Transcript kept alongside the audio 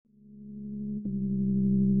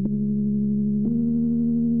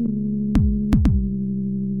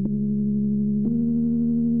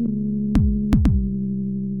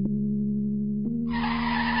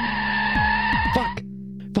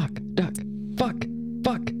Fuck.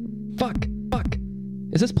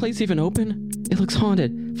 Is this place even open? It looks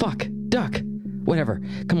haunted. Fuck. Duck. Whatever.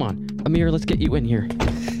 Come on. Amir, let's get you in here.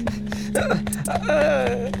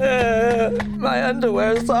 My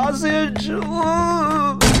underwear sausage.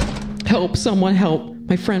 Help, someone help.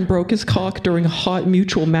 My friend broke his cock during a hot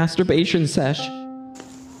mutual masturbation sesh.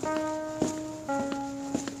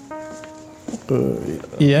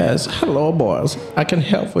 Yes, hello, boys. I can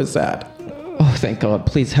help with that. Oh, thank God.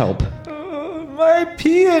 Please help. My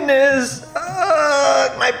penis.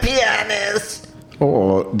 My pianist.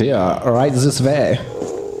 Oh, dear, right this way.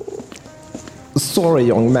 Sorry,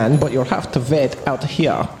 young man, but you'll have to wait out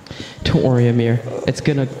here. Don't worry, Amir. It's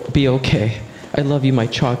gonna be okay. I love you, my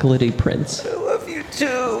chocolatey prince. I love you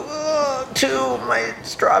too. Too, my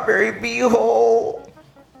strawberry beehole.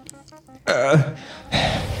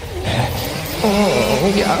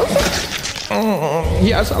 Yes.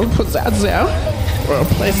 Yes, I'll put that there. We'll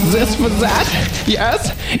place this for that.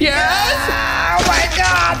 Yes. Oh my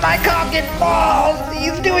God, my cock and balls.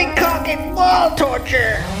 He's doing cock and ball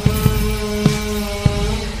torture.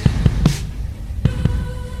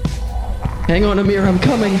 Hang on, Amir, I'm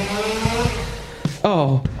coming.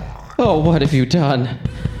 Oh, what have you done?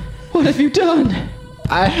 What have you done?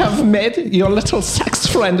 I have made your little sex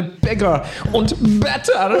friend bigger and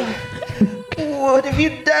better. What have you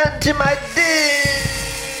done to my dick?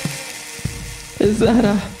 Is that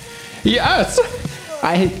a... Yes,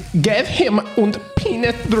 I gave him a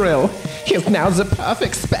penis drill. He's now the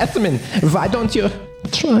perfect specimen. Why don't you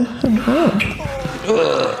try him out?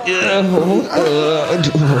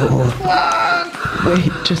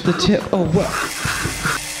 Wait, just the tip. Oh, what?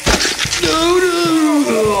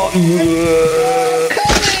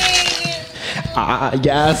 Ah,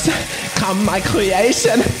 yes. Come, my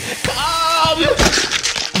creation. Come!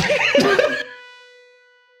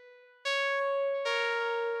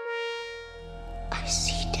 I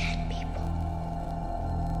see dead people.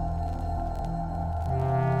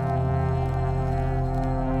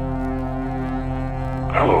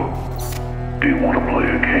 Hello. Do you want to play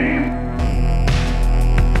a game?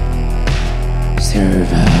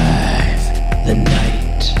 Survive the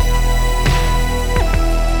night.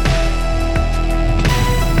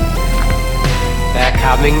 They're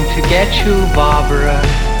coming to get you, Barbara.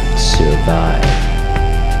 Survive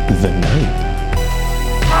the night.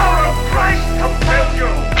 Power of Christ compels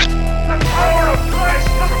you! The power of Christ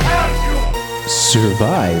compels you!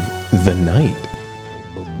 Survive the night.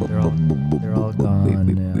 They're all gone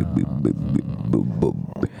now.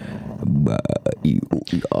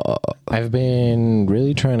 I've been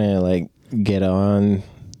really trying to get on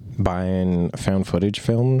buying found footage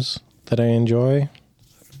films that I enjoy.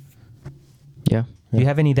 Yeah. Do you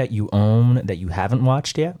have any that you own that you haven't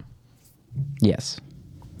watched yet? Yes.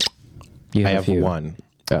 You I have a few. one.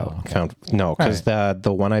 Oh, okay. Because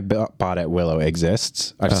the one I bought at Willow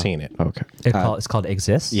exists. I've seen it. Okay. It's called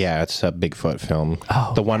Exists? Yeah, it's a Bigfoot film.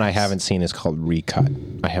 Oh, the one I haven't seen is called Recut.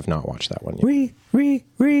 I have not watched that one yet.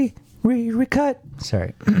 Recut.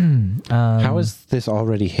 Sorry. How is this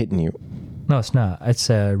already hitting you? No, it's not. It's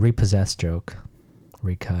a repossessed joke.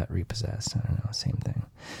 Recut, repossessed. I don't know. Same thing.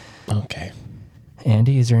 Okay.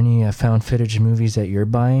 Andy, is there any found footage movies that you're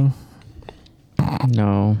buying?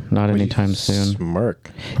 No, not Would you anytime soon. Smirk.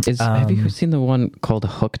 Have you seen the one called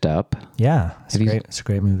Hooked Up? Yeah, it's Have you- great. It's a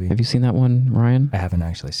great movie. Have you seen that one, Ryan? I haven't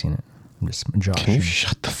actually seen it. I'm just joshing. Can you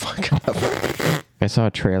shut the fuck up? I saw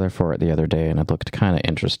a trailer for it the other day and it looked kind of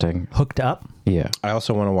interesting. Hooked Up? Yeah. I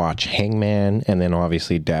also want to watch Hangman and then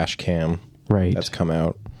obviously Dash Cam. Right. That's come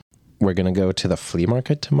out. We're going to go to the flea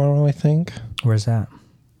market tomorrow, I think. Where's that?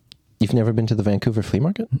 You've never been to the Vancouver flea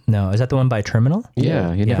market? No, is that the one by Terminal?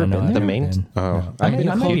 Yeah, you never no, been I've there? The never main? been. Oh, No. I've been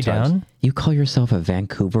I a might few be times. down. You call yourself a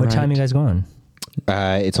Vancouverite? What time are you guys going?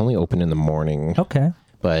 It's only open in the morning, Okay.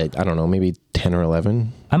 but I don't know, maybe 10 or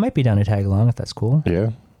 11. I might be down to tag along if that's cool. Yeah.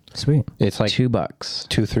 Sweet. It's like $2.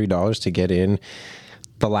 $2-3 to get in.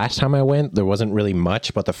 The last time I went, there wasn't really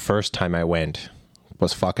much, but the first time I went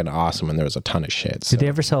was fucking awesome and there was a ton of shit. So. Did they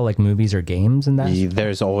ever sell like movies or games in that?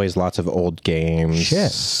 There's always lots of old games,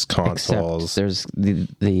 Shit. consoles. Except there's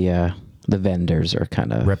the vendors are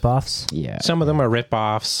kind of Rip-offs? Yeah. Some of them are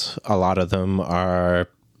rip-offs. A lot of them are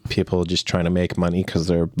people just trying to make money because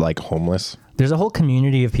they're like homeless. There's a whole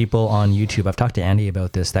community of people on YouTube. I've talked to Andy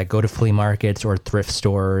about this that go to flea markets or thrift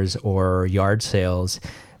stores or yard sales,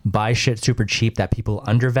 buy shit super cheap that people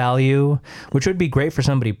undervalue, which would be great for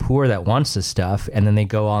somebody poor that wants this stuff, and then they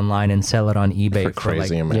go online and sell it on eBay For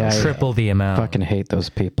crazy amounts. triple the amount. fucking hate those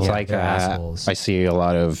people. Yeah. Like they're assholes. I see a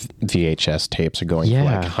lot of VHS tapes are going for Yeah.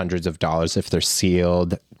 like hundreds of dollars if they're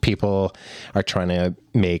sealed. People are trying to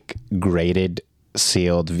make graded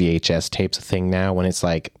sealed VHS tapes a thing now when it's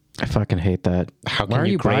like, I fucking hate that. how Why can are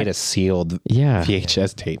you grade buying- a sealed Yeah.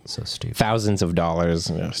 VHS tape? So stupid. Thousands of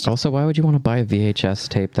dollars. Also, why would you want to buy a VHS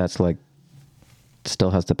tape that's like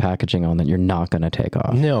still has the packaging on that you're not going to take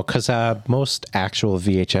off? No, because most actual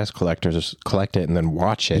VHS collectors collect it and then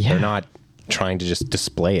watch it. Yeah. They're not trying to just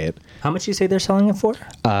display it. How much do you say they're selling it for?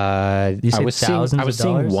 I say was seeing, thousands I was of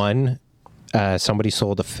seeing dollars? one. Somebody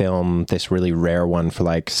sold a film, this really rare one, for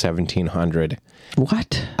like $1,700.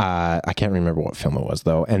 What? I can't remember what film it was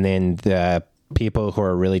though. And then the people who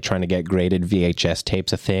are really trying to get graded VHS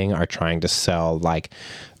tapes a thing are trying to sell like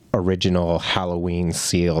original Halloween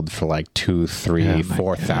sealed for like $2,000, $3,000,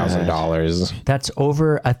 $4,000. That's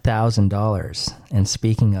over $1,000. And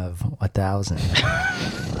speaking of 1,000,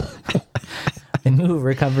 the movie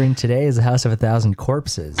we're covering today is The House of 1,000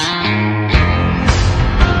 Corpses.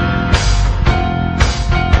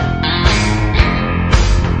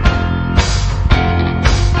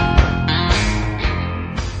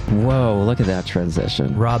 Whoa, look at that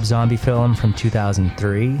transition. Rob Zombie film from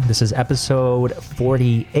 2003. This is episode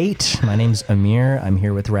 48. My name's Amir. I'm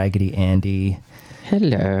here with Raggedy Andy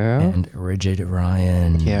Hello. and Rigid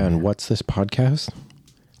Ryan. Yeah, and what's this podcast?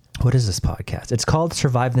 What is this podcast? It's called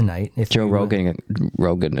Survive the Night. If Joe you- Rogan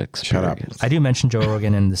experience. Shut up. I do mention Joe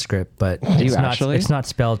Rogan in the script, but you actually? It's not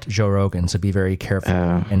spelled Joe Rogan, so be very careful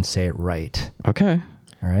and say it right. Okay.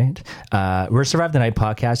 All right. We're Survive the Night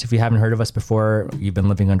podcast. If you haven't heard of us before, you've been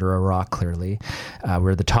living under a rock, clearly.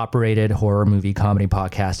 We're the top-rated horror movie comedy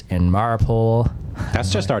podcast in Maripol.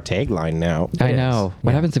 That's just our tagline now. I It know. is.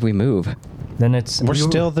 What Yeah. happens if we move? Then it's We're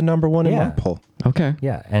still the number one in Yeah. Marple. Okay.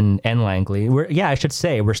 yeah, and Langley. I should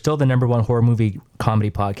say we're still the number one horror movie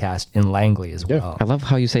comedy podcast in Langley as well. I love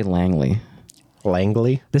how you say Langley.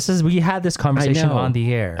 Langley. We had this conversation know. on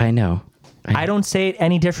the air. I know. I don't say it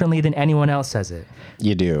any differently than anyone else says it.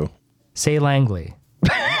 You do. Say Langley.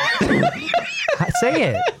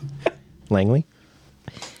 Say it. Langley?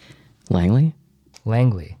 Langley?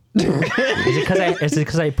 Langley. Is it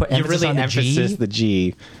because I put You emphasis really on the emphasize G? the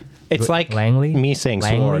G. It's like Langley? me saying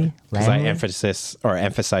Langley? sword because I Langley?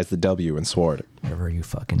 emphasize the W in sword. Whatever you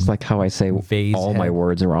fucking. It's like how I say Vase all my head.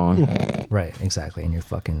 words wrong. Right, exactly. And you're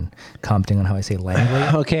fucking commenting on how I say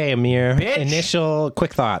Langley. Okay, Amir. Bitch. Initial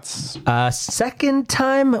quick thoughts. Second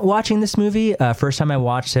time watching this movie. First time I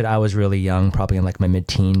watched it, I was really young, probably in like my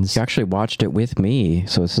mid-teens. You actually watched it with me,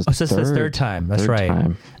 so it's just Oh, so this is the third time. That's third right.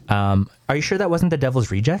 time. Are you sure that wasn't The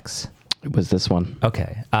Devil's Rejects? It was this one.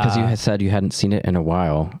 Okay. Because you had said you hadn't seen it in a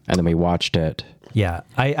while, and then we watched it. Yeah,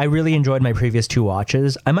 I really enjoyed my previous two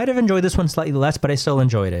watches. I might have enjoyed this one slightly less, but I still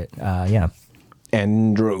enjoyed it. Yeah.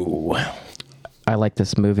 Andrew. I like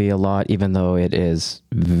this movie a lot, even though it is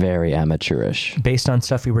very amateurish. Based on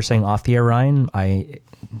stuff we were saying off the air, Ryan, I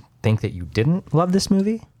think that you didn't love this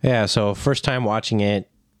movie. Yeah, so first time watching it,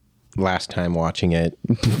 last time watching it.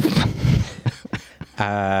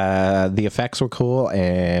 The effects were cool,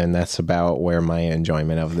 and that's about where my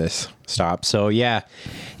enjoyment of this stopped. So yeah,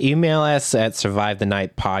 email us at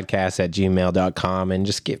survivethenightpodcast@gmail.com and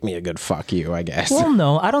just give me a good fuck you, I guess. Well,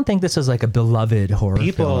 no, I don't think this is like a beloved horror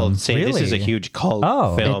People film. say this is a Really? huge cult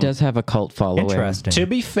Oh. film. It does have a cult following. Interesting. To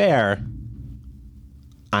be fair,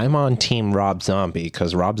 I'm on team Rob Zombie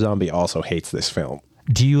because Rob Zombie also hates this film.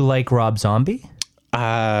 Do you like Rob Zombie? Do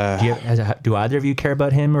either of you care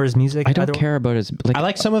about him or his music? I don't Either- care about his... I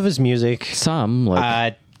like some of his music. some.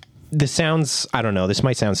 Like, This sounds, I don't know, this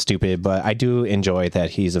might sound stupid, but I do enjoy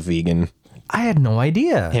that he's a vegan. I had no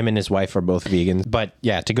idea. Him and his wife are both vegans. But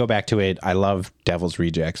yeah, to go back to it, I love Devil's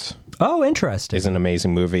Rejects. Oh, interesting. It's an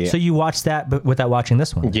amazing movie. So you watched that but without watching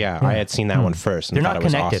this one? yeah, I had seen that one first. And They're thought not it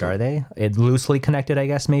was connected, awesome. are they? It loosely connected, I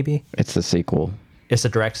guess, maybe? it's the sequel. It's a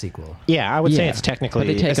direct sequel. Yeah, I would say Yeah, it's but technically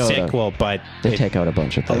they take a out a- sequel, but They it- take out a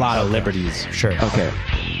bunch of a things. lot of liberties. Sure. Okay.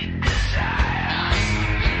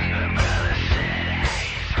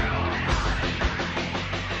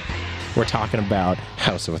 We're talking about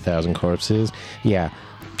House of 1,000 Corpses. Yeah.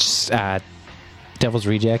 Just, Devil's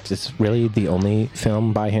Reject is really the only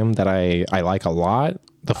film by him that I like a lot.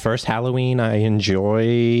 The first Halloween I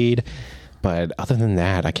enjoyed, but other than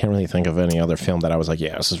that, I can't really think of any other film that I was like,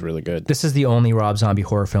 yeah, this is really good. This is the only Rob Zombie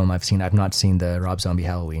horror film I've seen. I've not seen the Rob Zombie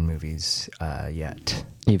Halloween movies yet.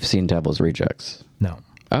 You've seen Devil's Rejects. No.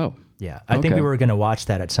 Oh. Yeah. I think Okay. we were going to watch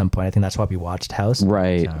that at some point. I think that's why we watched House.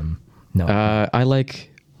 Right. No. I like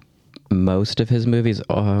most of his movies.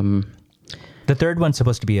 The third one's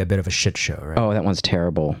supposed to be a bit of a shit show, right? Oh, that one's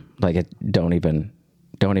terrible. Like, don't even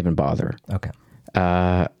bother. Okay.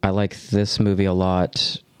 I like this movie a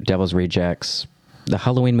lot. Devil's Rejects. The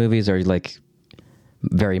Halloween movies are like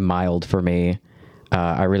very mild for me.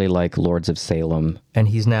 I really like Lords of Salem. And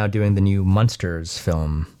he's now doing the new Munsters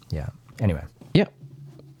film. Yeah. Anyway. Yeah.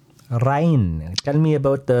 Ryan, tell me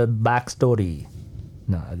about the backstory.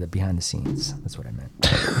 No, the behind the scenes. That's what I meant.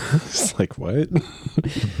 It's like, what?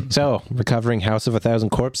 So, recovering House of a Thousand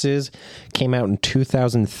Corpses came out in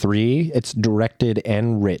 2003. It's directed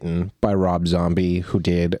and written by Rob Zombie, who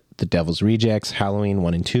did The Devil's Rejects, Halloween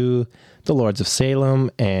 1 and 2, The Lords of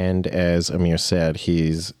Salem, and as Amir said,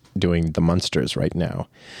 he's doing The Munsters right now.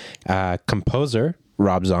 Composer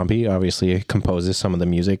Rob Zombie obviously composes some of the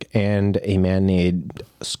music, and a man named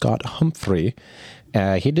Scott Humphrey.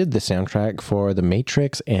 He did the soundtrack for The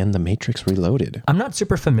Matrix and The Matrix Reloaded. I'm not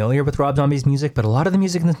super familiar with Rob Zombie's music, but a lot of the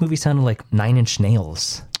music in this movie sounded like Nine Inch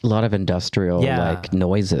Nails. A lot of industrial like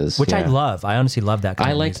noises. Which I love. I honestly love that kind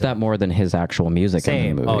I of liked music. that more than his actual music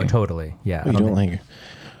Same. in the movie. Oh, totally. Yeah. You don't like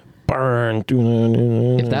burn.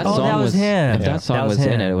 If that Oh, song that was him. If that song That was was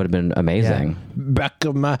in him. it, it would have been amazing. Back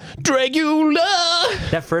of my Dracula.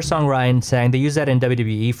 That first song Ryan sang, they used that in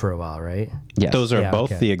WWE for a while, right? Yes. Those are Yeah,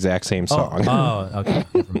 both okay. the exact same song. Oh, okay.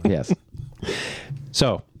 Yes.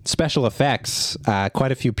 So, special effects.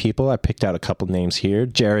 Quite a few people. I picked out a couple names here.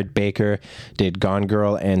 Jared Baker did Gone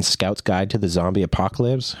Girl and Scout's Guide to the Zombie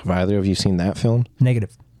Apocalypse. Have either of you seen that film?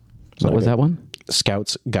 Negative. What was that one?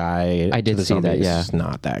 Scout's Guide I did to the see that, Zombies yeah. is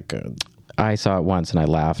not that good. I saw it once and I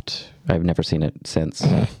laughed. I've never seen it since.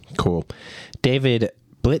 Cool. David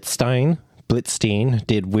Blitzstein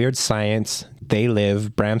did Weird Science, They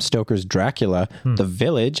Live, Bram Stoker's Dracula, The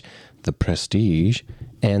Village, The Prestige,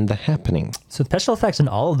 and The Happening. So special effects in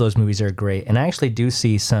all of those movies are great, and I actually do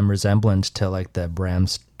see some resemblance to like the Bram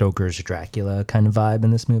Stoker's Dracula kind of vibe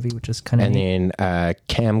in this movie, which is kind of And neat. then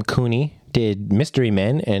Cam Cooney did Mystery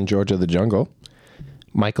Men and George of the Jungle.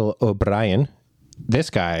 Michael O'Brien. This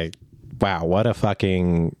guy, wow, what a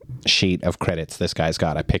fucking sheet of credits this guy's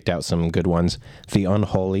got. I picked out some good ones. The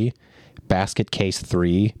Unholy, Basket Case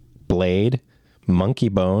 3, Blade, Monkey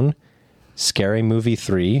Bone, Scary Movie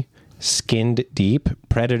 3, Skinned Deep,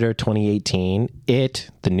 Predator 2018, It,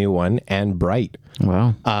 the new one, and Bright.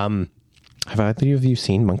 Wow. Have either of you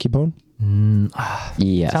seen Monkey Bone?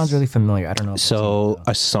 Yes. Sounds really familiar. I don't know. If I've seen it, So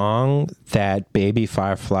though. a song that Baby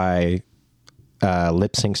Firefly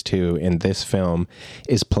lip syncs to in this film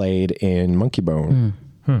is played in Monkey Bone.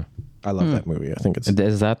 I love that movie. I think it's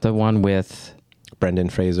Is that the one with... Brendan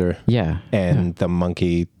Fraser Yeah. and the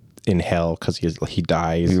monkey in hell because he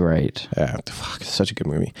dies. You're right. Fuck, it's such a good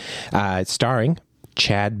movie. Starring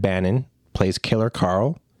Chad Bannon, plays Killer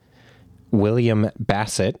Carl. William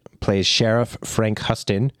Bassett plays Sheriff Frank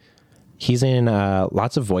Huston. He's in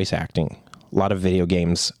lots of voice acting. A lot of video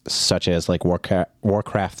games such as like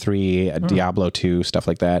Warcraft 3, Diablo 2, stuff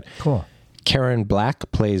like that. Cool. Karen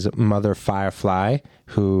Black plays Mother Firefly,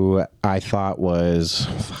 who I thought was...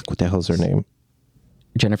 Fuck, what the hell's her name?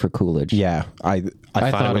 Jennifer Coolidge. Yeah, I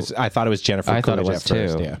thought it was Jennifer I thought Coolidge it was at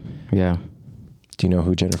first. too. Yeah. Yeah. Do you know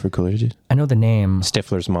who Jennifer Coolidge is? I know the name.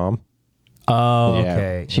 Stifler's mom. Oh, Yeah.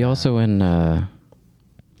 okay. She also in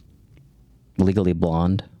Legally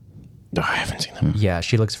Blonde. Oh, I haven't seen that. Yeah,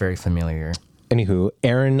 she looks very familiar. Anywho,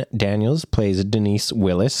 Aaron Daniels plays Denise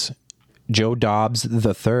Willis. Joe Dobbs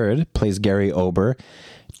III plays Gary Ober.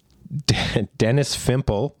 Dennis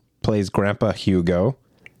Fimple plays Grandpa Hugo.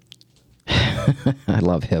 I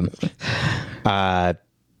love him.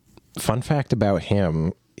 Fun fact about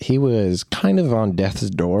him, he was kind of on death's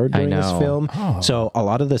door during this know. film. So a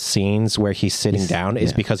lot of the scenes where he's sitting down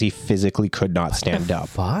is because he physically could not stand up.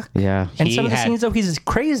 Fuck. Yeah. And He some of the had- scenes, though, he's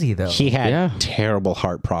crazy, though. He had Yeah. terrible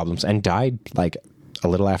heart problems and died like a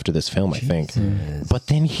little after this film, I think. But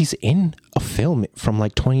then he's in a film from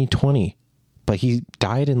like 2020, but he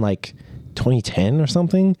died in like 2010 or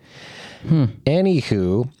something.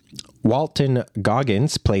 Anywho, Walton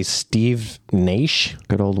Goggins plays Steve Naish.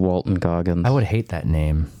 Good old Walton Goggins. I would hate that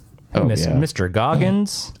name. Oh, yeah. Mr.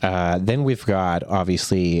 Goggins. Then we've got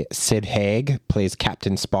obviously Sid Haig plays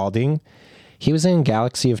Captain Spaulding. He was in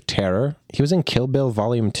Galaxy of Terror. He was in Kill Bill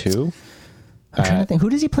Volume 2. I'm trying to think. Who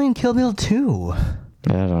does he play in Kill Bill 2?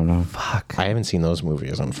 I don't know. Fuck. I haven't seen those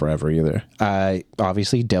movies in forever either.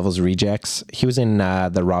 Obviously, Devil's Rejects. He was in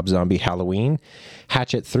the Rob Zombie Halloween.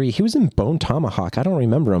 Hatchet 3. He was in Bone Tomahawk. I don't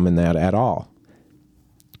remember him in that at all.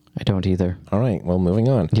 I don't either. All right, well, moving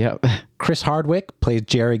on. Yep. Chris Hardwick plays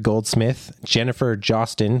Jerry Goldsmith. Jennifer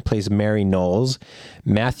Jostin plays Mary Knowles.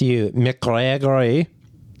 Matthew McGregory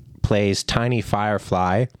plays Tiny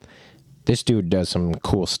Firefly. This dude does some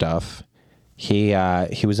cool stuff. He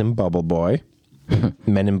was in Bubble Boy,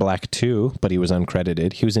 Men in Black 2, but he was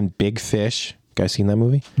uncredited. He was in Big Fish. You guys seen that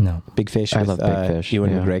movie? No. Big Fish. I with, love Big Fish,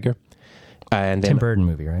 Ewan yeah. McGregor. And then Tim Burton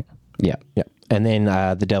movie, right? Yeah. yeah, and then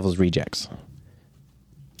The Devil's Rejects.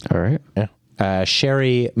 All right. Yeah.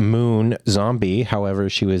 Sherry Moon Zombie. However,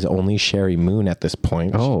 she was only Sherry Moon at this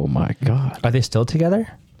point. Oh my God. Are they still together?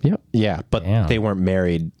 Yep. Yeah, but Damn. they weren't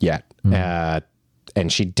married yet.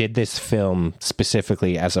 And she did this film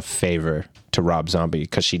specifically as a favor to Rob Zombie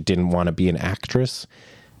because she didn't want to be an actress.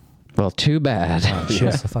 Well, too bad. She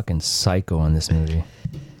was a fucking psycho in this movie.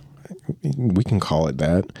 We can call it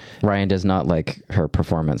that. Ryan does not like her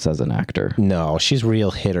performance as an actor. No, she's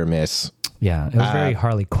real hit or miss. Yeah, it was very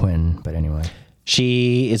Harley Quinn, but anyway.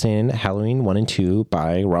 She is in Halloween 1 and 2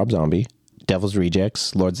 by Rob Zombie, Devil's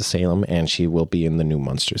Rejects, Lords of Salem, and she will be in the new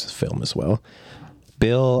Monsters film as well.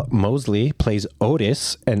 Bill Moseley plays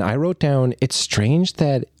Otis, and I wrote down, it's strange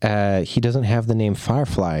that he doesn't have the name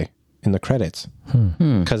Firefly in the credits.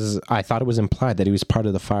 Because I thought it was implied that he was part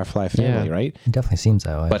of the Firefly family, Yeah. right? It definitely seems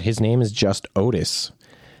that way. But his name is just Otis.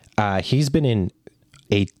 He's been in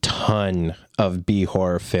a ton of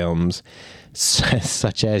B-horror films,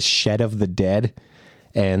 such as Shed of the Dead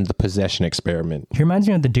and The Possession Experiment. He reminds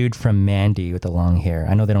me of the dude from Mandy with the long hair.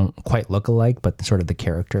 I know they don't quite look alike, but sort of the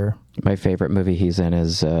character. My favorite movie he's in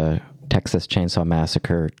is Texas Chainsaw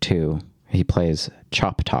Massacre 2. He plays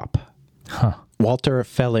Chop Top. Walter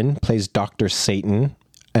Felon plays Dr. Satan,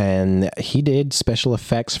 and he did special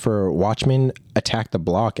effects for Watchmen, Attack the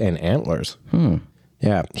Block, and Antlers.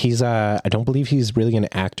 Yeah, he's I don't believe he's really an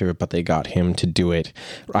actor, but they got him to do it.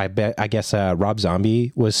 I guess Rob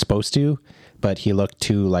Zombie was supposed to, but he looked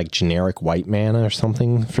too like generic white man or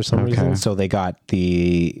something for some reason. So they got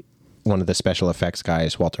one of the special effects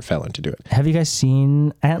guys, Walter Felon, to do it. Have you guys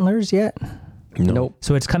seen Antlers yet? Nope.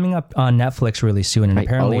 So it's coming up on Netflix really soon, and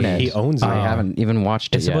apparently own it. He owns it. I haven't even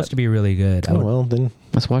watched it it's yet. supposed to be really good. Oh, well, then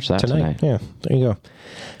Let's watch that tonight. tonight. Yeah, there you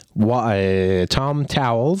go. Tom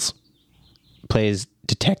Towles plays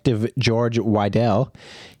Detective George Wydell.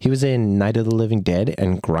 He was in Night of the Living Dead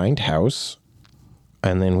and Grindhouse.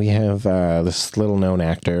 And then we have this little-known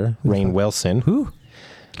actor, Rainn Wilson. Who?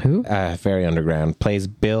 Very underground. Plays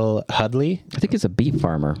Bill Hudley. I think it's a beet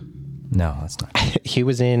farmer. No, that's not. He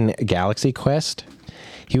was in Galaxy Quest.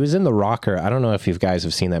 He was in The Rocker. I don't know if you guys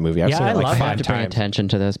have seen that movie. I've Yeah, seen I it like love it. I 5 have to bring times. attention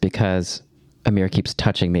to this because Amir keeps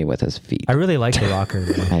touching me with his feet. I really like The Rocker.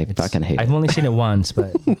 Though. I fucking hate I've it. only seen it once,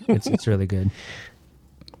 but it's really good.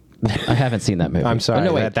 I haven't seen that movie. I'm sorry. Oh,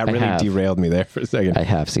 no, wait, that I really have. derailed me there for a second. I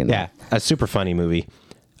have seen Yeah, that. a super funny movie.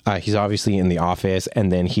 He's obviously in The Office,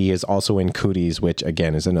 and then he is also in Cooties, which,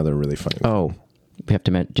 again, is another really funny movie. Oh, we have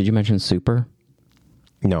to did you mention Super?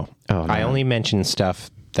 No. Oh, I no. only mentioned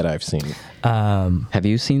stuff that I've seen. Have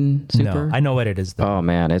you seen Super? No, I know what it is though. Oh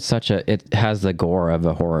man, it has the gore of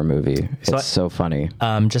a horror movie. It's so funny.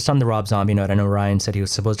 Just on the Rob Zombie note, I know Ryan said he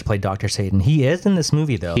was supposed to play Dr. Satan. He is in this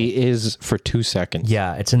movie though. He is for 2 seconds.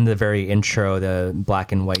 Yeah, it's in the very intro, the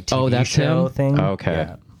black and white TV Oh, that's show him? thing.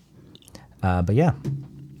 Okay. Yeah. But yeah,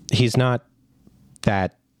 He's not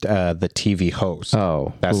that the TV host.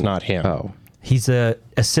 Oh. That's Ooh. not him. Oh. he's a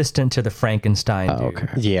assistant to the Frankenstein dude. Okay.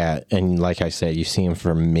 Yeah, and like I said, you see him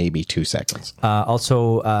for maybe 2 seconds.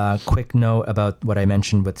 Also, quick note about what I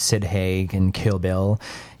mentioned with Sid Haig and Kill Bill.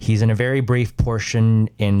 He's in a very brief portion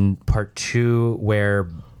in part 2 where,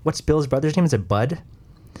 what's Bill's brother's name? Is it Bud?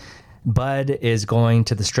 Bud is going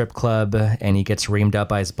to the strip club and he gets reamed up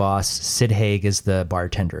by his boss. Sid Haig is the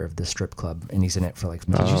bartender of the strip club and he's in it for like...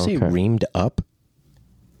 Did you say reamed up?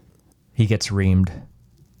 He gets reamed.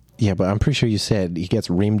 Yeah, but I'm pretty sure you said he gets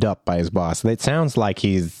reamed up by his boss. It sounds like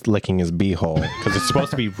he's licking his beehole because it's supposed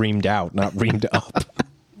to be reamed out, not reamed up.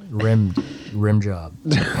 Rim job.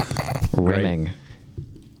 Rimming.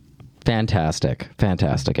 Fantastic,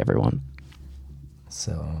 everyone.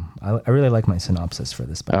 So I really like my synopsis for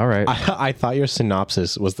this. All right, I thought your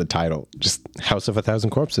synopsis was the title. Just House of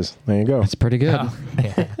 1,000 Corpses. There you go. it's pretty good.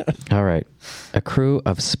 Yeah. All right, a crew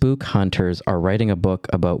of spook hunters are writing a book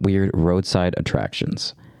about weird roadside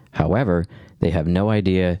attractions. However, they have no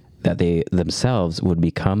idea that they themselves would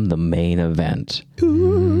become the main event.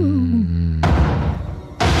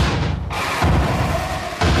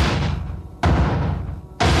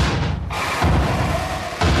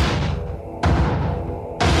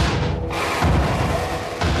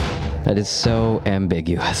 That is so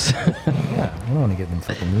ambiguous. Yeah, I don't want to give them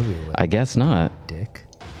fucking movie away, I guess not. dick.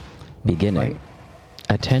 Beginning.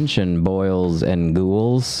 Attention, boils and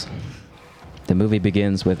ghouls. The movie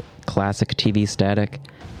begins with classic TV static.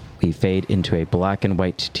 We fade into a black and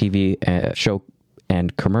white TV show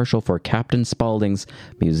and commercial for Captain Spaulding's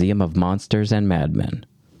Museum of Monsters and Madmen.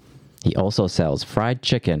 He also sells fried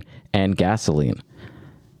chicken and gasoline.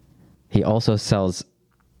 He also sells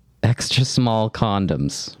extra small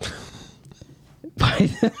condoms.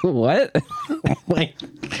 What?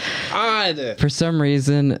 God. For some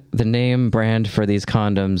reason, the name brand for these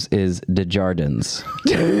condoms is Desjardins.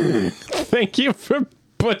 Thank you for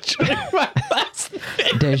butchering my last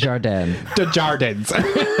name. Desjardins. Desjardins.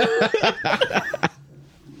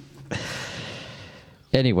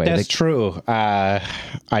 Anyway, That's true. I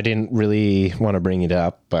didn't really want to bring it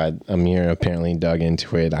up, but Amir apparently dug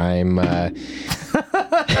into it. I'm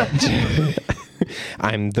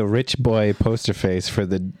the rich boy poster face for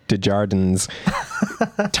the Desjardins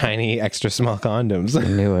tiny extra small condoms. I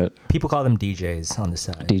knew it. People call them DJs on the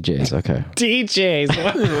side. DJs, okay. DJs.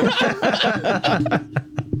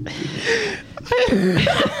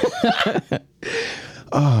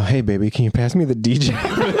 Oh, hey baby, can you pass me the DJ?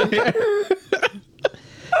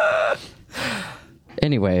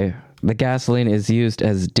 Anyway, the gasoline is used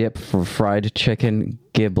as dip for fried chicken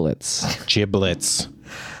giblets. Giblets.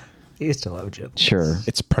 I used to love Jib. Sure,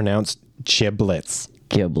 It's pronounced giblets.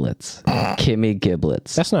 giblets. Kimmy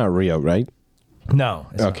giblets. That's not real, right? No.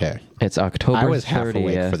 it's not. Okay. It's October I was half 30th,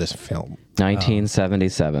 awake for this film.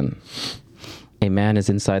 1977. A man is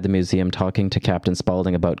inside the museum talking to Captain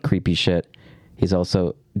Spaulding about creepy shit. He's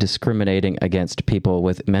also discriminating against people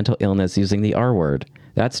with mental illness using the R word.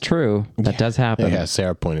 That's true. That does happen. Yeah,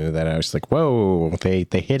 Sarah pointed to that. I was like, whoa, they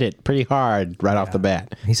hit it pretty hard right off the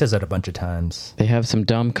bat. He says that a bunch of times. They have some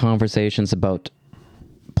dumb conversations about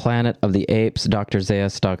Planet of the Apes, Dr.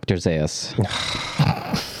 Zaius, Dr. Zaius.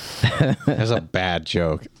 That's a bad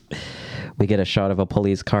joke. We get a shot of a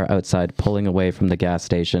police car outside pulling away from the gas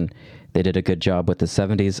station. They did a good job with the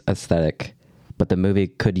 70s aesthetic, but the movie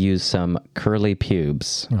could use some curly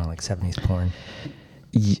pubes. You know, like 70s porn.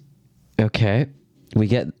 Okay. We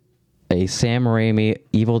get a Sam Raimi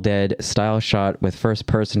Evil Dead style shot with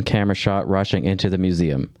first-person camera shot rushing into the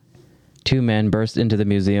museum. Two men burst into the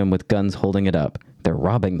museum with guns holding it up. They're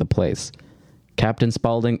robbing the place. Captain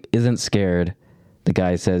Spaulding isn't scared. The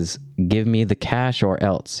guy says, "Give me the cash or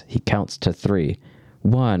else." He counts to 3.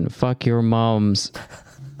 1, fuck your moms,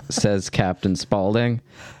 says Captain Spaulding.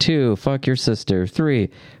 2, fuck your sister. 3,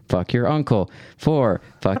 fuck your uncle. 4,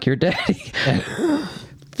 fuck your daddy.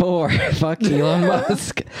 4, fuck Elon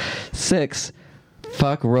Musk. 6,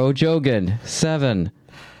 fuck Ro Jogan. 7,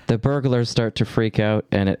 the burglars start to freak out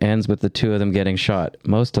and it ends with the two of them getting shot.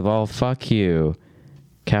 Most of all, fuck you.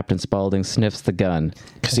 Captain Spaulding sniffs the gun.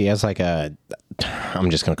 Because he has like I'm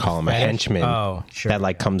just going to call him a henchman. Oh, sure.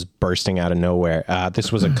 That comes bursting out of nowhere.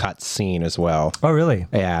 This was a cut scene as well. Oh, really?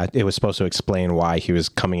 Yeah, it was supposed to explain why he was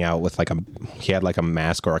coming out with he had like a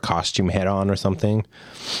mask or a costume head on or something.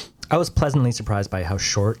 I was pleasantly surprised by how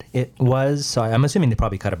short it was. So I'm assuming they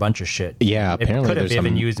probably cut a bunch of shit. Yeah, It apparently could have there's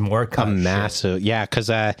even used more cut shit. massive. Yeah, because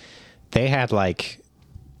they had like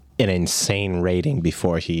an insane rating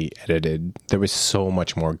before he edited. There was so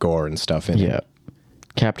much more gore and stuff in it.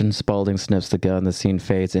 Captain Spaulding sniffs the gun. The scene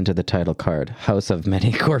fades into the title card, House of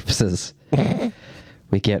Many Corpses.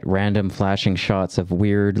 We get random flashing shots of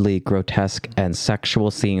weirdly grotesque and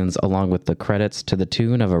sexual scenes along with the credits to the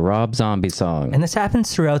tune of a Rob Zombie song. And this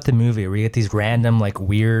happens throughout the movie where you get these random, like,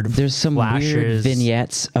 weird There's some flashes. weird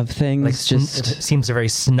vignettes of things. Like, it seems very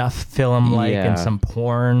snuff film-like, Yeah. and some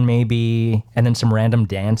porn, maybe, and then some random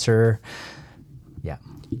dancer. Yeah.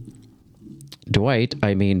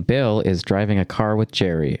 Bill is driving a car with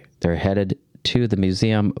Jerry. They're headed to the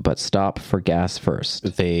museum, but stop for gas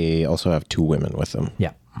first. They also have 2 women with them.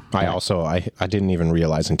 Yeah. I didn't even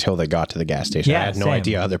realize until they got to the gas station. Yeah, I had no same.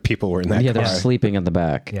 idea other people were in that Yeah, car. they're sleeping in the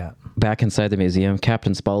back. Yeah. Back inside the museum,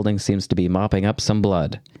 Captain Spaulding seems to be mopping up some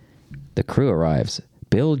blood. The crew arrives.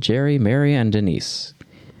 Bill, Jerry, Mary, and Denise.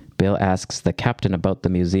 Bill asks the captain about the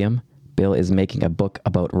museum. Bill is making a book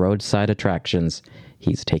about roadside attractions.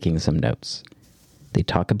 He's taking some notes. They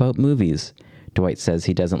talk about movies. Dwight says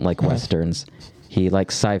he doesn't like westerns. He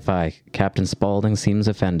likes sci-fi. Captain Spaulding seems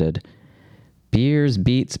offended. Beers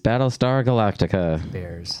beats Battlestar Galactica.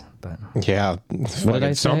 Bears, but... Yeah. What did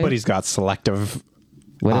I say? Somebody's got selective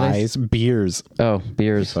What did I eyes. Beers. Oh,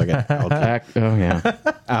 beers. Oh, yeah.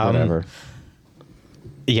 Whatever.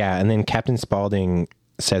 Yeah, and then Captain Spaulding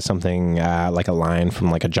says something like a line from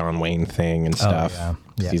like a John Wayne thing and stuff. yeah.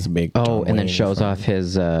 Yeah. He's a big Oh, John and then Wayne shows fan. off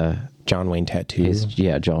his John Wayne tattoo.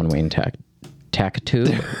 John Wayne tattoo.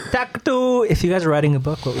 Tattoo! If you guys are writing a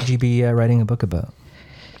book, what would you be writing a book about?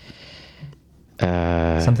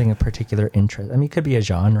 Something of particular interest. I mean, it could be a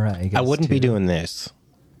genre, I guess. I wouldn't be too. doing this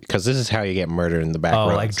because this is how you get murdered in the back Oh,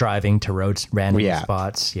 roads. like driving to random Yeah.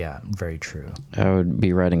 spots? Yeah, very true. I would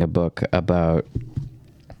be writing a book about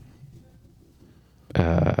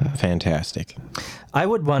Fantastic. I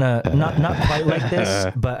would want to, not quite like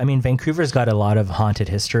this, but I mean, Vancouver's got a lot of haunted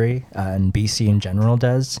history, and BC in general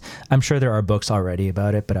does. I'm sure there are books already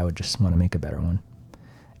about it, but I would just want to make a better one.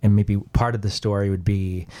 and maybe part of the story would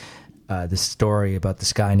be the story about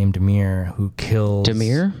this guy named Demir who kills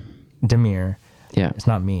Demir. Yeah. It's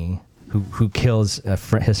not me. Who kills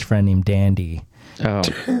his friend named Dandy. Oh.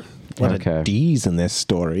 A lot of D's in this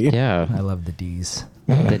story. Yeah. I love the D's.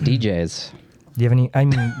 The DJs. Do you have any? I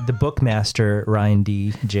mean, the bookmaster Ryan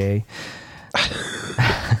D.J.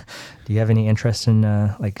 Do you have any interest in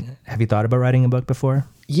have you thought about writing a book before?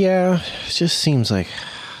 Yeah, it just seems like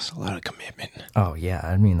it's a lot of commitment. Oh yeah,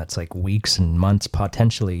 I mean that's like weeks and months,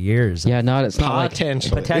 potentially years. Yeah, it's not like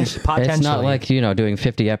Potentially. Potentially. it's not like doing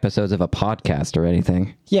 50 episodes of a podcast or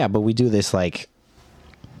anything. Yeah, but we do this like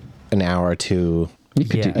an hour or two You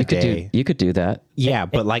could Yeah. do you could do that. Yeah,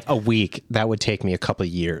 but like a week, that would take me a couple of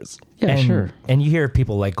years. Yeah, and, sure. And you hear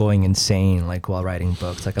people like going insane like while writing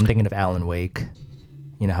books. Like I'm thinking of Alan Wake.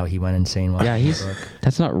 You know how he went insane while Yeah, writing a book.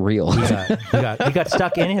 that's not real. He got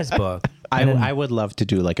stuck in his book. I would love to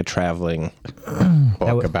do like a traveling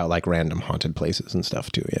book about like random haunted places and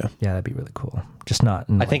stuff too. Yeah, Yeah, that'd be really cool. Just not.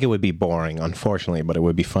 I think it would be boring, unfortunately, but it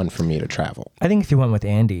would be fun for me to travel. I think if you went with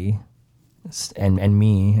Andy and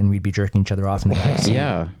me, and we'd be jerking each other off in the backseat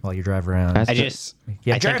Yeah. while you drive around. That's I just-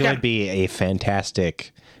 think it would be a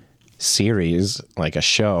fantastic series, like a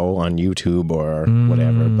show on YouTube or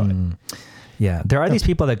whatever. But Yeah, there are these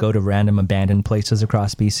people that go to random abandoned places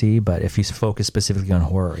across BC, but if you focus specifically on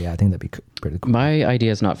horror, yeah, I think that'd be pretty cool. My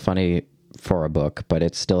idea is not funny for a book, but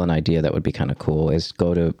it's still an idea that would be kind of cool, is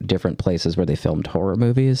go to different places where they filmed horror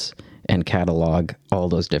movies and catalog all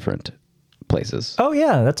those different places. Oh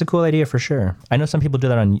yeah, that's a cool idea for sure. I know some people do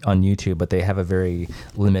that on YouTube, but they have a very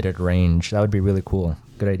limited range. That would be really cool.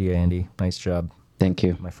 Good idea, Andy. Nice job, Thank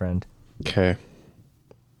you. my friend. okay.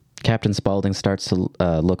 Captain Spaulding starts to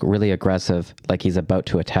look really aggressive, like he's about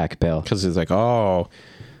to attack Bill. Because it's like, oh,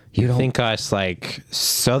 you think us like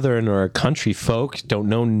southern or country folk don't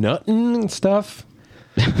know nothing and stuff?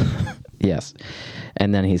 Yes.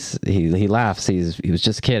 And then he laughs. He was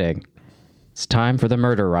just kidding. It's time for the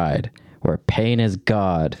murder ride, where pain is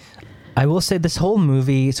God. I will say this whole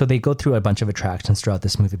movie, so they go through a bunch of attractions throughout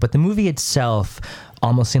this movie, but the movie itself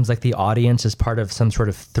almost seems like the audience is part of some sort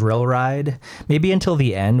of thrill ride, maybe until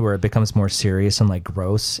the end where it becomes more serious and like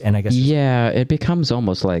gross. And I guess Yeah, it becomes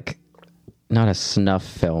almost like not a snuff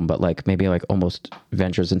film, but like maybe like almost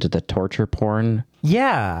ventures into the torture porn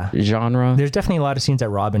yeah, genre. there's definitely a lot of scenes that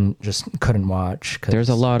Robin just couldn't watch. 'Cause There's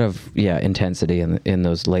a lot of intensity in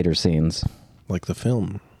those later scenes. Like the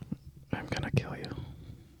film I'm gonna kill you.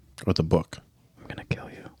 or the book. I'm gonna kill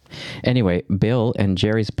you. Anyway, Bill and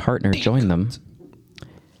Jerry's partner join them.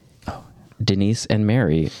 Denise and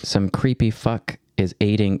Mary, some creepy fuck, is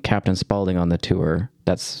aiding Captain Spaulding on the tour.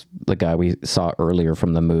 That's the guy we saw earlier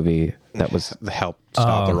from the movie. That was The help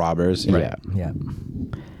stop the robbers. yeah. yeah.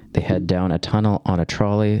 They head down a tunnel on a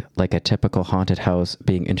trolley, like a typical haunted house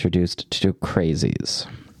being introduced to crazies.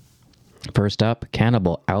 First up,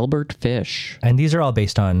 cannibal Albert Fish, And these are all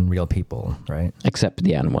based on real people, right? except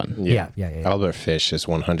the N one. Yeah. Albert Fish is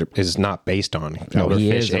 100 is not based on. Albert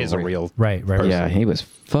he Fish is a is a real. Right. Yeah, he was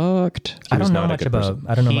fucked. I don't know not a much good about. person.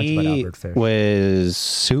 I don't know much He about Albert Fish. was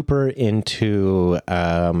super into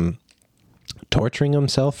torturing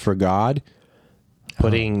himself for God,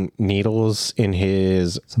 putting needles in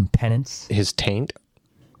his Some penance. taint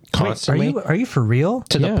Wait, constantly. are you for real?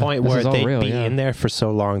 to Yeah, the point this where is all they'd real, be yeah. in there for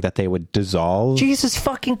so long that they would dissolve. Jesus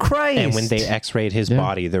fucking Christ! And when they x-rayed his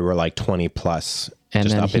body, there were like 20 plus And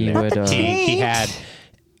just then up in he there. would, he had,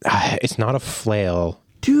 it's not a flail.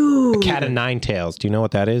 dude, A cat of nine tails. Do you know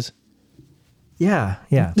what that is? yeah.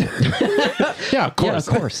 Yeah, of Yeah, of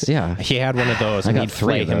course. Yeah. He had one of those, and got he'd 3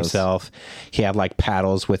 flay of those. himself. He had like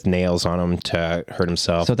paddles with nails on them to hurt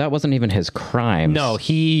himself. So that wasn't even his crime. No,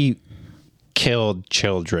 he killed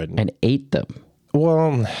children. And ate them.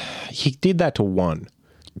 Well, he did that to one.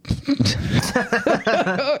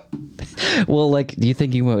 Well, like, do you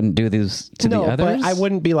think he wouldn't do these to the others? but I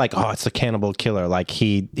wouldn't be like, oh, it's a cannibal killer. Like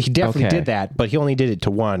he definitely Okay. did that, but he only did it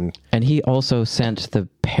to one. And he also sent the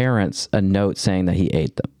parents a note saying that he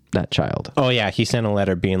ate that child. Oh yeah, he sent a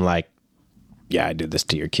letter being like, yeah, I did this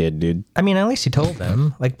to your kid, dude. I mean, at least he told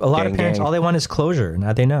them. Like a lot Gang, of parents, gang. all they want is closure.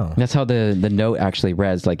 Now they know. That's how the note actually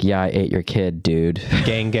reads, like, yeah, I ate your kid, dude.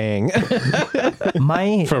 Gang, gang.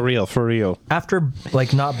 My For real, for real. after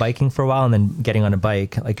like not biking for a while and then getting on a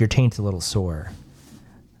bike, like your taint's a little sore.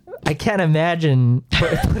 I can't imagine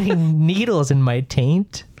putting needles in my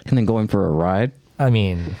taint. And then going for a ride. I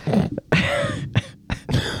mean,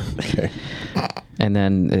 Okay. And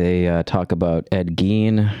then they talk about Ed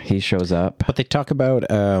Gein. He shows up. But they talk about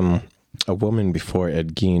a woman before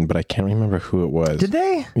Ed Gein, but I can't remember who it was. did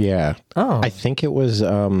they? Yeah. Oh. I think it was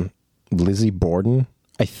Lizzie Borden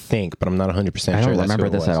I think, but I'm not 100% sure. I don't that's remember who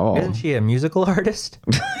it this was. at all. Isn't she a musical artist?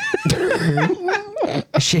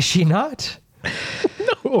 Is she not?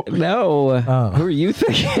 No. Who are you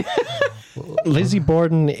thinking? Lizzie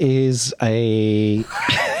Borden is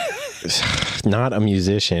not a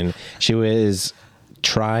musician. She was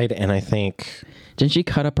tried, and I think Didn't she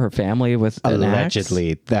cut up her family with an axe?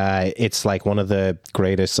 allegedly that it's like one of the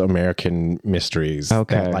greatest American mysteries.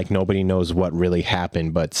 Okay. That, like, nobody knows what really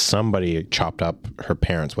happened, but somebody chopped up her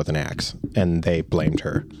parents with an axe, and they blamed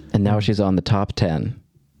her. And now she's on the top 10.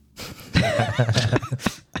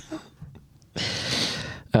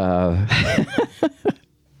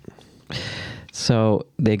 So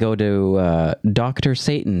they go to Dr.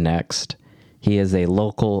 Satan next. He is a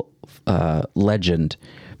local legend,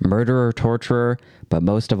 murderer, torturer, but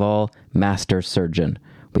most of all, master surgeon.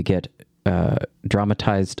 We get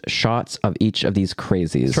dramatized shots of each of these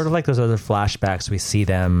crazies. Sort of like those other flashbacks we see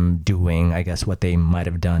them doing, I guess, what they might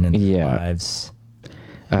have done in their lives.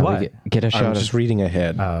 What? We get a shot I'm of just reading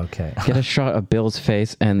ahead. Oh, okay. Get a shot of Bill's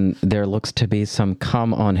face, and there looks to be some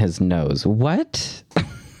cum on his nose. What?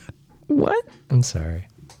 What? I'm sorry.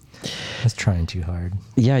 I was trying too hard.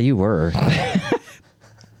 Yeah, you were.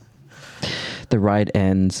 The ride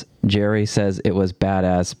ends. Jerry says it was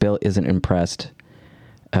badass. Bill isn't impressed.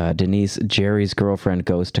 Denise, Jerry's girlfriend,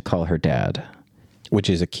 goes to call her dad. Which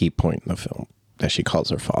is a key point in the film, that she calls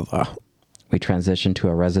her father. We transition to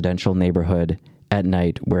a residential neighborhood at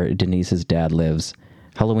night where Denise's dad lives.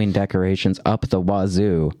 Halloween decorations up the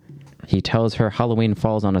wazoo. He tells her Halloween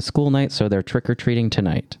falls on a school night, so they're trick-or-treating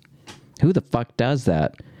tonight. Who the fuck does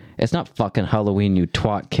that? It's not fucking Halloween, you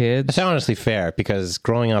twat kids. That's honestly fair, because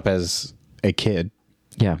growing up as a kid,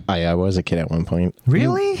 Yeah. I was a kid at one point.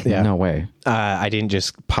 Really? Yeah. No way. I didn't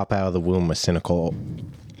just pop out of the womb a cynical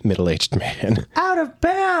middle-aged man. Out of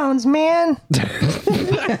bounds, man.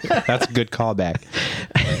 That's a good callback.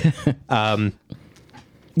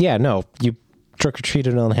 Yeah, no, you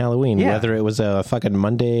trick-or-treated on Halloween, Yeah. whether it was a fucking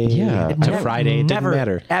Monday Yeah. to Friday, it didn't Never,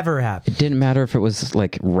 matter. ever happened. It didn't matter if it was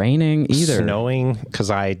like raining either. Snowing, because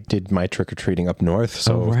I did my trick-or-treating up north,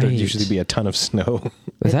 so Oh, right. there'd usually be a ton of snow.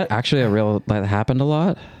 Was that actually that happened a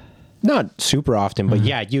lot? Not super often, but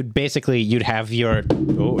yeah, you'd have your...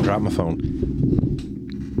 Oh, drop my phone.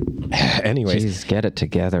 Anyways, Jeez, get it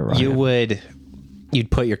together, right? You'd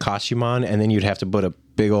put your costume on, and then you'd have to put a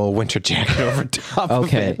big old winter jacket over top of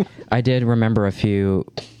Okay. it. I did remember a few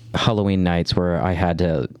Halloween nights where I had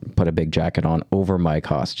to put a big jacket on over my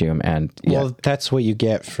costume, and yeah. Well, that's what you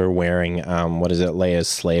get for wearing, what is it, Leia's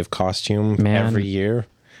slave costume Man. every year.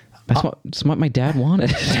 That's what my dad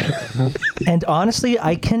wanted. And honestly,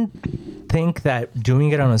 I can think that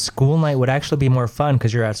doing it on a school night would actually be more fun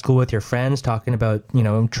because you're at school with your friends talking about,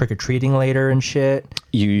 trick-or-treating later and shit.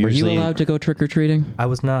 Were you allowed to go trick-or-treating? I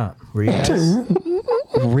was not. Were you guys?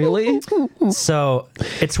 Really? So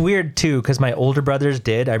it's weird too because my older brothers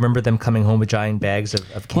did. I remember them coming home with giant bags of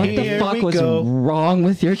What candy. the Here fuck we was go. wrong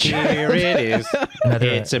with your child? Here it is.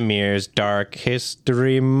 It's Amir's dark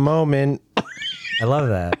history moment. I love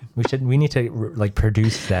that. We need to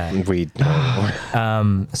produce that.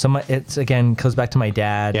 So it's again goes back to my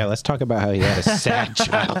dad. Yeah, let's talk about how he had a sad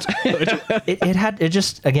childhood. It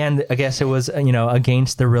just again I guess it was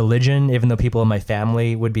against the religion, even though people in my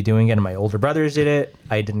family would be doing it and my older brothers did it.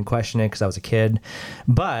 I didn't question it because I was a kid,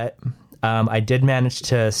 but I did manage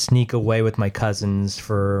to sneak away with my cousins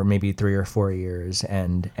for maybe 3 or 4 years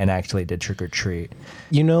and actually did trick or treat.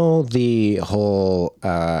 The whole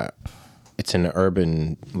it's an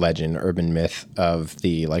urban legend, urban myth of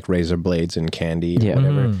the razor blades and candy or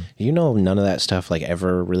whatever. None of that stuff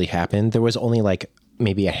ever really happened. There was only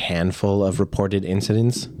maybe a handful of reported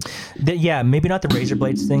incidents. Yeah, maybe not the razor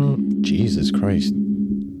blades thing. Jesus Christ.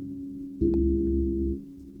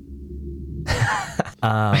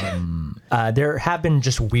 There have been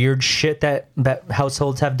just weird shit that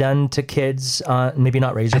households have done to kids. Maybe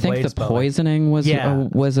not razor I think blades. the poisoning was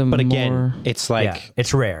a But again, more... it's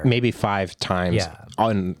it's rare. maybe 5 times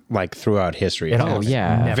on throughout history. It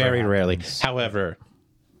yeah. Very rarely. However,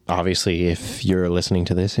 obviously, if you're listening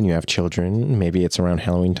to this and you have children, maybe it's around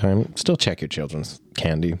Halloween time, still check your children's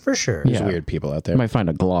candy. For sure. There's weird people out there. You might find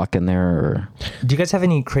a Glock in there or... Do you guys have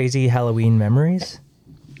any crazy Halloween memories?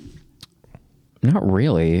 Not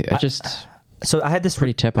really. So I had this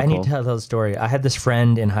Pretty typical. I need to tell the story. I had this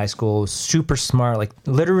friend in high school, super smart, like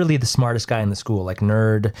literally the smartest guy in the school, like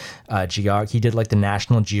nerd, he did like the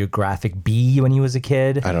National Geographic bee when he was a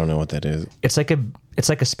kid. I don't know what that is. It's like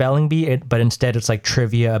a spelling bee, but instead it's like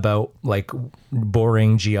trivia about like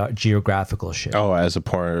boring geographical shit. Oh, as a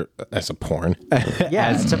porn.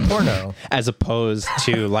 Yeah, it's a porno. As opposed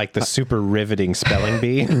to like the super riveting spelling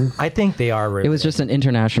bee. I think they are. It was just an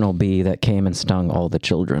international bee that came and stung all the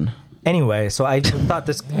children. Anyway, so I thought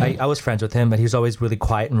I was friends with him, but he was always really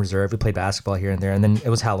quiet and reserved. We played basketball here and there, and then it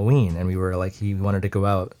was Halloween, and we were like, he wanted to go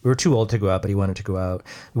out. We were too old to go out, but he wanted to go out.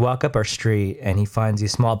 We walk up our street, and he finds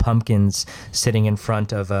these small pumpkins sitting in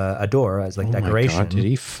front of a door as like decoration. My God, did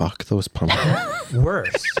he fuck those pumpkins?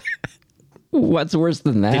 Worse. What's worse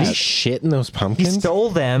than that? Did he shit in those He pumpkins? stole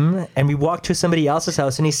them, and we walked to somebody else's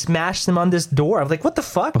house, and he smashed them on this door. I'm like, what the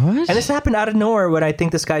fuck? What? And this happened out of nowhere when I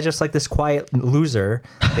think this guy's just like this quiet loser,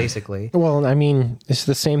 basically. Well, I mean, it's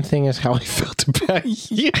the same thing as how I felt about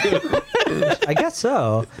you. I guess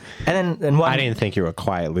so. And then I didn't think you were a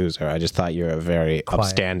quiet loser. I just thought you were a very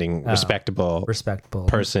upstanding, respectable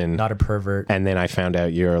person. Not a pervert. And then I found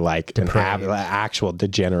out you're like an Depraved. actual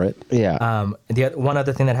degenerate. Yeah. One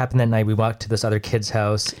other thing that happened that night, we walked to this other kid's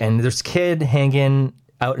house, and there's kid hanging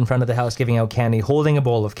out in front of the house giving out candy, holding a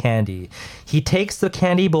bowl of candy. He takes the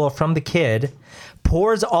candy bowl from the kid,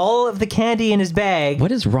 pours all of the candy in his bag.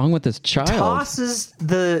 What is wrong with this child?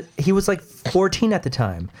 He was like 14 at the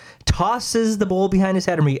time, tosses the bowl behind his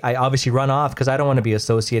head, and I obviously run off because I don't want to be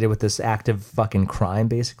associated with this active fucking crime,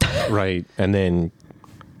 basically. Right. And then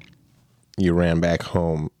you ran back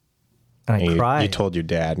home. And I cried. You told your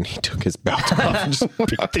dad, and he took his belt off and just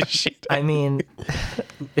beat the shit out. I mean,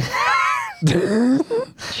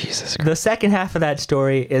 Jesus Christ. the second half of that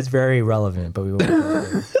story is very relevant, but we won't go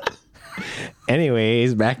there.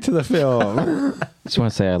 Anyways, back to the film. Just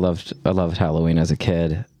want to say I loved Halloween as a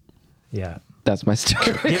kid. Yeah. That's my story.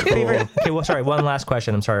 Do you have a favorite? Okay, well, sorry. One last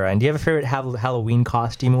question. I'm sorry, Ryan. Do you have a favorite Halloween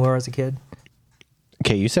costume you wore as a kid?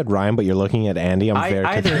 Okay, you said Ryan, but you're looking at Andy. I'm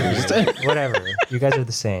very confused. Whatever. You guys are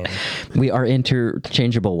the same. We are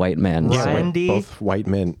interchangeable white men. Randy Both white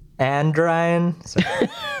men. and Ryan.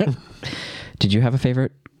 Did you have a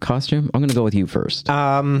favorite costume? I'm going to go with you first.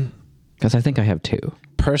 Because I think I have two.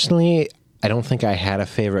 Personally, I don't think I had a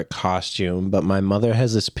favorite costume, but my mother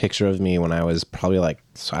has this picture of me when I was probably like,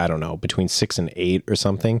 I don't know, between 6 and 8 or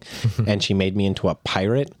something. And she made me into a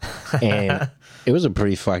pirate. And it was a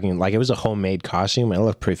pretty fucking, like, it was a homemade costume. And it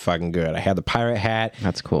looked pretty fucking good. I had the pirate hat.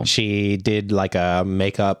 That's cool. She did like a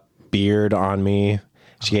makeup beard on me.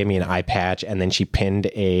 She gave me an eye patch. And then she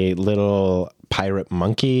pinned a little pirate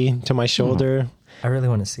monkey to my shoulder. I really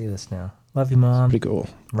want to see this now. Love you, Mom. Pretty cool.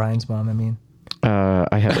 Ryan's mom, I mean.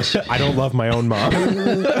 I have I don't love my own mom.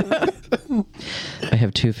 I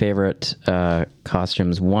have two favorite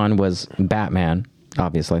costumes. One was Batman,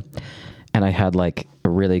 obviously, and I had like a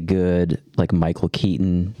really good like Michael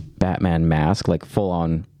Keaton Batman mask, like full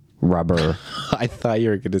on rubber. I thought you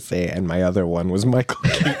were going to say, and my other one was Michael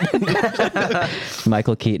Keaton.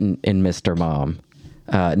 Michael Keaton in Mr. Mom.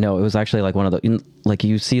 No, it was actually like one of the, like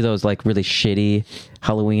you see those like really shitty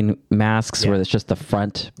Halloween masks where it's just the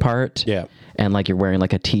front part. Yeah. And like you're wearing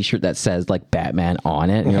like a t-shirt that says like Batman on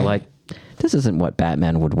it. And you're like, this isn't what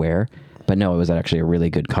Batman would wear. But no, it was actually a really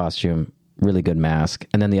good costume, really good mask.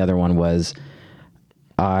 And then the other one was,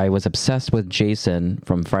 I was obsessed with Jason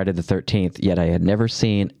from Friday the 13th, yet I had never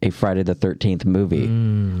seen a Friday the 13th movie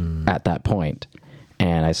at that point.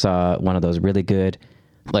 And I saw one of those really good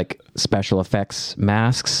like special effects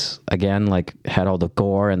masks, again, like had all the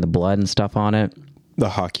gore and the blood and stuff on it. The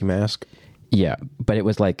hockey mask. Yeah, but it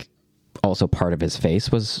was like also part of his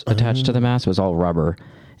face was attached to the mask. It was all rubber.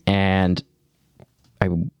 And I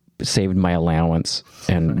saved my allowance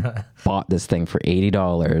and bought this thing for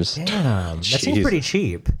 $80. Damn. That seems pretty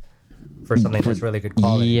cheap for something that's really good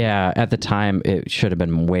quality. Yeah, at the time it should have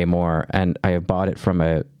been way more. And I bought it from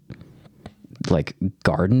a like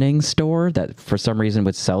gardening store that for some reason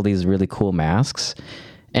would sell these really cool masks.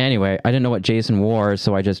 Anyway, I didn't know what Jason wore,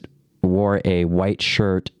 so I just wore a white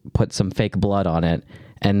shirt, put some fake blood on it,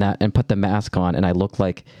 and put the mask on, and I looked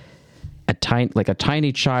like a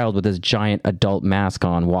tiny child with this giant adult mask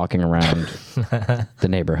on walking around the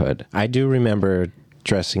neighborhood. I do remember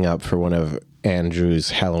dressing up for one of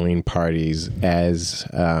Andrew's Halloween parties as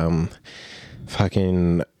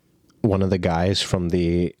fucking one of the guys from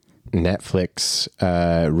the Netflix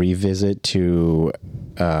revisit to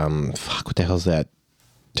what the hell's that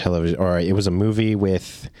television, or it was a movie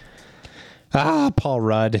with Paul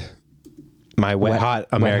Rudd, my hot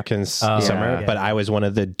American summer, yeah. but I was one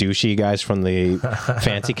of the douchey guys from the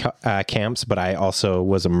fancy camps, but I also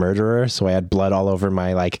was a murderer, so I had blood all over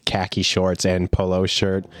my like khaki shorts and polo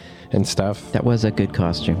shirt and stuff. That was a good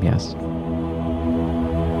costume, yes.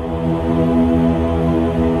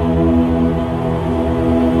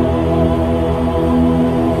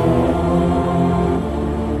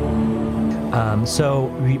 So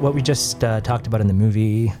what we just talked about in the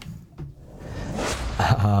movie.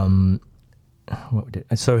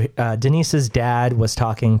 Denise's dad was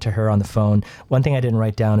talking to her on the phone. One thing I didn't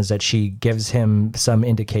write down is that she gives him some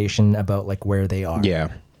indication about like where they are. Yeah.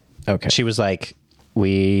 Okay. She was like,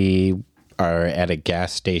 we are at a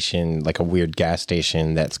gas station, like a weird gas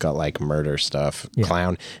station that's got like murder stuff,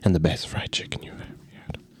 clown, and the best fried chicken you've ever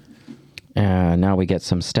had. Now we get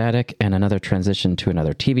some static and another transition to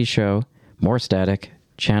another TV show. More static.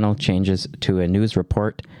 Channel changes to a news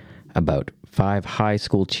report about 5 high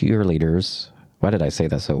school cheerleaders. Why did I say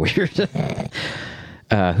that so weird?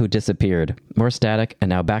 Who disappeared. More static, and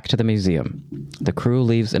now back to the museum. The crew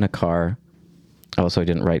leaves in a car. Also, I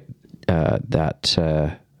didn't write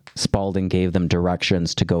that Spaulding gave them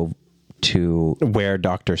directions to go to... Where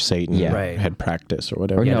Dr. Satan Right. had practice or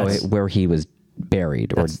whatever. Or Yeah, no, that's- where he was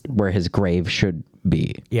buried, or where his grave should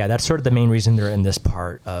be. Yeah, that's sort of the main reason they're in this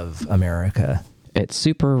part of America. It's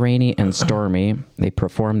super rainy and stormy. They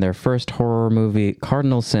perform their first horror movie,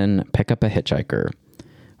 Cardinal Sin, Pick Up a Hitchhiker.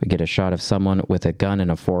 We get a shot of someone with a gun in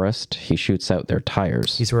a forest. He shoots out their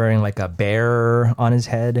tires. He's wearing like a bear on his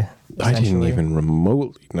head. I didn't essentially. even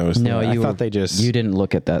remotely notice No, that. I you thought they just... you didn't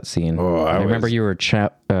look at that scene. Oh, I remember was- you were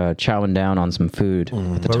chowing down on some food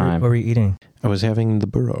at the What time. were you eating? I was having the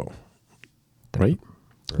burro. Right?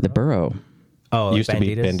 The burro. Oh, Used to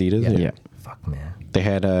be Banditas. Yeah. Fuck, man. They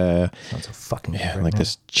had Sounds so fucking good yeah, right like now.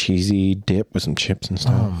 this cheesy dip with some chips and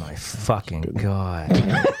stuff. Oh my fucking god.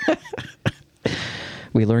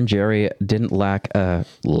 We learned Jerry didn't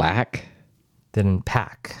Didn't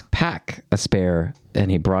pack. a spare,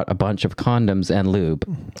 and he brought a bunch of condoms and lube.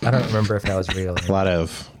 I don't remember if that was real. A lot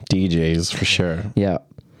of DJs for sure. Yeah.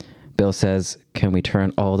 Bill says, "Can we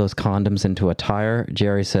turn all those condoms into a tire?"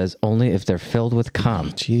 Jerry says, "Only if they're filled with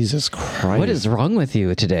cum." Jesus Christ. What is wrong with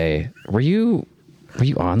you today? Were you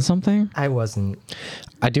on something? I wasn't.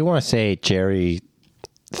 I do want to say Jerry,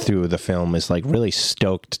 through the film, is like really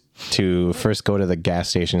stoked to first go to the gas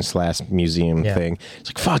station / museum Yeah. thing. It's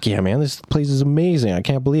like, fuck yeah, man, this place is amazing. I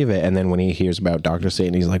can't believe it. And then when he hears about Dr.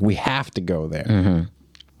 Satan, he's like, we have to go there.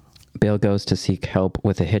 Bill goes to seek help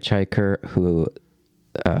with a hitchhiker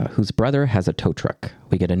whose brother has a tow truck.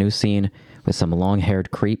 We get a new scene with some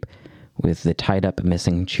long-haired creep with the tied-up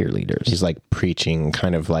missing cheerleaders. He's like preaching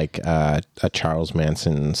kind of like a Charles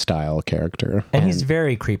Manson style character. And he's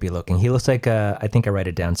very creepy looking. He looks like I think I write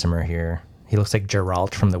it down somewhere here. He looks like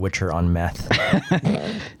Geralt from The Witcher on meth.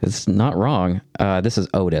 It's not wrong. This is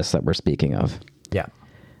Otis that we're speaking of. Yeah.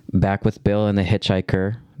 Back with Bill and the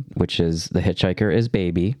hitchhiker, which is the hitchhiker is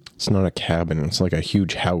Baby. It's not a cabin. It's like a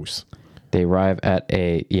huge house. They arrive at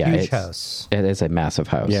a Huge house. It is a massive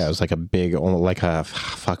house. Yeah, it was like a big, like a,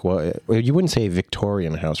 fuck, what, you wouldn't say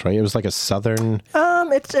Victorian house, right? It was like a southern,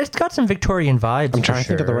 It's got some Victorian vibes. I'm trying to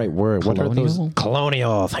think of the right word. What are those? Colonial?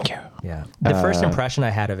 Colonial, thank you. Yeah. The first impression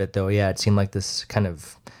I had of it, though, it seemed like this kind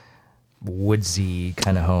of woodsy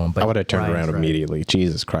kind of home. But I would have turned Ryan's around right. immediately.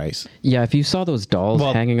 Jesus Christ. Yeah, if you saw those dolls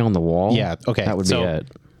Well, hanging on the wall, Yeah, okay. that would so, be it.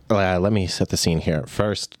 Let me set the scene here.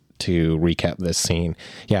 First, to recap this scene.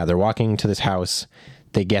 Yeah, they're walking to this house.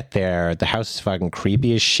 They get there. The house is fucking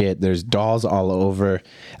creepy as shit. There's dolls all over.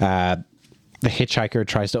 The hitchhiker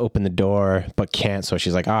tries to open the door, but can't. So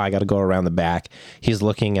she's like, I got to go around the back. He's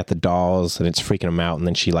looking at the dolls, and it's freaking him out. And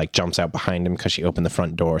then she like jumps out behind him because she opened the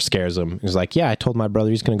front door, scares him. He's like, yeah, I told my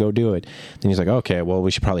brother he's going to go do it. Then he's like, okay, well,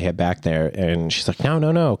 we should probably head back there. And she's like,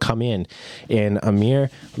 no, come in. And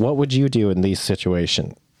Amir, what would you do in these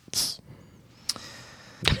situations?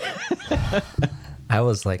 I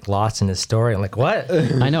was like lost in his story. I'm like, what?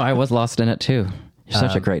 I know, I was lost in it too. You're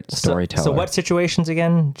such a great storyteller. So what situations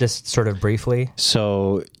again? Just sort of briefly.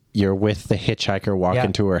 So you're with the hitchhiker walking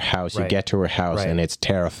Yeah. to her house. You Right. get to her house, Right. and it's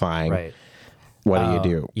terrifying. Right. What do you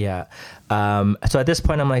do? Yeah. So at this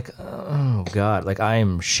point, I'm like, oh God, like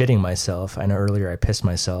I'm shitting myself. I know earlier I pissed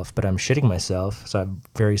myself, but I'm shitting myself. So I'm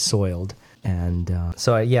very soiled. And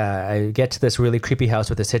I get to this really creepy house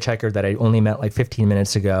with this hitchhiker that I only met like 15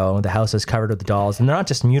 minutes ago. The house is covered with dolls, and they're not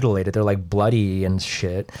just mutilated; they're like bloody and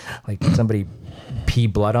shit. Like somebody pee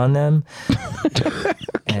blood on them.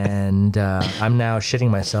 And I'm now shitting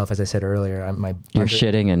myself, as I said earlier. You're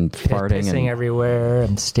shitting and farting pissing and everywhere.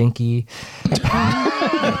 I'm stinky.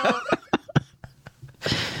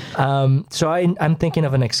 So I'm thinking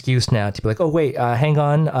of an excuse now to be like, oh wait, hang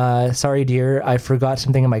on, sorry dear, I forgot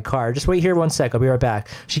something in my car. Just wait here 1 sec, I'll be right back.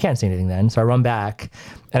 She can't say anything then, so I run back,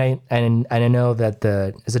 and I know that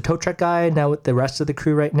is the tow truck guy now with the rest of the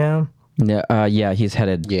crew right now. Yeah, he's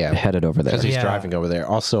headed over there. Because he's Yeah. driving over there.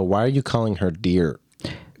 Also, why are you calling her dear?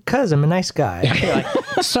 Cause I'm a nice guy.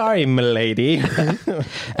 Sorry, milady.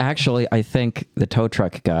 Actually, I think the tow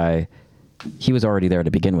truck guy, he was already there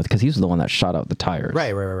to begin with because he was the one that shot out the tires.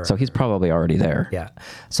 Right. So he's probably already there. Yeah.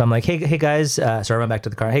 So I'm like, hey guys. So I run back to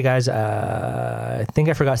the car. Hey guys, I think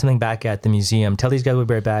I forgot something back at the museum. Tell these guys we'll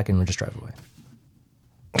be right back, and we'll just drive away.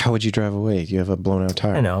 How would you drive away? You have a blown out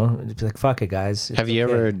tire. I know. Be like, fuck it, guys. It's Have you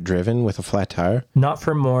okay. ever driven with a flat tire? Not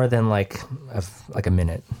for more than like a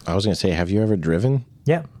minute. I was going to say, have you ever driven?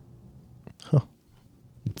 Yeah.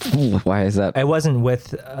 Why is that? I wasn't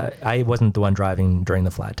the one driving during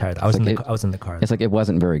the flat tire. I was in the car. It's like it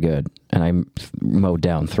wasn't very good, and I mowed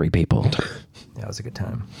down 3 people. Yeah, it was a good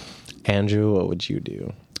time. Andrew, what would you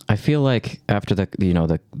do? I feel like after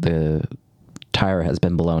the tire has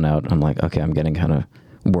been blown out, I'm like, okay, I'm getting kind of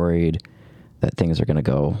worried that things are going to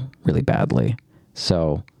go really badly.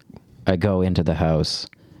 So I go into the house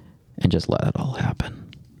and just let it all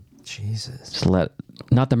happen. Jesus. Just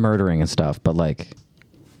not the murdering and stuff, but like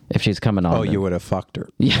if she's coming on. Oh, you would have fucked her.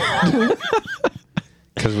 Yeah.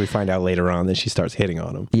 Because we find out later on that she starts hitting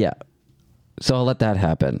on him. Yeah. So I'll let that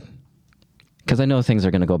happen. Because I know things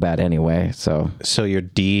are going to go bad anyway. So you're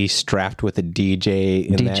strapped with a DJ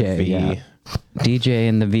in that V. yeah. DJ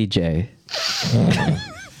and the VJ.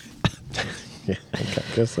 Yeah, I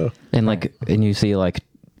guess so. And you see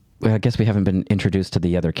I guess we haven't been introduced to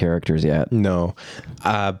the other characters yet. No.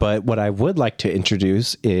 But what I would like to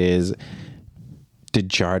introduce is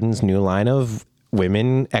Desjardins' new line of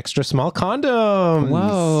women extra small condoms.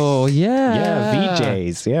 Whoa, yeah. Yeah,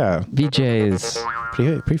 VJs. Yeah.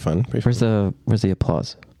 VJs. Pretty fun. Where's the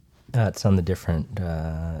applause? It's on the different.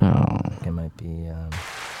 It might be.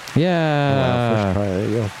 Yeah. There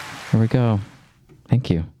you go. Here we go. Thank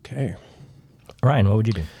you. Okay. Ryan, what would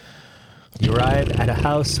you do? You arrive at a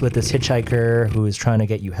house with this hitchhiker who is trying to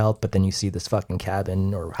get you help, but then you see this fucking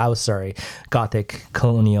gothic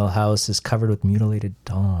colonial house is covered with mutilated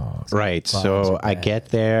dolls. Right. So I get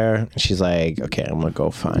there. And she's like, okay, I'm going to go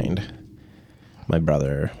find my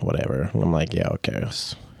brother, whatever. And I'm like, yeah, okay,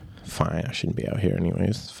 it's fine. I shouldn't be out here anyways.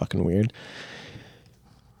 It's fucking weird.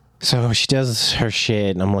 So she does her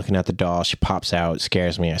shit, and I'm looking at the doll. She pops out,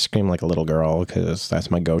 scares me. I scream like a little girl because that's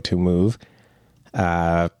my go-to move.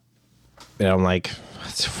 And I'm like,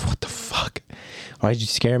 what the fuck? Why did you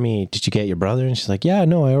scare me? Did you get your brother? And she's like, yeah,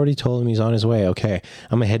 no, I already told him he's on his way. Okay,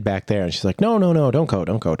 I'm going to head back there. And she's like, no, don't go. And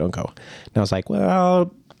I was like,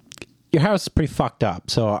 well, your house is pretty fucked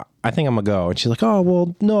up, so I think I'm going to go. And she's like, oh,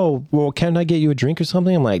 well, no. Well, can I get you a drink or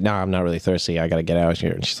something? I'm like, nah, I'm not really thirsty. I got to get out of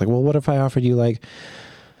here. And she's like, well, what if I offered you, like,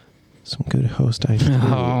 some good host iced tea?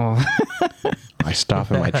 Oh. I stop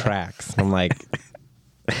in my tracks. I'm like,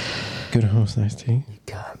 good host iced tea? You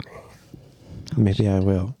got me. Maybe I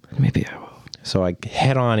will. So I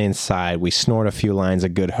head on inside. We snort a few lines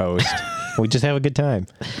of Good Host. We just have a good time.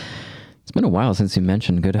 It's been a while since you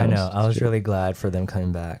mentioned Good Host. I know. I was really glad for them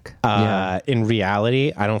coming back. In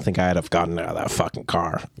reality, I don't think I'd have gotten out of that fucking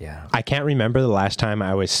car. Yeah. I can't remember the last time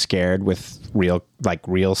I was scared with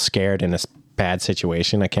real scared in a bad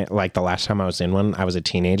situation. I can't, like, the last time I was in one, I was a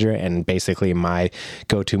teenager, and basically my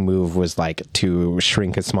go-to move was like to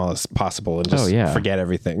shrink as small as possible and just forget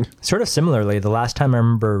everything. Sort of similarly, the last time I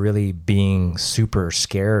remember really being super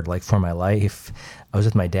scared, like for my life, I was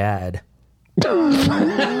with my dad. And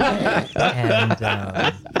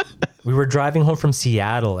we were driving home from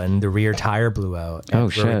Seattle, and the rear tire blew out. Oh, we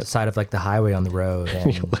were shit. at the side of like the highway on the road. And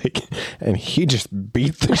And he just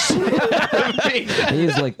beat the shit out of me.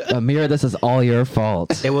 He's like, Amir, this is all your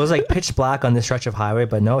fault. it was like pitch black on this stretch of highway,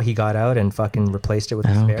 but no, he got out and fucking replaced it with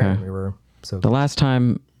a spare. okay. And we were so The last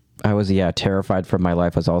time I was, terrified for my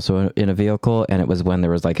life was also in a vehicle, and it was when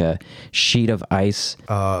there was like a sheet of ice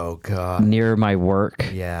oh god, near my work.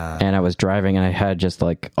 Yeah. And I was driving, and I had just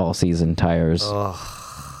like all season tires.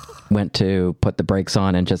 Went to put the brakes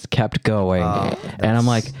on and just kept going. And I'm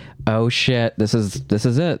like, oh shit, this is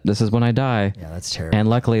it. This is when I die. Yeah, that's terrible. And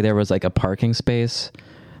luckily there was like a parking space,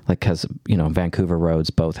 like, cause Vancouver roads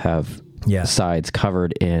both have sides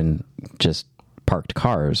covered in just parked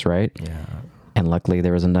cars, right? Yeah. And luckily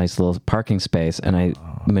there was a nice little parking space, and I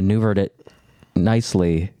maneuvered it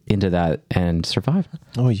nicely into that and survived.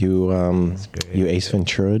 Oh, you Ace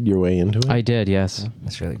Ventura'd your way into it? I did, yes.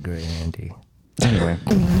 That's really great, Andy. Anyway.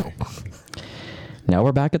 Now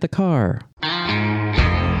we're back at the car.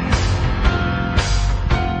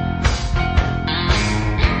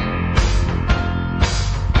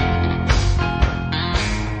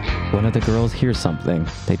 One of the girls hears something.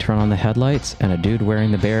 They turn on the headlights, and a dude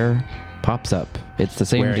wearing the bear pops up. It's the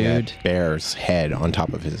same Wearing dude. a bear's head on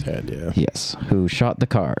top of his head, yeah. Yes, who shot the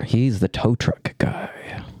car. He's the tow truck guy.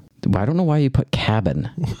 I don't know why you put cabin.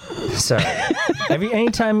 Sorry.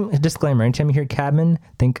 Anytime you hear cabin,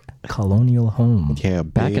 think colonial home. Yeah,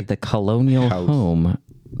 Back at the colonial house. home,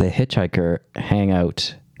 the hitchhiker hang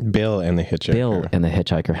out. Bill and the hitchhiker. Bill and the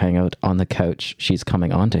hitchhiker hang out on the couch. She's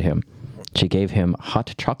coming on to him. She gave him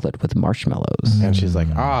hot chocolate with marshmallows. And she's like,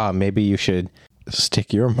 maybe you should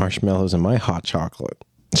stick your marshmallows in my hot chocolate.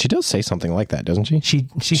 She does say something like that, doesn't she? She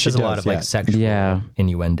says a lot does, of yeah. like sexual Yeah.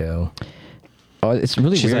 innuendo. Oh, it's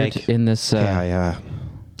really She's weird like, in this. yeah.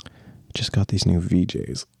 Just got these new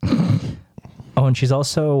VJs. Oh, and she's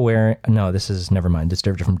also wearing. No, this is never mind. It's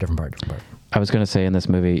different part. I was going to say in this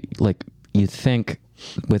movie, like, you think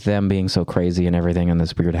with them being so crazy and everything in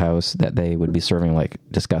this weird house that they would be serving like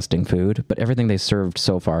disgusting food, but everything they served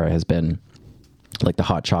so far has been like the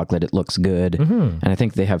hot chocolate. It looks good. And I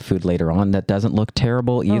think they have food later on that doesn't look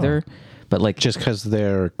terrible either. But like, Just because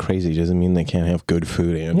they're crazy doesn't mean they can't have good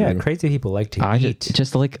food, Andrew. Yeah, crazy people like to I eat.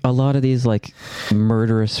 just like a lot of these like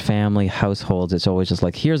murderous family households, it's always just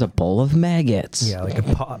like, here's a bowl of maggots. Yeah, like a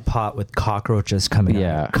pot with cockroaches coming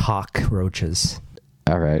Yeah. out. Cockroaches.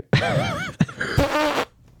 All right.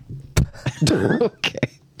 Okay.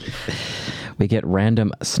 We get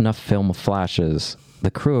random snuff film flashes.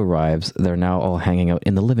 The crew arrives. They're now all hanging out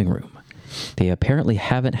in the living room. They apparently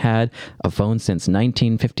haven't had a phone since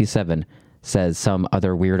 1957, says some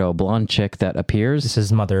other weirdo blonde chick that appears. This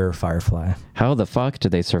is Mother Firefly. How the fuck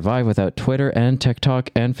did they survive without Twitter and TikTok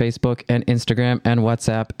and Facebook and Instagram and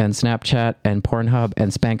WhatsApp and Snapchat and Pornhub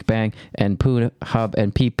and Spank Bang and Poo Hub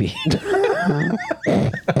and Pee-Pee?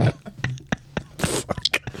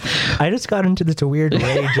 I just got into this weird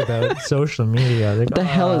rage about social media. Like, What the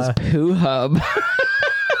hell is Poo Hub?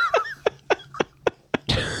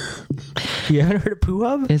 You haven't heard of Poo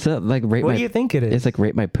Hub? Is it like rate What my, do you think it is? It's like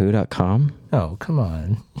ratemypoo.com. Oh, come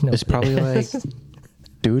on. You know, It's probably like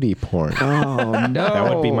duty porn. Oh no.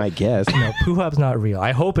 That would be my guess. no, Poo Hub's not real.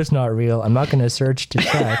 I hope it's not real. I'm not going to search to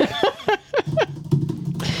check.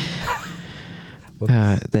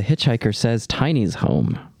 The hitchhiker says Tiny's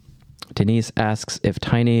home. Denise asks if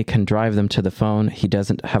Tiny can drive them to the phone. He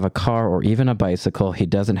doesn't have a car or even a bicycle. He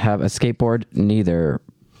doesn't have a skateboard. Neither.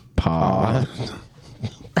 Pa.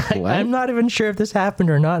 I'm not even sure if this happened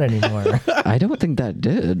or not anymore. I don't think that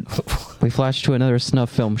did. We flash to another snuff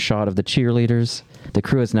film shot of the cheerleaders. The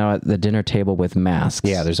crew is now at the dinner table with masks.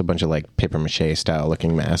 Yeah, there's a bunch of like paper mache style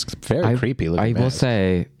looking masks. Very creepy looking I will masks.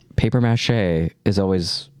 say, paper mache is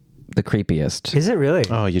always the creepiest. Is it really?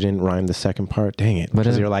 Oh, you didn't rhyme the second part? Dang it. What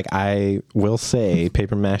Because is- you're like, I will say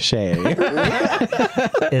paper mache.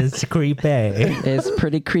 It's creepy. It's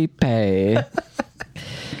pretty creepy.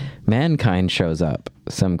 Mankind shows up.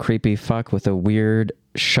 Some creepy fuck with a weird,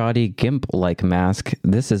 shoddy gimp-like mask.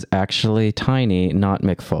 This is actually Tiny, not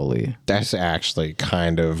Mick Foley. That's actually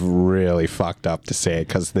kind of really fucked up to say it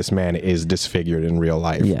because this man is disfigured in real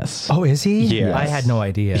life. Yes. Oh, is he? Yes. I had no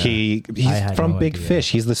idea. He's I had from no Big idea.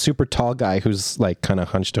 Fish. He's the super tall guy who's like kind of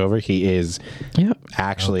hunched over. He is Yep.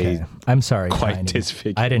 actually Okay. I'm sorry, quite Tiny.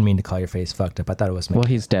 disfigured. I didn't mean to call your face fucked up. I thought it was me. Well,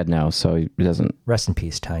 he's dead now, so he doesn't. Rest in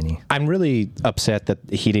peace, Tiny. I'm really upset that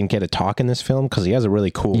he didn't get a talk in this film because he has a really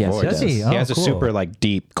cool Yes, voice. he does. Does he? He Oh, has cool. a super like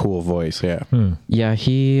deep, cool voice. Yeah. Yeah,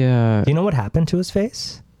 he. Do you know what happened to his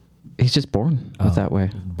face? He's just born with that way.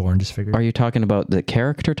 Born disfigured. Are you talking about the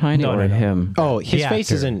character Tiny No, or no. him? Oh, his The face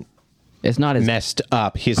actor. isn't It's not as messed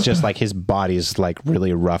up. He's just like his body's like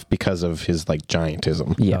really rough because of his like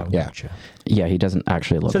giantism. Yeah. Oh, Yeah. gotcha. Yeah, he doesn't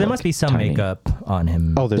actually look. So there like must be some Tiny. makeup on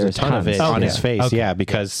him. Oh, there's There's a ton of tons. it on Okay. his face. Okay. Yeah,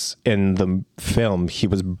 because in the film he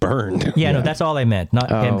was burned. yeah, no, that's all I meant.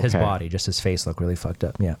 Not him, his okay. body. Just his face looked really fucked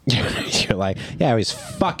up. Yeah. You're like, yeah, he's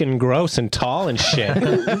fucking gross and tall and shit.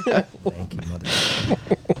 Thank you, mother.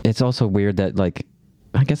 It's also weird that like,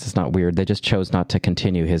 I guess it's not weird. They just chose not to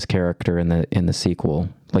continue his character in the sequel.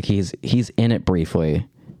 Like he's in it briefly,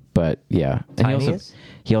 but yeah. And Tiny he is?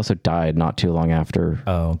 also died not too long after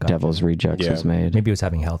Oh, gotcha. Devil's Rejects Yeah. was made. Maybe he was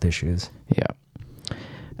having health issues. Yeah.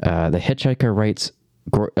 The hitchhiker writes,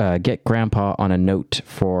 "Get Grandpa on a note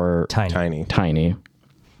for Tiny. Tiny.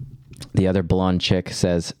 The other blonde chick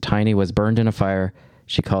says Tiny was burned in a fire.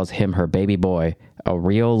 She calls him her baby boy, a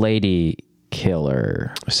real lady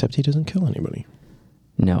killer. Except he doesn't kill anybody.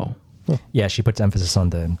 No. Yeah, she puts emphasis on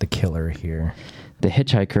the killer here. The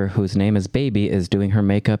hitchhiker, whose name is Baby, is doing her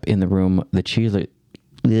makeup in the room the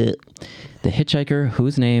hitchhiker,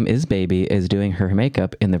 whose name is Baby, is doing her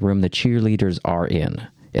makeup in the room the cheerleaders are in.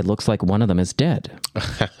 It looks like one of them is dead.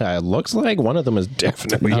 It looks like one of them is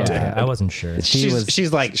definitely Yeah, dead. I wasn't sure.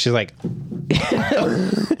 She's like,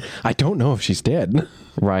 I don't know if she's dead.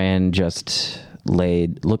 Ryan just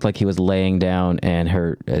looked like he was laying down and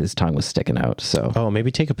his tongue was sticking out. So Oh,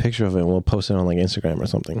 maybe take a picture of it and we'll post it on like Instagram or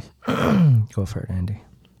something. Go for it, Andy.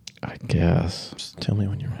 I guess Just tell me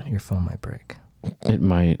when you're ready. Your phone might break. it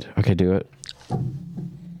might. Okay, do it.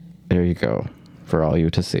 There you go. For all you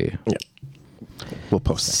to see. Yeah. We'll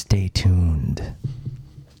post that. Stay tuned.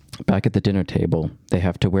 Back at the dinner table, they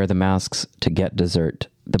have to wear the masks to get dessert.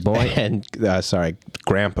 The boy And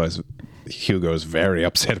Hugo's very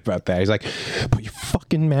upset about that. He's like, put your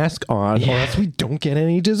fucking mask on or else we don't get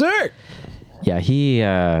any dessert. Yeah,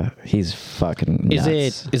 he's fucking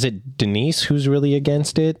nuts. Is it Denise who's really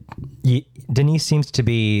against it? Denise seems to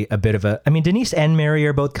be a bit of a... I mean, Denise and Mary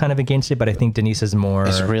are both kind of against it, but I think Denise is more...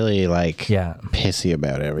 It's really like Yeah. pissy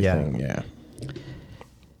about everything. Yeah.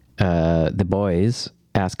 The boys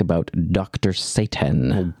ask about Dr.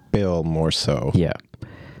 Satan. Bill more so. Yeah.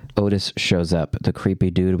 Otis shows up, the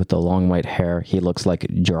creepy dude with the long white hair. He looks like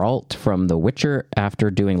Geralt from The Witcher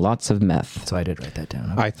after doing lots of meth. So I did write that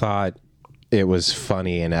down. I thought it was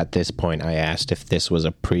funny, and at this point I asked if this was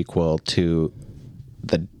a prequel to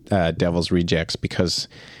the Devil's Rejects because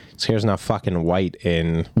his hair's not fucking white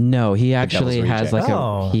in... No, he actually Devil's has like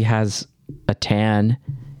Rejects. he has a tan,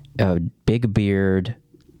 a big beard.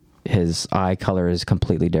 His eye color is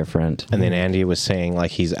completely different. And then Andy was saying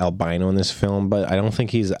like he's albino in this film, but I don't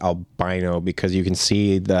think he's albino because you can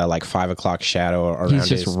see the like 5 o'clock shadow around He's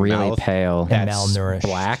just his really mouth. pale. And That's malnourished.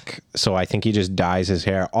 black. So I think he just dyes his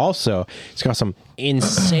hair. Also, he's got some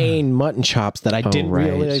insane mutton chops that I didn't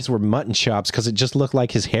right. realize were mutton chops because it just looked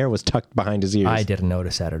like his hair was tucked behind his ears. I didn't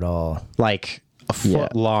notice that at all. Like a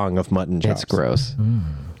foot long of mutton chops. It's gross.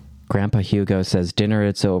 Grandpa Hugo says dinner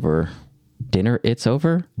it's over. Dinner it's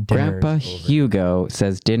over? Grandpa over. Hugo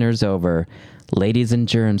says dinner's over. Ladies and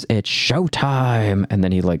germs, it's showtime. And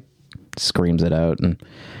then he like screams it out. And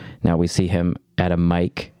now we see him at a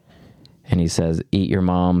mic and he says, eat your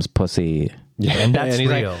mom's pussy. Yeah, And that's he's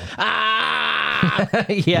real.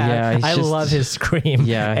 Like, Yeah, he's I just- love his scream.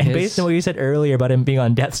 Yeah, and his- based on what you said earlier about him being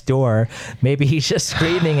on death's door, maybe he's just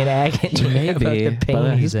screaming in agony about Maybe, the pain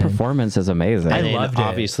but he's his in. performance is amazing. I and loved it.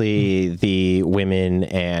 obviously the women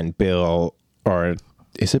and Bill, or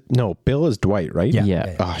is it? No, Bill is Dwight, right?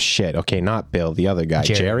 Yeah. Oh shit. Okay, not Bill. The other guy,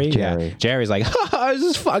 Jerry. Jerry. Yeah. Jerry's like, this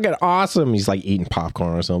is fucking awesome. He's like eating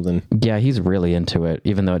popcorn or something. Yeah, he's really into it,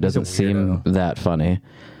 even though it doesn't seem that funny.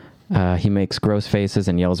 He makes gross faces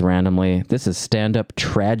and yells randomly. This is stand-up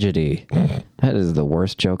tragedy. That is the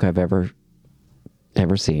worst joke I've ever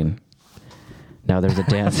seen. Now there's a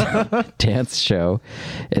dance show.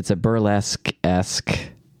 It's a burlesque-esque.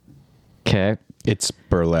 Okay. It's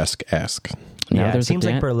burlesque-esque. Now Yeah, it there's a seems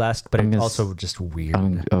like burlesque, but I'm it's gonna also just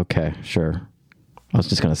weird. Okay, sure. I was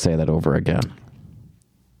just going to say that over again.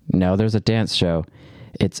 Now there's a dance show.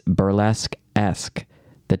 It's burlesque-esque.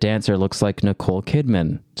 The dancer looks like Nicole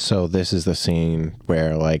Kidman. So this is the scene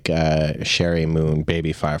where like Sherry Moon,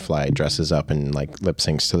 Baby Firefly, dresses up and like lip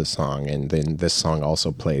syncs to the song, and then this song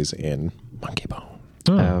also plays in Monkey Bone.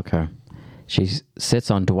 Okay. She sits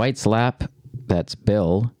on Dwight's lap. That's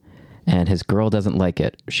Bill. And his girl doesn't like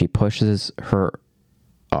it. She pushes her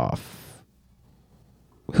off.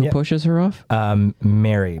 Who Yeah. pushes her off?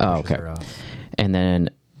 Mary. Oh, pushes okay. her off. And then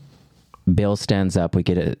Bill stands up. We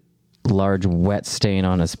get a large wet stain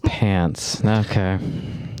on his pants. Okay.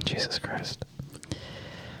 Jesus Christ.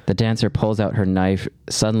 The dancer pulls out her knife.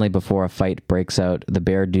 Suddenly, before a fight breaks out, the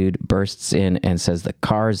bear dude bursts in and says the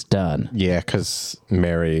car's done. Yeah, because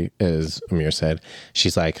Mary, as Amir said,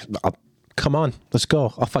 she's like, come on, let's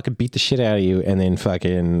go. I'll fucking beat the shit out of you. And then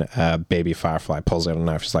fucking Baby Firefly pulls out a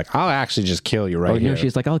knife. She's like, I'll actually just kill you right Oh, here. no,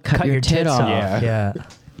 she's like, I'll cut your tit tits off. Yeah.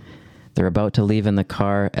 They're about to leave in the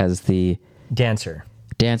car as the Dancer.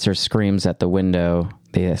 dancer screams at the window.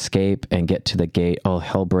 They escape and get to the gate. All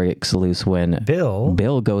hell breaks loose when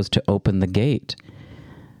Bill goes to open the gate.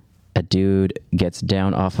 A dude gets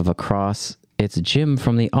down off of a cross. It's Jim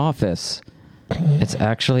from The Office. It's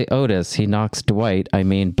actually Otis. He knocks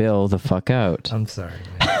Bill the fuck out. I'm sorry,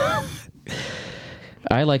 man.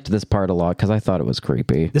 I liked this part a lot because I thought it was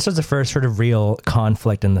creepy. This was the first sort of real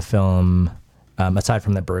conflict in the film, aside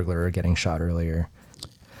from the burglar getting shot earlier.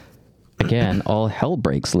 Again, all hell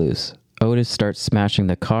breaks loose. Otis starts smashing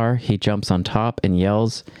the car. He jumps on top and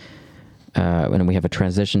yells. And we have a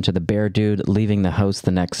transition to the bear dude leaving the house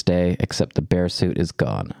the next day, except the bear suit is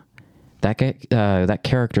gone. That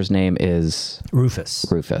character's name is Rufus.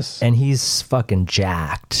 Rufus. And he's fucking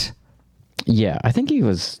jacked. Yeah, I think he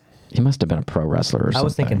was He must have been a pro wrestler or something. I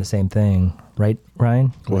was thinking the same thing, right,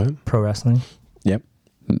 Ryan? What? Pro wrestling. Yep.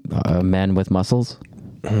 Men with muscles.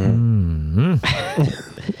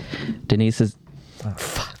 Denise is.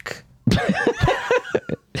 Fuck.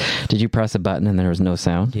 Did you press a button and there was no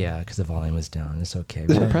sound? Yeah, because the volume was down. It's okay.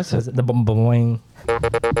 Press it. The boing.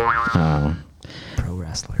 Oh. Pro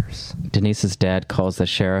wrestlers. Denise's dad calls the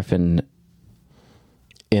sheriff in.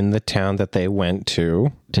 In the town that they went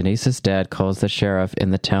to. Denise's dad calls the sheriff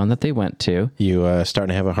in the town that they went to. You starting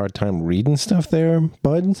to have a hard time reading stuff there,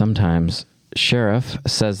 bud? Sometimes. Sheriff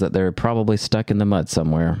says that they're probably stuck in the mud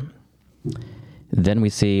somewhere. Then we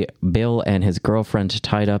see Bill and his girlfriend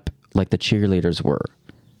tied up like the cheerleaders were.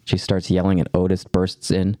 She starts yelling and Otis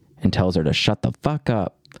bursts in and tells her to shut the fuck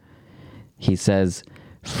up. He says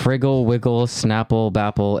friggle, wiggle, snapple,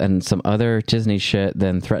 bapple, and some other Disney shit,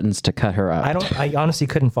 then threatens to cut her up. I honestly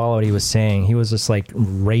couldn't follow what he was saying. He was just like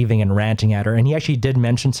raving and ranting at her. And he actually did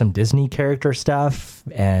mention some Disney character stuff.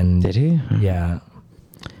 And Did he? Yeah.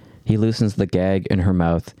 He loosens the gag in her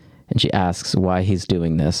mouth and she asks why he's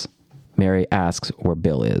doing this. Mary asks where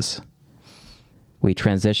Bill is. We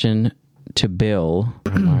transition to Bill.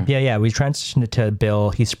 Yeah. We transitioned it to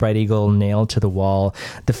Bill. He's Spread Eagle nailed to the wall.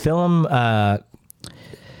 The film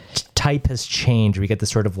type has changed. We get this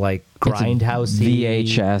sort of like grindhouse-y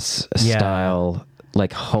VHS style,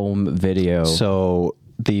 like home video. So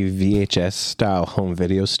the VHS style home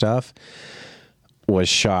video stuff was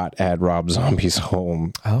shot at Rob Zombie's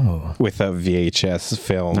home. Oh. With a VHS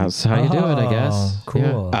film. That's how you do it, I guess. Oh,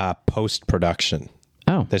 cool. Yeah. Post-production.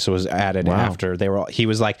 Oh. This was added Wow. after they were. He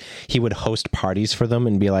was like, he would host parties for them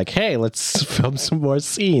and be like, "Hey, let's film some more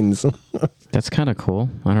scenes." That's kind of cool.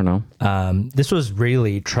 I don't know. This was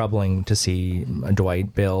really troubling to see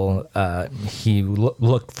Dwight Bill. He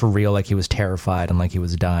looked for real like he was terrified and like he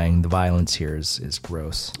was dying. The violence here is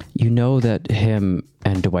gross. You know that him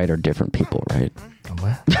and Dwight are different people, right?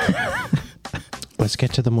 What? Let's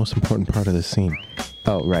get to the most important part of the scene.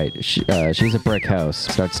 Oh, right. She's a brick house.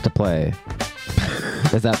 Starts to play.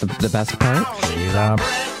 Is that the best part?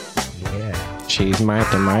 Yeah. She's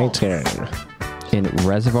my turn. In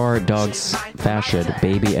Reservoir Dogs fashion,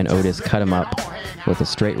 Baby and Otis cut him up with a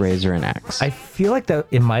straight razor and axe. I feel like that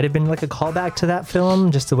it might have been like a callback to that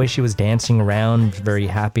film, just the way she was dancing around, very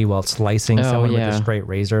happy while slicing someone with a straight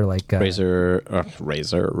razor. Like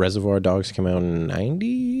Reservoir Dogs came out in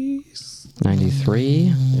 90s.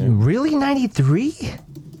 93, really 93,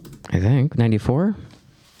 I think. 94.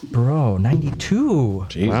 bro. 92.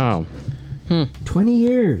 Jeez. Wow. 20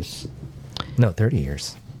 years. No, 30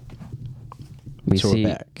 years. We So we're see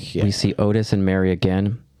back, yeah. we see Otis and Mary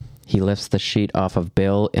again. He lifts the sheet off of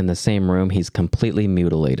Bill. In the same room, he's completely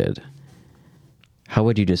mutilated. How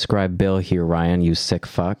would you describe Bill here, Ryan, you sick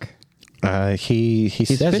fuck? He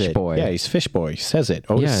He's says Fish it. Boy. Yeah, he's Fish Boy. He says it.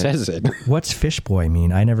 Otis Yeah. says it. What's fish boy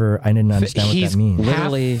mean? I didn't understand what He's that means.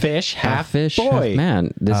 Literally half fish, half boy. half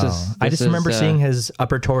man. This is. I just remember seeing his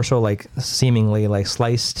upper torso like seemingly like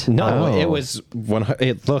sliced. No, Oh. it was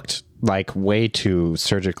it looked like way too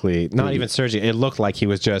surgically. Not even surgically. It looked like he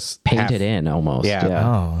was just painted in almost. Yeah.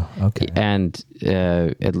 Oh, okay. And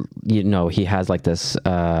he has like this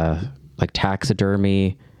like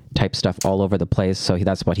taxidermy type stuff all over the place. So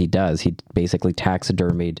that's what he does. He basically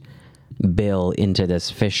taxidermied Bill into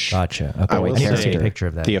this fish. Gotcha. Okay. I will I need to see a say picture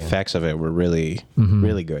of that. the yeah. effects of it were really,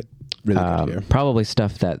 really good. Really good here. Probably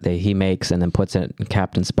stuff that he makes and then puts it in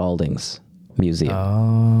Captain Spaulding's museum.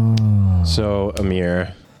 Oh. So,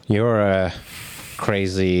 Amir, you're a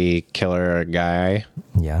crazy killer guy.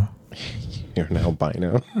 Yeah. You're an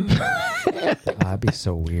albino. That'd be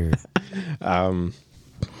so weird. Nothing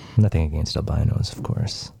against albinos, of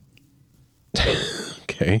course.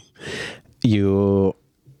 Okay. You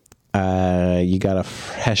got a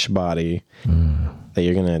fresh body that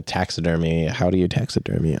you're gonna taxidermy. How do you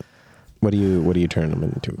taxidermy it? What do you turn them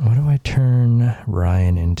into? What do I turn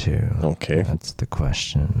Ryan into? Okay. That's the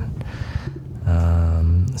question.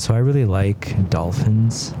 So I really like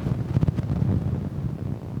dolphins.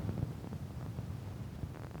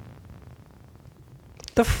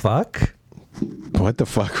 The fuck? What the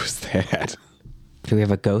fuck was that? Do we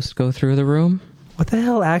have a ghost go through the room? What the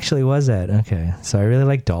hell actually was that? Okay, so I really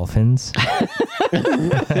like dolphins.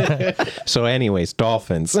 So, anyways,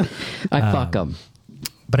 dolphins. I fuck them.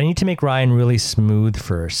 But I need to make Ryan really smooth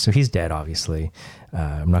first. So he's dead, obviously.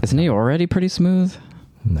 I'm not. Isn't he already pretty smooth?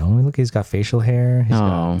 No, look, he's got facial hair. He's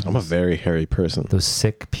got Oh, I'm a very hairy person. those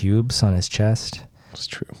sick pubes on his chest. That's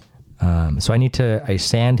true. So I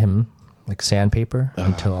sand him like sandpaper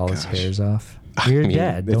until all his gosh. hair's off. You're I mean,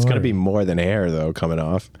 dead. It's don't gonna worry. be more than hair though coming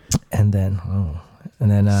off. And then And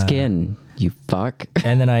then Skin, you fuck.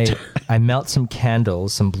 And then I melt some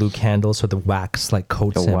candles, some blue candles, so the wax like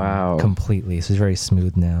coats him Wow. completely. So he's very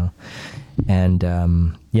smooth now. And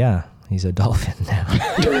yeah, he's a dolphin now.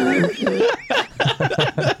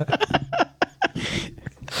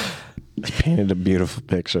 Painted a beautiful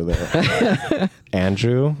picture there.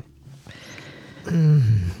 Andrew?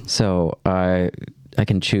 So I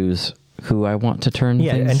can choose who I want to turn.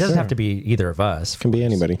 Yeah, things. and it doesn't have to be either of us. Can be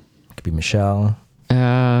anybody. It could be Michelle.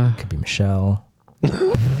 Could be Michelle.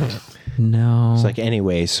 No. It's like,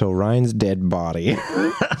 anyway, so Ryan's dead body.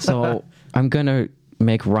 So I'm gonna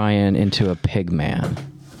make Ryan into a pig man.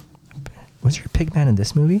 Was there a pig man in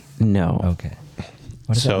this movie? No. Okay.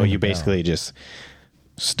 What does that So ring you a bell? basically just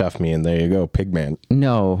stuff me and there you go, Pigman.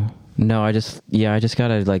 No. I just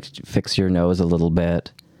gotta like fix your nose a little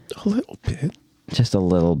bit. A little bit. Just a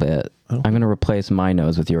little bit. I'm gonna replace my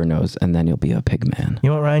nose with your nose, and then you'll be a pig man. You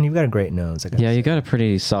know what, Ryan? You've got a great nose. Yeah, you got a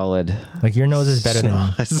pretty solid. Like your nose is better than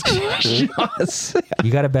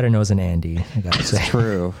you got a better nose than Andy. I gotta say.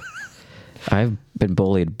 True. I've been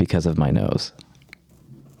bullied because of my nose.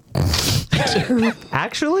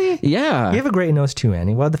 Actually, Yeah. you have a great nose too,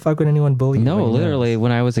 Andy. Why the fuck would anyone bully you? No, about your literally, nose?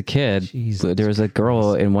 when I was a kid, Jesus there was a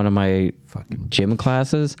girl in one of my Fucking- gym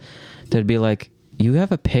classes that'd be like, "You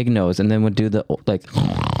have a pig nose," and then would do the like.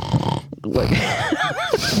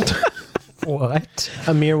 What?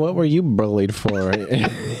 Amir, what were you bullied for?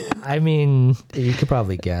 I mean, you could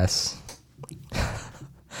probably guess.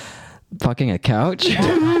 Fucking a couch.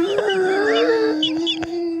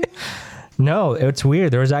 No, it's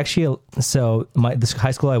weird. There was actually this high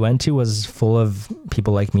school I went to was full of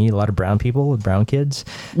people like me, a lot of brown people, brown kids.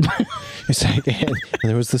 It's like, and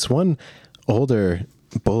there was this one older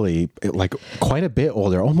bully, like quite a bit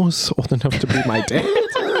older, almost old enough to be my dad.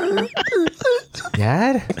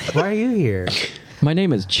 Dad, why are you here? My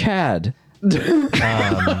name is Chad.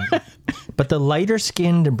 But the lighter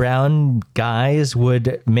skinned brown guys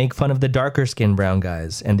would make fun of the darker skinned brown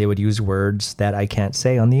guys, and they would use words that I can't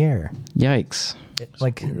say on the air. Yikes.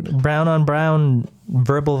 Like brown on brown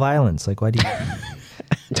verbal violence. Like, why do you.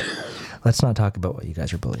 Let's not talk about what you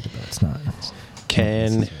guys are bullied about. It's not.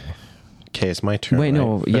 Okay, it's my turn. Wait,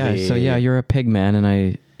 no, right? yeah. So yeah, you're a pig man, and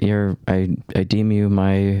I deem you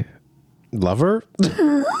my lover?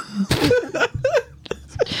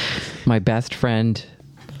 my best friend,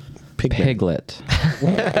 Piglet.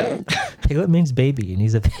 Piglet means baby, and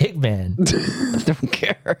he's a pig man. Don't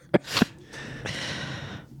care.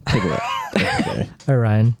 Piglet. Okay. All right,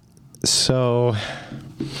 Ryan. So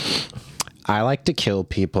I like to kill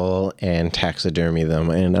people and taxidermy them,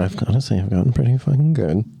 and I've got to say I've gotten pretty fucking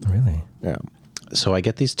good. Really? Yeah. So I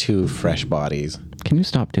get these two fresh bodies. Can you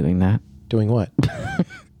stop doing that? Doing what?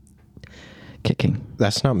 Kicking.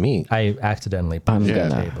 That's not me. I accidentally put I'm it on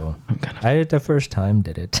the gonna- table. I'm gonna. I did the first time,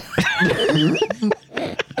 did it.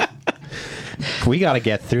 We got to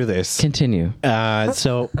get through this. Continue.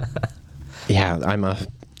 So, yeah, I'm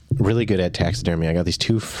really good at taxidermy. I got these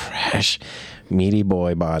two fresh, meaty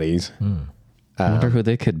boy bodies. I wonder who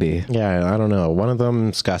they could be. Yeah, I don't know. One of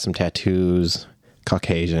them's got some tattoos,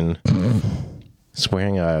 Caucasian. He's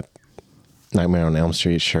wearing a Nightmare on Elm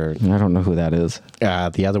Street shirt. I don't know who that is.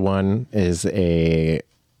 The other one is a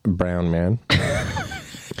brown man.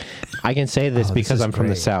 I can say this Oh, this because is I'm from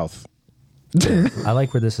the great. South. I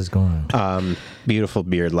like where this is going. Beautiful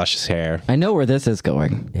beard, luscious hair. I know where this is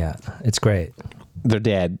going. Yeah, it's great. They're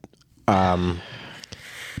dead.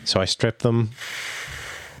 So I strip them.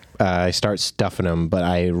 I start stuffing them, but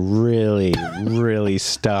I really, really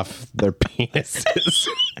stuff their penises.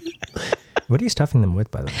 What are you stuffing them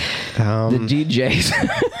with, by the way? The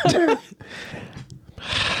DJs.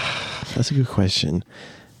 That's a good question.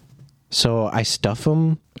 So I stuff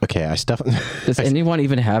them. Okay, I stuff them. Does anyone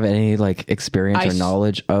even have any like experience or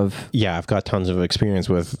knowledge of? Yeah, I've got tons of experience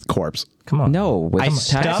with corpse. Come on. No, with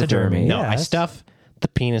taxidermy. No, Yeah, I stuff the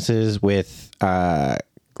penises with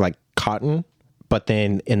like cotton, but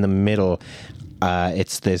then in the middle,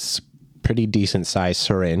 it's this pretty decent sized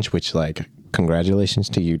syringe. Which, like, congratulations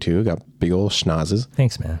to you two. Got big old schnozzes.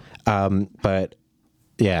 Thanks, man. But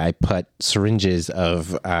yeah, I put syringes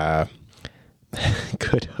of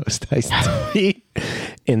Good Host iced tea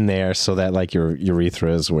in there so that, like, your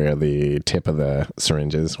urethra is where the tip of the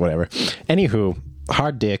syringe is, whatever. Anywho,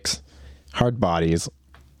 hard dicks, hard bodies,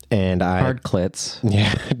 and Hard clits.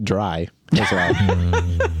 yeah, dry as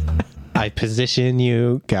well. I position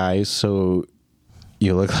you guys so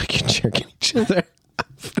you look like you're jerking each other.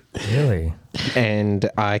 Really? And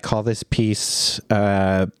I call this piece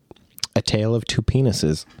A Tale of Two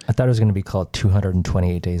Penises. I thought it was going to be called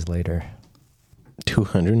 228 Days Later.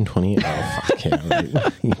 220. Oh, fuck. Yeah,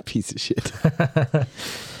 you piece of shit.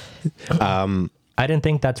 I didn't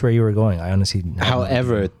think that's where you were going. I honestly.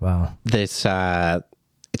 However, Wow. this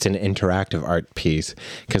it's an interactive art piece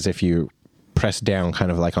because if you press down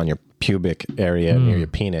kind of like on your pubic area near your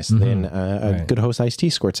penis, then a Good Host iced tea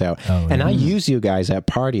squirts out. And I use you guys at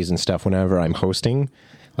parties and stuff whenever I'm hosting.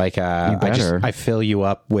 Like I fill you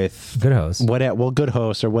up with Good Host. Good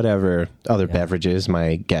Host or whatever other beverages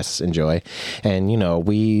my guests enjoy, and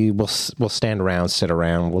we'll stand around, sit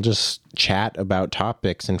around, we'll just chat about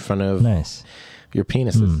topics in front of Nice. your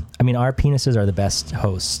penises. I mean, our penises are the best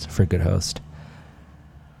host for Good Host.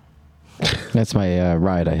 That's my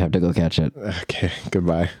ride. I have to go catch it. Okay,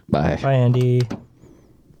 goodbye. Bye. Bye, Andy.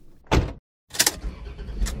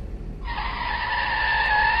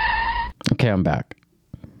 Okay, I'm back.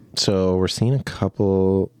 So we're seeing a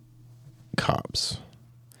couple cops.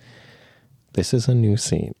 This is a new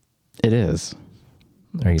scene. It is.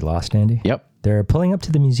 Are you lost, Andy? Yep. They're pulling up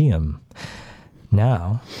to the museum.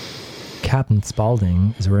 Now, Captain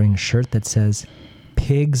Spaulding is wearing a shirt that says,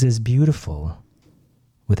 "Pigs is beautiful,"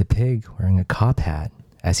 with a pig wearing a cop hat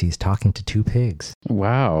as he's talking to two pigs.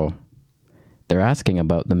 Wow. They're asking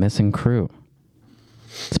about the missing crew.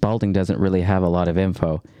 Spaulding doesn't really have a lot of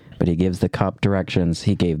info, but he gives the cop directions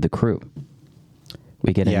he gave the crew.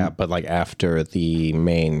 We get But like after the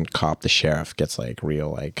main cop, the sheriff, gets like real,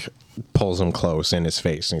 like pulls him close in his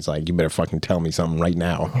face and he's like, "You better fucking tell me something right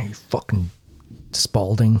now." Hey, you fucking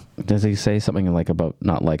Spaulding. Does he say something like about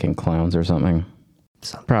not liking clowns or something?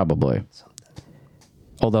 Probably.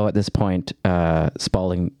 Although at this point,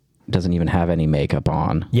 Spaulding doesn't even have any makeup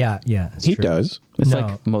on. Yeah. He does. It's No.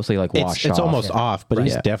 like mostly like washed off. It's almost off, but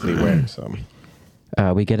he's Yeah. definitely wearing some.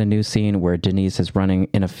 We get a new scene where Denise is running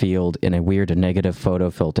in a field in a weird negative photo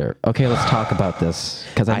filter. Okay, let's talk about this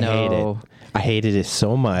because I know hate it. I hated it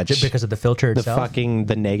so much. Just because of the filter itself?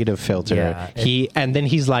 The negative filter. Yeah, And then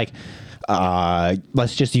he's like,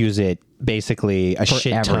 let's just use it basically a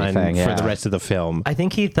shit ton everything, for yeah. the rest of the film. I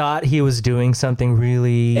think he thought he was doing something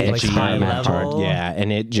really like Edgy, high level. yeah,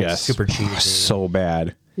 and it just super cheesy. so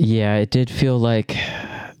bad. Yeah, it did feel like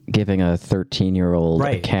giving a 13-year-old a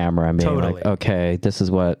Right. camera and being Totally. like, okay, this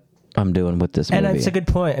is what I'm doing with this movie. And that's a good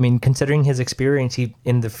point. I mean, considering his experience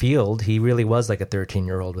in the field, he really was like a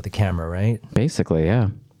 13-year-old with a camera, right? Basically, yeah.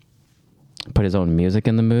 Put his own music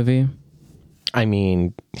in the movie. I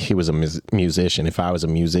mean, he was a musician. If I was a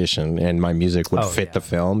musician and my music would fit the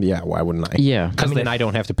film, why wouldn't I? Yeah. Because then I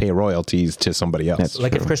don't have to pay royalties to somebody else. That's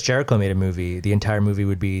Like true. if Chris Jericho made a movie, the entire movie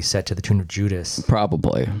would be set to the tune of Judas.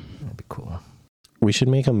 Probably. That'd be cool. We should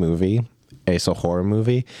make a movie. It's a horror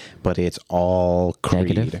movie, but it's all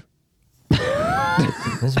Creed. Negative?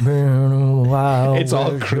 It's been a while. It's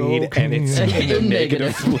all we're Creed, and it's joking, in the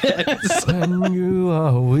negative. when you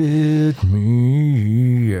are with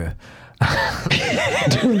me.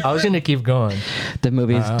 I was going to keep going. The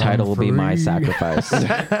movie's title will be My free. Sacrifice.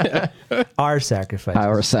 Our sacrifice.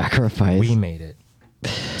 Our Sacrifice. We made it.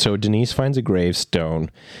 So Denise finds a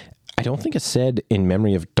gravestone. I don't think it said in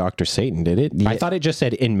memory of Dr. Satan, did it? I thought it just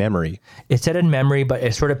said in memory. It said in memory, but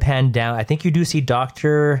it sort of panned down. I think you do see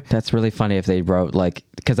Dr. That's really funny if they wrote like,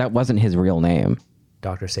 because that wasn't his real name.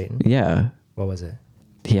 Dr. Satan. Yeah. What was it?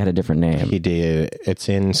 He had a different name. He did. It's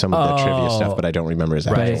in some of the trivia stuff, but I don't remember his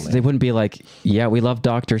actual But name. they wouldn't be like, yeah, we love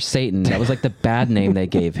Dr. Satan. That was like the bad name they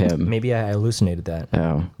gave him. Maybe I hallucinated that.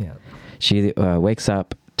 Oh. Yeah. She wakes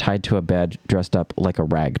up tied to a bed, dressed up like a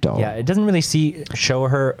rag doll. Yeah, it doesn't really show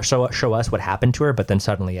us what happened to her, but then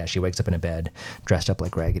suddenly, she wakes up in a bed dressed up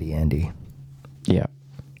like Raggedy Andy. Yeah.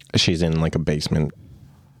 She's in like a basement.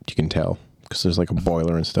 You can tell because there's like a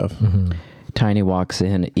boiler and stuff. Mm-hmm. Tiny walks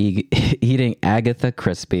in eating Agatha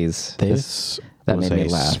Crispies. That was made me a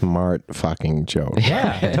laugh. smart fucking joke.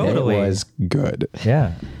 Yeah, totally. It was good.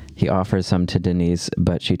 Yeah. He offers some to Denise,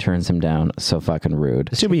 but she turns him down. So fucking rude.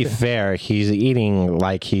 To be fair, he's eating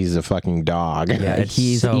like he's a fucking dog. Yeah, it's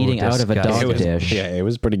He's so eating out of a disgusting. dog It was, dish. yeah, it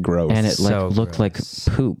was pretty gross. And it So looked gross.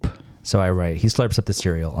 like poop. So I write, he slurps up the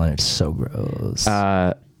cereal and it's so gross.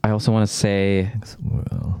 I also want to say It's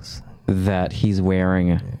gross. that he's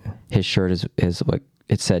wearing his shirt is what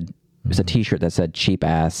it said. It's a T-shirt that said "cheap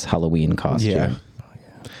ass Halloween costume." Yeah.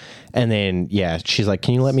 And then, she's like,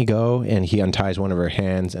 "Can you let me go?" And he unties one of her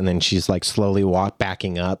hands, and then she's like slowly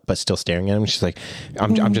backing up, but still staring at him. She's like,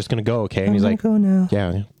 I'm just going to go, okay? And he's like, go now.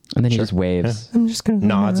 yeah. And then he just waves. I'm just gonna go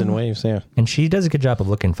Nods now. and waves, yeah. And she does a good job of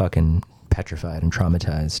looking fucking petrified and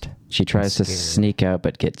traumatized. She tries to sneak out,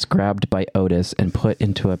 but gets grabbed by Otis and put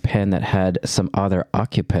into a pen that had some other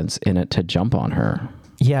occupants in it to jump on her.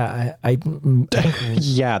 Yeah, I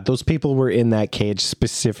Yeah, those people were in that cage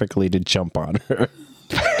specifically to jump on her.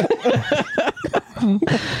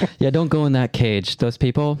 Yeah, don't go in that cage. Those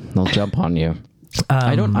people, they'll jump on you.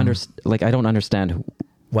 I don't understand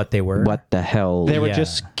What they were. what the hell. They were Yeah.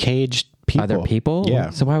 just caged people. Other people? Yeah.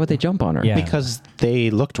 So why would they jump on her? Yeah. Because they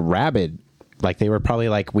looked rabid. Like they were probably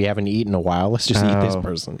like, we haven't eaten in a while. Let's just eat this Oh.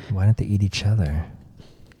 person. Why don't they eat each other?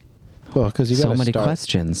 Well, because you So got many start.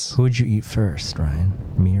 questions. Who would you eat first, Ryan?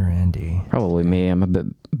 Me or Andy? Probably me. I'm a bit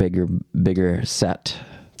bigger set.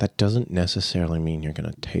 That doesn't necessarily mean you're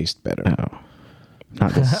going to taste better. Oh.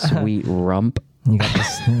 Not this sweet rump. You got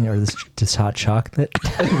this, or this hot chocolate?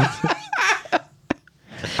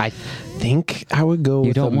 I think I would go You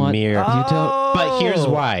with don't a want. mirror. You don't. But here's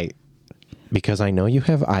why. Because I know you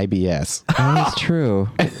have IBS. Oh, that's true.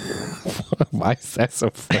 Why is that so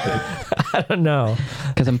funny? I don't know.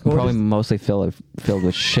 Because I'm probably mostly filled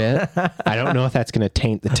with shit. I don't know if that's going to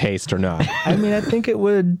taint the taste or not. I mean, I think it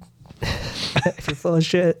would. If you're full of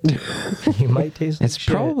shit, you might taste like It's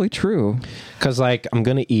shit. probably true. Because, like, I'm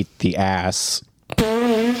going to eat the ass.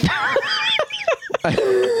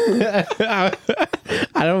 I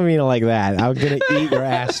don't mean it like that. I'm going to eat your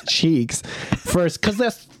ass cheeks first. Because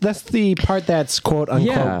that's the part that's quote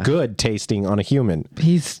unquote Yeah. good tasting on a human.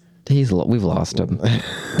 We've lost him.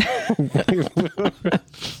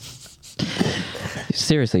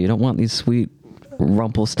 Seriously, you don't want these sweet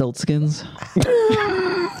Rumpelstiltskins?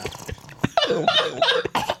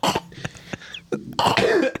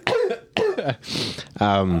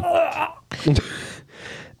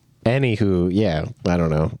 Anywho, yeah, I don't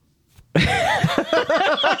know.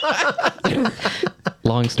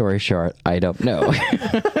 Long story short, I don't know.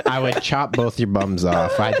 I would chop both your bums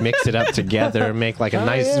off. I'd mix it up together and make like a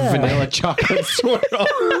nice vanilla chocolate swirl.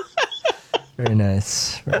 Very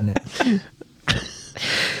nice. Very nice.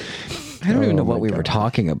 I don't even know what we were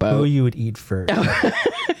talking Who about. you would eat first?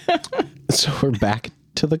 So we're back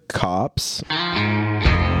to the cops.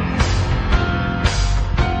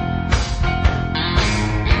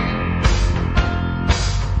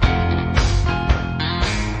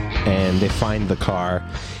 And they find the car.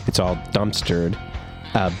 It's all dumpstered.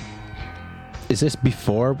 Is this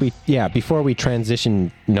before we? Yeah, before we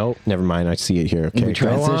transition. Nope, never mind. I see it here. Okay, We go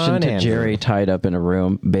transition on, to Andrew. Jerry tied up in a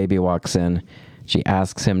room. Baby walks in. She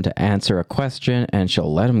asks him to answer a question, and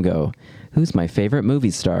she'll let him go. Who's my favorite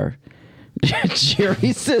movie star?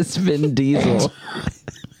 Jerry says Vin Diesel.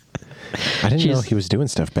 I didn't know She's- he was doing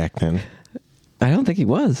stuff back then I don't think he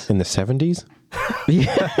was. in the 70s.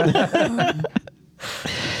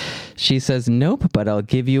 She says, nope, but I'll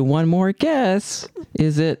give you one more guess.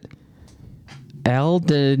 Is it Al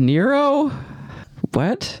De Niro?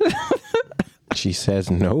 What? She says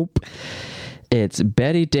nope. It's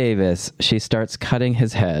Betty Davis. She starts cutting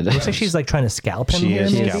his head. Looks like she's like trying to scalp him. She here,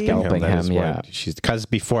 is maybe? scalping That is him, what yeah. She's because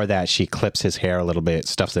before that she clips his hair a little bit,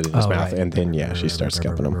 stuffs it in his Oh, mouth, right. and then she starts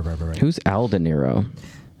scalping him. Right. Who's Al De Niro?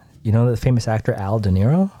 You know the famous actor Al De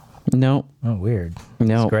Niro? No, Oh, weird.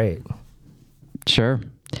 No. It's great. sure.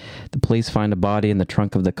 The police find a body in the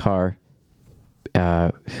trunk of the car.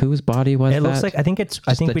 Whose body was It that? looks like I think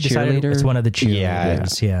the we decided cheerleader? it's one of the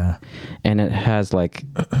cheerleaders. Yeah. And it has like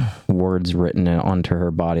words written onto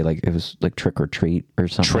her body, like it was like trick or treat or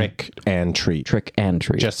something. Trick and treat. Trick and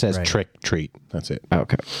treat. Just says Right. trick treat. That's it.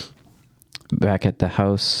 Okay. Back at the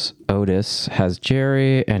house, Otis has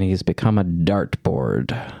Jerry, and he's become a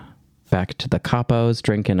dartboard. Back to the capos,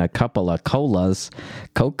 drinking a couple of colas,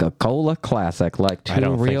 Coca-Cola Classic, like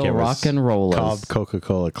two real rock and rollers. called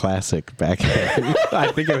Coca-Cola Classic back then.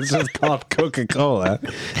 I think it was just called Coca-Cola.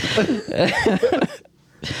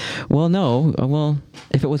 Well, no. Well,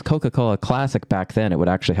 if it was Coca-Cola Classic back then, it would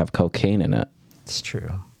actually have cocaine in it. It's true.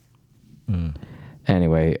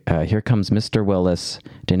 Anyway, here comes Mr. Willis,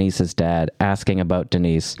 Denise's dad, asking about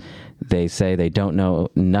Denise. They say they don't know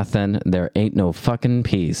nothing. There ain't no fucking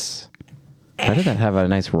peace. How did that have a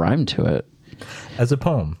nice rhyme to it? As a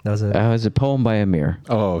poem. That was a It was a poem by Amir.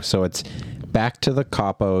 Oh, so it's back to the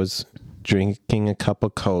capos, drinking a couple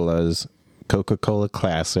colas, Coca-Cola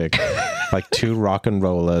Classic, like two rock and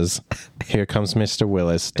rollers. Here comes Mr.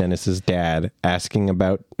 Willis, Dennis's dad, asking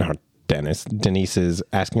about Denise's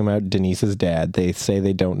asking about Denise's dad. They say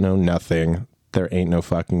they don't know nothing. There ain't no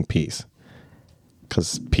fucking peace.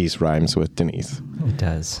 Because peace rhymes with Denise. it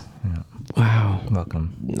does. Yeah. Wow.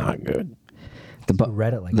 Welcome. Not good. The,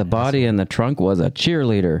 read it like the an body in the trunk was a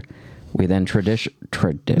cheerleader. We then tradition.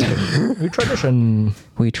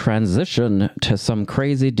 We transition to some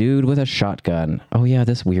crazy dude with a shotgun. Oh yeah,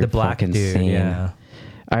 this weird The black fucking dude. scene. Yeah.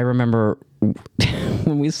 I remember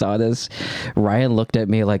when we saw this, Ryan looked at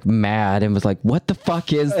me like mad and was like, "What the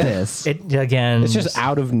fuck is this?" It again. It's just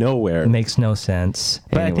out of nowhere. It makes no sense.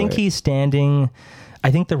 But I think Anyway. he's standing I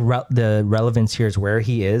think the relevance here is where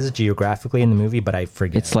he is geographically in the movie, but I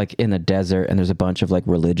forget. It's like in the desert, and there's a bunch of like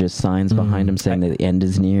religious signs behind him saying that the end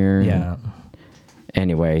is near. Yeah.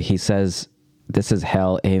 Anyway, he says this is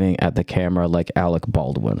hell, aiming at the camera like Alec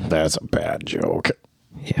Baldwin. That's a bad joke.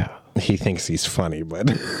 Yeah. He thinks he's funny, but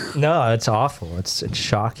No, it's awful. It's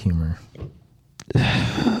shock humor.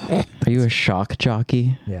 Are you a shock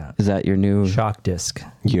jockey? Yeah. Is that your new? Shock disc.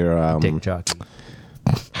 you're Dick jockey.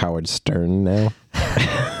 Howard Stern now.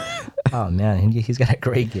 Oh man, he's got a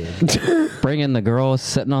great gig. Bring in the girl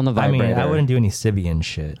sitting on the I vibrator. mean, I wouldn't do any Sibian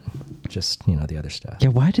shit. Just, the other stuff. Yeah,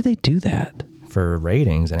 why do they do that? For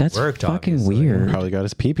ratings, and That's it worked, fucking obviously. weird. Probably got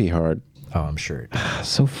his pee-pee hard. Oh, I'm sure.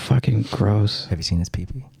 So fucking gross. Have you seen his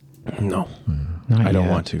pee-pee? No, Not I don't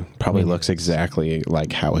yet. want to. Probably looks exactly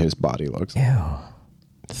like how his body looks. Ew.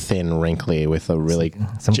 Thin, wrinkly, with a really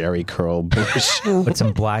some- Jerry curl bush. With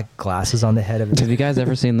some black glasses on the head of Have it. you guys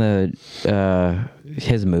ever seen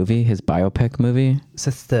his movie, his biopic movie? Is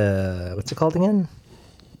this what's it called again?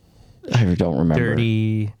 I don't remember.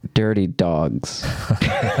 Dirty Dogs.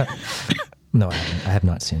 No, I haven't. I have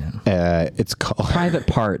not seen it. It's called Private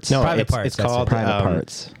Parts. No, Private it's, Parts, it's that's called it. Private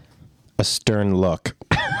Parts. A Stern Look.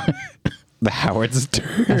 The Howard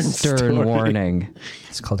Stern. A stern story. warning.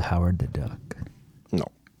 It's called Howard the Duck. No.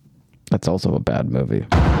 That's also a bad movie.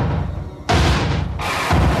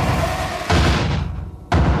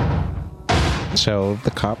 So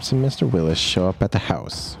the cops and Mr. Willis show up at the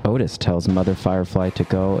house. Otis tells Mother Firefly to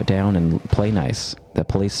go down and play nice. The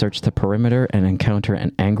police search the perimeter and encounter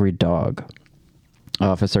an angry dog.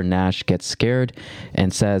 Officer Nash gets scared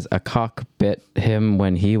and says a cock bit him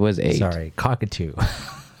when he was 8. Sorry, cockatoo.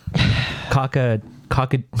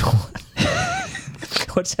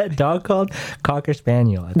 What's that dog called? Cocker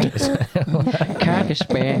Spaniel. I think it's Cocker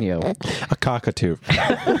Spaniel. A cockatoo.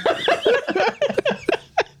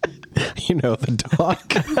 You know the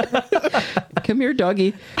dog. Come here,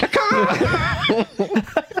 doggy.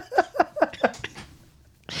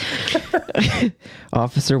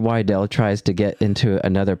 Officer Wydell tries to get into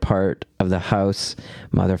another part of the house.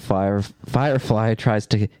 Mother Firefly tries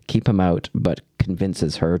to keep him out, but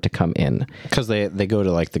convinces her to come in. Because they go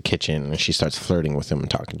to like the kitchen and she starts flirting with him and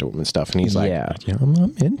talking to him and stuff. And he's like, Yeah.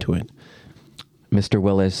 I'm into it. Mr.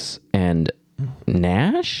 Willis and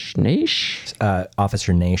Nash?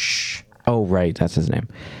 Officer Nash. Oh, right. That's his name.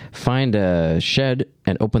 Find a shed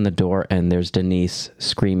and open the door, and there's Denise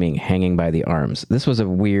screaming, hanging by the arms. This was a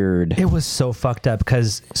weird... It was so fucked up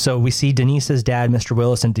because we see Denise's dad, Mr.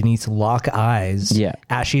 Willis, and Denise lock eyes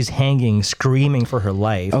as she's hanging, screaming for her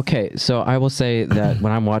life. Okay, so I will say that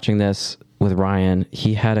when I'm watching this with Ryan,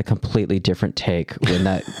 he had a completely different take when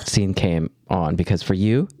that scene came on, because for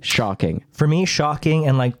you, shocking. For me, shocking,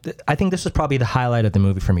 and I think this was probably the highlight of the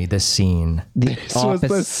movie for me, this scene. This was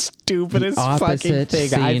the stupidest fucking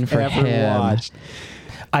thing I've ever watched.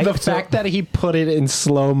 The fact that he put it in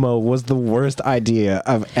slow-mo was the worst idea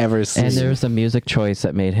I've ever seen. And there was a music choice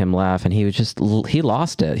that made him laugh, and he was just, he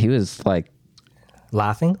lost it. He was like...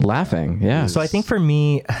 Laughing, yeah. So I think for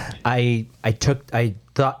me, I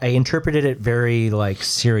interpreted it very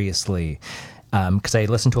seriously. Because I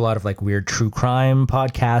listen to a lot of weird true crime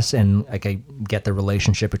podcasts, and I get the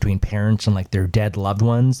relationship between parents and their dead loved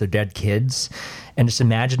ones, their dead kids, and just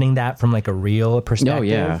imagining that from a real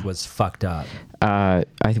perspective was fucked up. I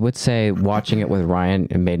would say watching it with Ryan,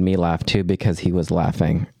 it made me laugh too because he was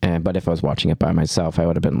laughing. But if I was watching it by myself, I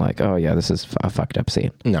would have been like, "Oh yeah, this is a fucked up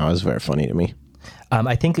scene." No, it was very funny to me.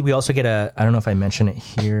 I think we also get I don't know if I mention it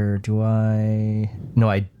here. Do I? No,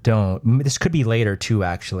 I don't. This could be later too,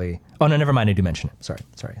 actually. Oh, no, never mind. I do mention it. Sorry.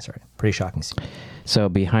 Pretty shocking scene. So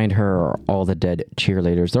behind her are all the dead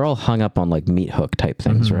cheerleaders. They're all hung up on meat hook type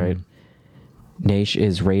things, right? Nash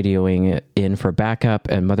is radioing in for backup,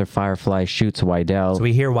 and Mother Firefly shoots Wydell. So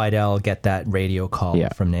we hear Wydell get that radio call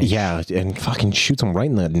from Nash. Yeah, and fucking shoots him right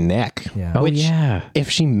in the neck. Yeah. Oh, Which, yeah. if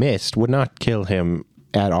she missed, would not kill him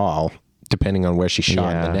at all, depending on where she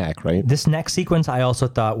shot in the neck, right? This next sequence I also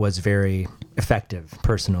thought was very effective,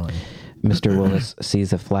 personally. Mr. Willis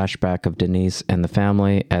sees a flashback of Denise and the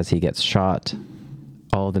family as he gets shot.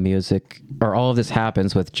 All of this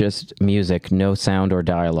happens with just music, no sound or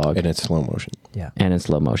dialogue. And it's slow motion. Yeah. And in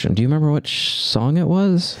slow motion. Do you remember what song it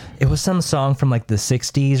was? It was some song from the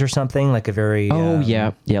 60s or something, a very...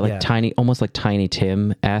 Tiny, almost like Tiny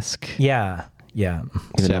Tim-esque. Yeah.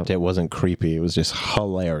 Except it wasn't creepy. It was just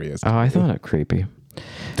hilarious. Oh, I thought it creepy.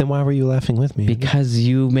 Then why were you laughing with me? Because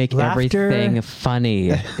you make Laughter everything funny.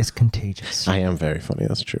 It's contagious. I am very funny.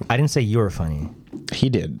 That's true. I didn't say you were funny. He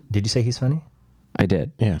did. Did you say he's funny? I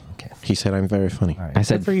did. Yeah. Okay. He said I'm very funny. All right. I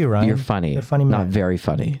said, Good for you, Ryan. You're funny. You're a funny not man. very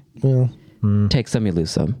funny. Well, Take some, you lose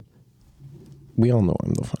some. We all know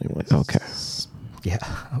I'm the funny one. Okay. Yeah.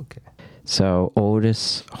 Okay. So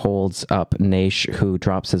Otis holds up Naish, who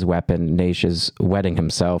drops his weapon. Naish is wetting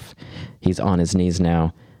himself. He's on his knees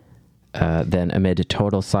now. Then amid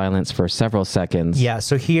total silence for several seconds. Yeah.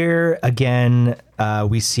 So here again,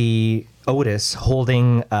 we see Otis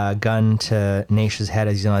holding a gun to Naish's head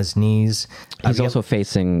as he's on his knees. He's also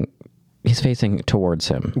facing towards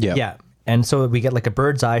him. Yeah. Yeah. And so we get like a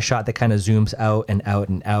bird's eye shot that kind of zooms out and out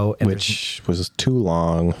and out. And Which was too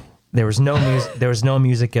long. there was no music. There was no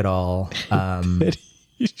music at all.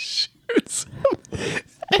 He shoots him.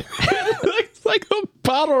 It's like a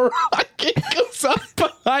bottle rocket goes up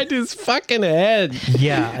behind his fucking head.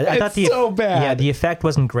 Yeah, I thought It's so bad. Yeah, the effect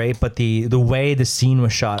wasn't great, but the way the scene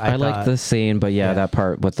was shot, I like the scene, but that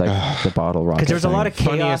part with like the bottle rocket. because there was a thing. lot of chaos.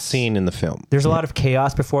 Funniest scene in the film. There's a lot of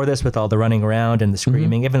chaos before this with all the running around and the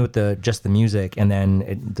screaming, even with just the music, and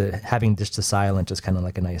then having just the silence is kind of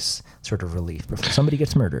like a nice sort of relief before somebody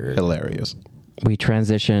gets murdered. Hilarious. We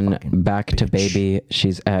transition back to Baby.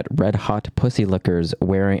 She's at Red Hot Pussy Lickers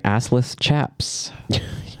wearing assless chaps.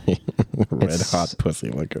 Red hot pussy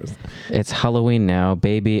lickers. It's Halloween now.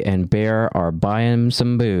 Baby and Bear are buying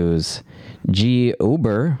some booze. G.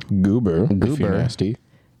 Uber Goober. If you're Goober. nasty.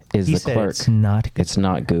 is He the said clerk. it's not good. It's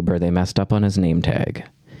not Goober. They messed up on his name tag.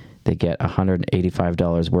 They get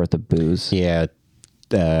 $185 worth of booze. Yeah.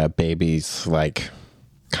 Baby's like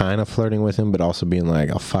kind of flirting with him, but also being like,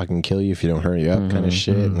 I'll fucking kill you if you don't hurry up kind of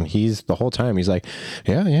shit. And he's the whole time, he's like,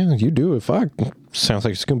 yeah, you do it. Fuck. Sounds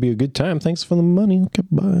like it's going to be a good time. Thanks for the money. Okay,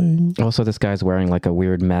 bye. Also, this guy's wearing like a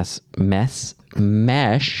weird mesh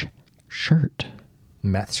shirt.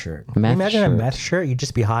 Meth shirt. Meth Imagine shirt. a meth shirt. You'd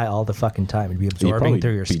just be high all the fucking time. It'd be probably absorbing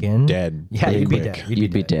through your be skin. dead Yeah, pretty you'd be quick. dead.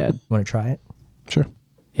 You'd be dead. Want to try it? Sure.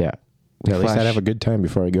 Yeah. We At least I'd flash- have a good time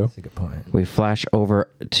before I go. That's a good point. We flash over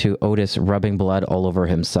to Otis rubbing blood all over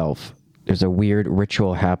himself. There's a weird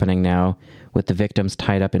ritual happening now with the victims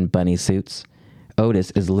tied up in bunny suits.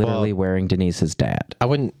 Otis is literally wearing Denise's dad. I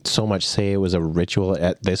wouldn't so much say it was a ritual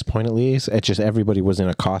at this point, at least. It's just everybody was in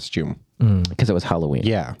a costume. Because it was Halloween.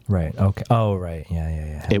 Yeah. Right. Okay. Oh, right.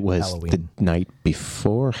 Yeah. It was Halloween. the night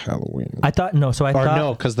before Halloween. I thought no. So I or thought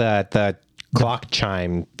no, because the clock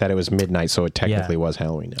chime that it was midnight, so it technically was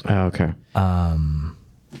Halloween now. Oh, okay.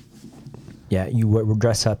 Yeah, you would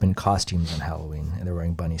dress up in costumes on Halloween, and they're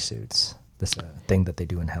wearing bunny suits. This thing that they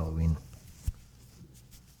do in Halloween.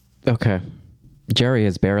 Okay. Jerry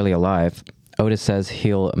is barely alive. Otis says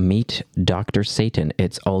he'll meet Dr. Satan.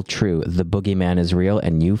 It's all true. The boogeyman is real,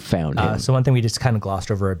 and you found him. So one thing we just kind of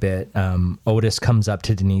glossed over a bit. Otis comes up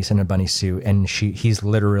to Denise in a bunny suit, and he's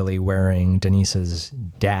literally wearing Denise's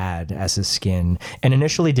dad as his skin. And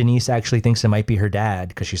initially, Denise actually thinks it might be her dad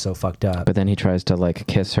because she's so fucked up. But then he tries to like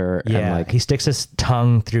kiss her. yeah, And, like, he sticks his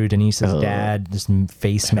tongue through Denise's dad's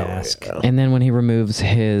face mask. and then when he removes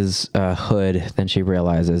his hood, then she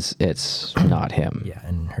realizes it's not him. Yeah,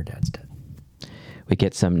 and her dad's dead. We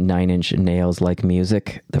get some 9 Inch Nails like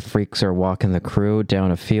music. The freaks are walking the crew down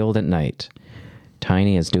a field at night.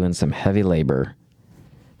 Tiny is doing some heavy labor.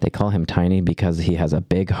 They call him Tiny because he has a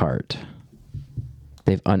big heart.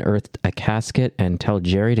 They've unearthed a casket and tell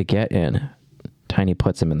Jerry to get in. Tiny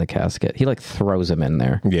puts him in the casket. He like throws him in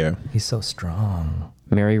there. Yeah. He's so strong.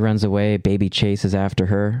 Mary runs away. Baby chases after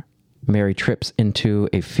her. Mary trips into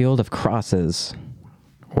a field of crosses,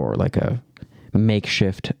 or like a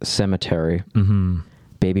makeshift cemetery.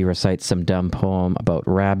 Baby recites some dumb poem about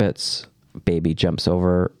rabbits. Baby jumps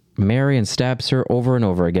over Mary and stabs her over and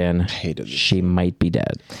over again. Hated this. She might be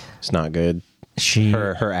dead. It's not good. She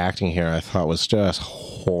Her acting here, I thought, was just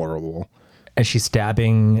horrible. as she's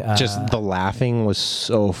stabbing. Just the laughing was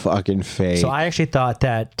so fucking fake. So I actually thought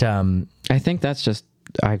that. I think that's just,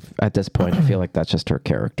 at this point, I feel like that's just her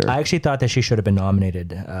character. I actually thought that she should have been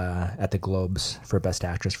nominated at the Globes for Best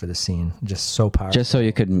Actress for this scene. Just so powerful. just so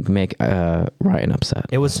you could make Ryan upset.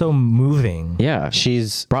 It was so moving. Yeah.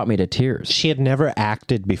 She's brought me to tears. she had never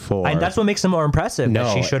acted before. And that's what makes it more impressive.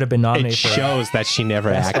 that she should have been nominated It for shows that she never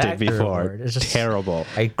Best acted Actor before. award. It's just- Terrible.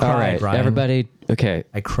 I cried, All right, Ryan. everybody. Okay.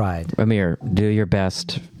 I cried. Amir, do your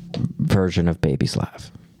best version of Baby's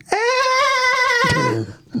laugh.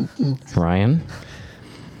 Ryan?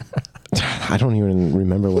 I don't even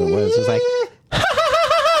remember what it was. It was like,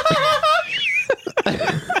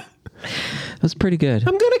 That was pretty good.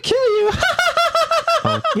 I'm gonna kill you.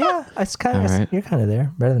 Yeah, it's kind of. All right. You're kind of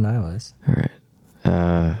there, better than I was. All right.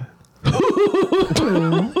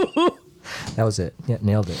 That was it. Yeah,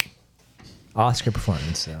 nailed it. Oscar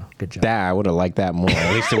performance. So good job. I would have liked that more.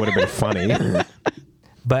 At least it would have been funny.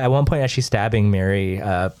 But at one point, as she's stabbing Mary,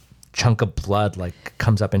 chunk of blood like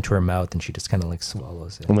comes up into her mouth, and she just kind of like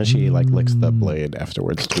swallows it. And then she like licks the blade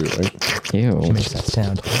afterwards too, right? Ew. She makes that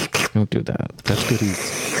sound. Don't do that. That's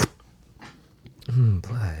goodies.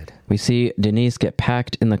 Blood. We see Denise get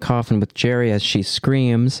packed in the coffin with Jerry as she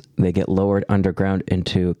screams. They get lowered underground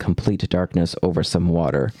into complete darkness over some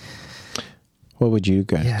water. What would you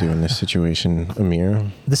guys do in this situation,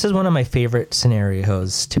 Amir? This is one of my favorite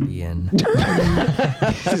scenarios to be in.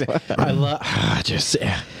 I love just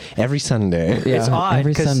every Sunday. Yeah, It's odd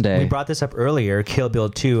every because Sunday. we brought this up earlier, Kill Bill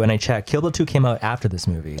 2, and I checked. Kill Bill 2 came out after this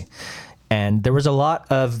movie. And there was a lot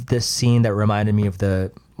of this scene that reminded me of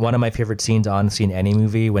one of my favorite scenes, honestly, in any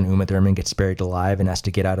movie, when Uma Thurman gets buried alive and has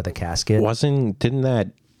to get out of the casket. Didn't that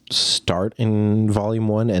start in volume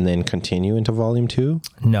 1 and then continue into volume 2?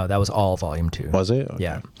 No, that was all volume 2. Was it? Okay.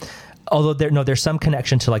 Yeah. Although there's some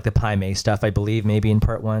connection to like the Pai Mei stuff, I believe, maybe in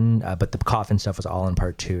part 1, but the coffin stuff was all in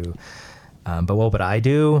part 2. But what would I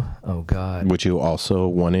do? Oh God. Would you also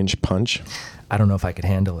 1-inch punch? I don't know if I could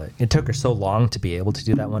handle it. It took her so long to be able to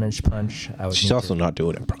do that 1-inch punch. I would She's need also to, not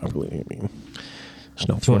doing it properly. I mean, there's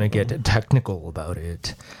no if you want to get technical about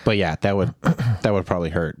it. But yeah, that would probably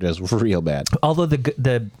hurt just real bad. Although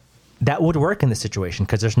that would work in this situation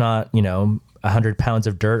because there's not 100 pounds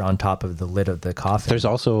of dirt on top of the lid of the coffin. There's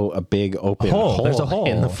also a big open hole. There's a hole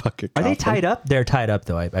in the fucking Are they coffin. tied up? They're tied up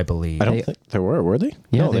though, I believe. I don't think they were they?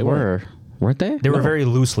 Yeah, No, they were. Weren't they? They were very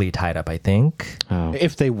loosely tied up, I think. Oh.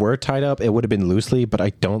 If they were tied up, it would have been loosely, but I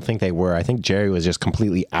don't think they were. I think Jerry was just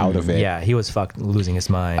completely out of it. Yeah, he was losing his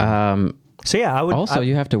mind. So yeah, I would Also,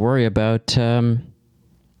 you have to worry about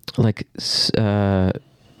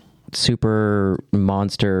super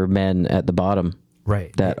monster men at the bottom.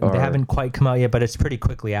 right. that They are- haven't quite come out yet, but it's pretty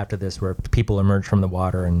quickly after this where people emerge from the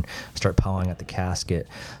water and start pawing at the casket.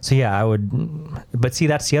 So yeah, I would. But see,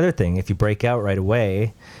 that's the other thing. If you break out right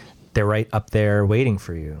away, they're right up there waiting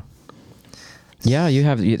for you. Yeah,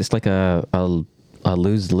 it's like a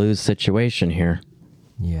lose-lose situation here.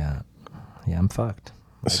 Yeah, I'm fucked.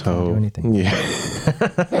 I So can't do anything.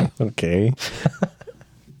 yeah. Okay.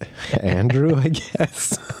 Andrew, I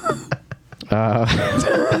guess.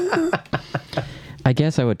 I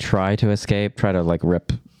guess I would try to escape, try to like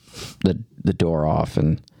rip the door off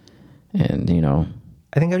and I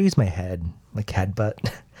think I'd use my head, like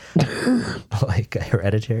headbutt, like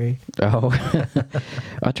Hereditary. oh,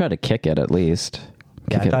 I'll try to kick it at least.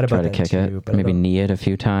 Yeah, I thought about try to that kick too, it, but I maybe don't- knee it a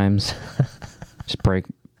few times. Just break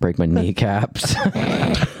my kneecaps.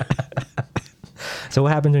 So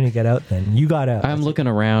what happens when you get out? Then you got out. I'm looking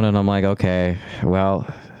around and I'm like, okay, well,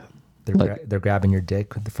 They're grabbing your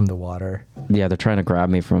dick from the water. yeah, they're trying to grab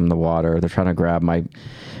me from the water. They're trying to grab my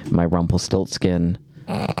Rumpelstiltskin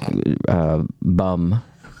bum.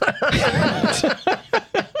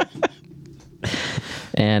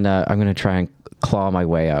 And I'm going to try and claw my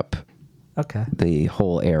way up Okay. the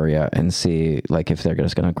whole area and see like if they're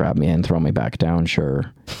just going to grab me and throw me back down,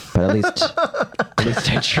 sure. But at least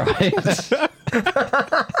I tried.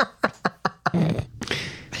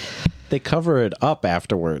 They cover it up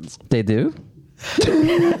afterwards. They do?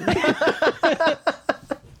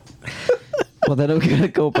 Well, then I'm going to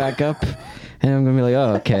go back up and I'm going to be like,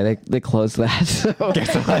 oh, okay, they closed that. So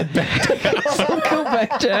guess I'll head back. I'll go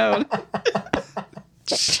back down.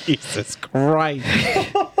 Jesus Christ.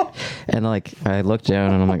 And like, I look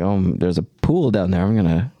down and I'm like, oh, there's a pool down there.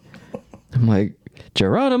 I'm like,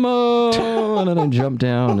 Geronimo! And then I jump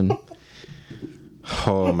down and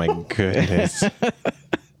Oh my goodness.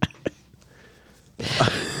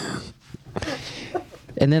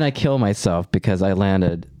 and then I kill myself because I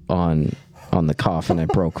landed on the coffin. I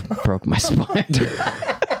broke my spine.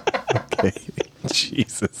 Okay.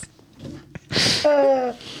 Jesus.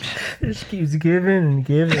 Just keeps giving and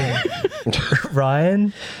giving.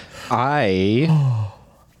 Ryan?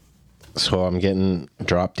 So I'm getting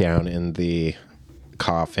dropped down in the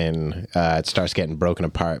coffin. It starts getting broken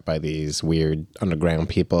apart by these weird underground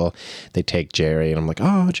people. They take Jerry, and I'm like,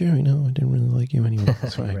 oh, Jerry, no, I didn't really like you anyway.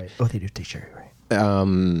 It's fine. Right. Oh, they do take Jerry, right?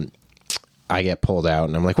 I get pulled out,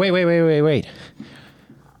 and I'm like, wait.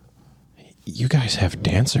 You guys have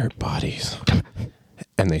dancer bodies.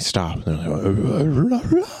 And they stop. They're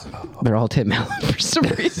like, They're all Tim Allen for some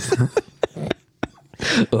reason.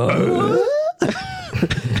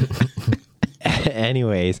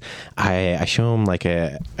 anyways, I show them like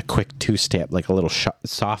a quick two-step, like a little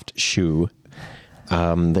soft shoe.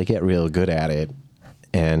 They get real good at it,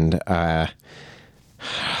 and I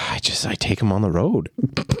take them on the road.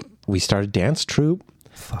 We start a dance troupe.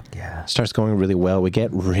 Fuck yeah. Starts going really well. We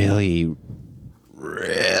get really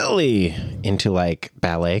into like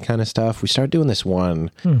ballet kind of stuff. We start doing this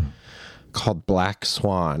one called Black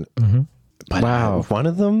Swan. But one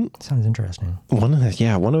of them, Sounds interesting. one of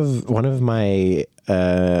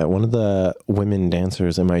the women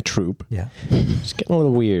dancers in my troupe, Yeah. just getting a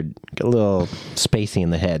little weird, get a little spacey in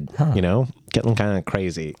the head, you know, getting kind of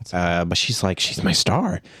crazy. But she's my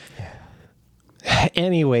star.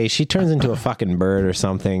 Anyway, she turns into a fucking bird or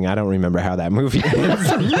something. I don't remember how that movie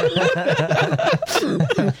ends.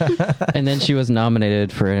 And then she was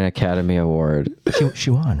nominated for an Academy Award, She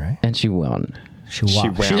won, right? and she won. She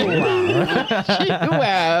won.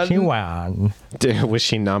 She won. Was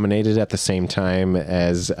she nominated at the same time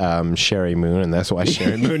as Sherry Moon, and that's why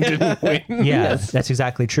Sherry Moon didn't win? Yeah, that's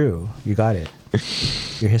exactly true. You got it.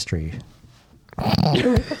 Your history.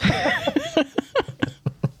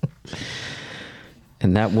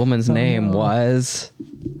 And that woman's name was...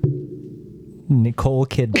 Nicole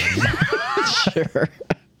Kidman. Sure.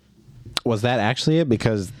 Was that actually it?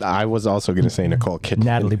 Because I was also going to say Nicole Kidman.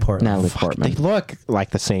 Natalie Portman. Natalie They Portman. look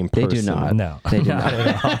like the same They person. do not. No. They do not.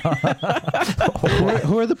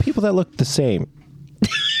 Who are the people that look the same?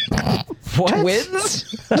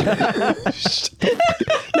 Twins?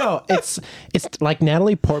 No, it's like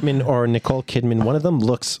Natalie Portman or Nicole Kidman. One of them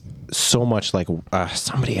looks so much like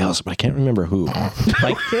somebody else, but I can't remember who.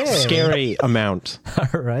 Like scary amount.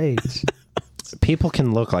 All right. People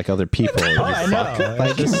can look like other people. I know.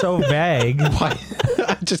 Like, it's so vague. Why?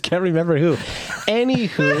 I just can't remember who.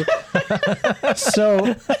 Anywho,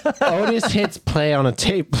 so Otis hits play on a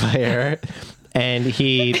tape player, and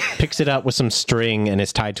he picks it up with some string, and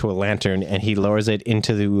it's tied to a lantern, and he lowers it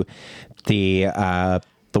into the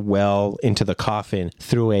well into the coffin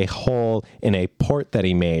through a hole in a port that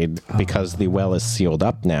he made because the well is sealed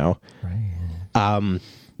up now. Right.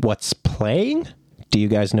 What's playing? Do you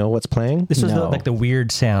guys know what's playing? This was No. like the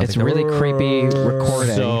weird sound. It's like the really creepy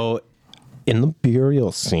recording. So, in the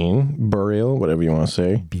burial scene, whatever you want to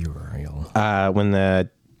say, burial. when the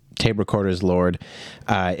tape recorder is lowered,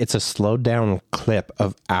 it's a slowed down clip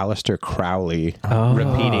of Aleister Crowley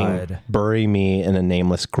repeating, God. "Bury me in a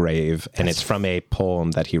nameless grave," and it's from a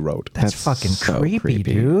poem that he wrote. That's fucking so creepy,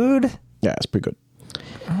 dude. Yeah, it's pretty good.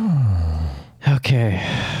 Okay.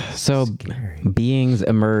 So beings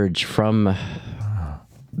emerge from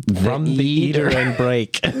From the eater and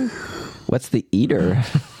break. What's the eater?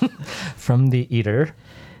 From the eater.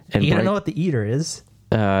 And You don't break- know what the eater is?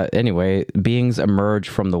 Anyway, beings emerge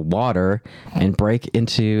from the water and break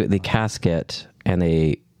into the casket, and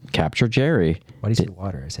they capture Jerry. Why do you say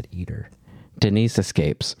water? I said eater. Denise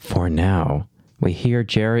escapes. For now, we hear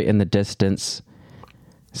Jerry in the distance.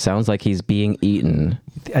 Sounds like he's being eaten.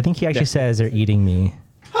 I think he actually says they're eating me.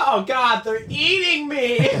 Oh God, they're eating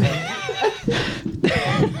me!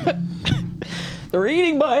 They're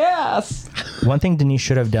eating my ass. One thing Denise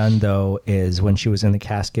should have done, though, is when she was in the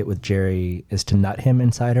casket with Jerry, is to nut him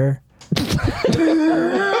inside her.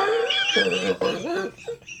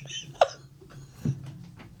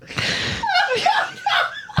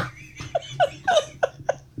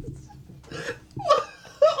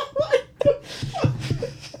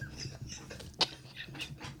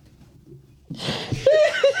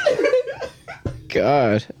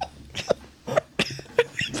 God.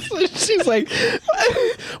 She's like,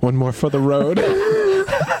 one more for the road.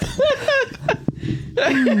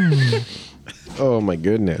 Oh my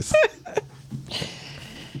goodness.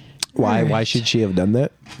 Why should she have done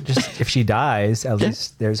that? Just if she dies, at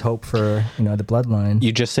least there's hope for, the bloodline.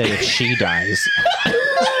 You just said if she dies.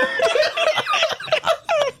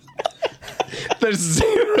 There's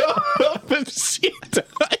zero hope if she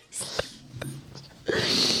dies.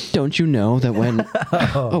 Don't you know that when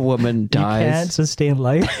a woman You can't dies, sustain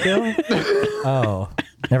life, Bill? Oh,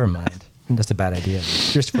 never mind. That's a bad idea.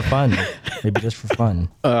 Just for fun. Maybe just for fun.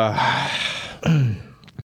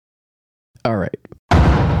 all right.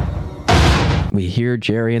 We hear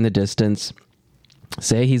Jerry in the distance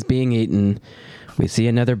say he's being eaten. We see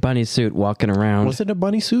another bunny suit walking around. Was it a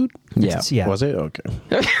bunny suit? Yeah. Yeah. Was it? Okay.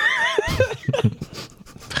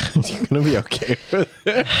 You're gonna be okay with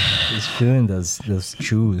it. He's feeling those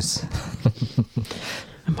shoes.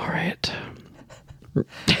 I'm all right.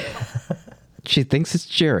 She thinks it's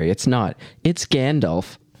Jerry. It's not. It's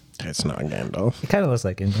Gandalf. It's not Gandalf. It kind of looks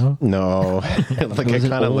like it, no? No. Like It was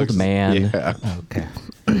an old man. Yeah. Okay.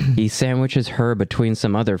 He sandwiches her between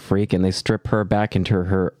some other freak, and they strip her back into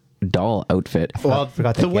her doll outfit. Well,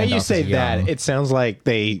 forgot that the way you Gandalf say is that, young. it sounds like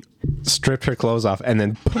they stripped her clothes off and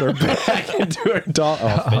then put her back into her doll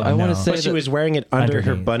outfit. I want to say But she that- was wearing it under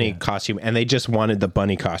her Underneath, bunny yeah. costume, and they just wanted the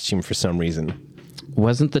bunny costume for some reason.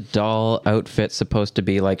 Wasn't the doll outfit supposed to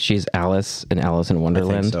be like she's Alice in Alice in I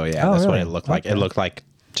Wonderland? think so, yeah. Oh, That's what really? it looked like. Okay. It looked like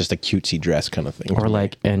just a cutesy dress kind of thing. Or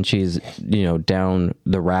like, and she's, down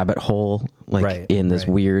the rabbit hole, like Right, in this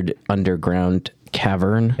right. weird underground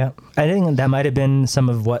cavern. Yeah, I think that might have been some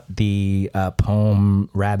of what the poem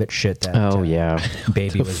rabbit shit that Oh, yeah.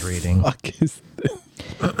 Baby was reading. fuck is this?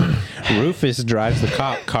 Rufus drives the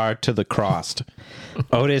cop car to the crossed.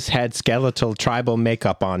 Otis had skeletal tribal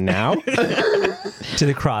makeup on now. To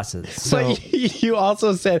the crosses. So But you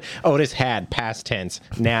also said Otis had past tense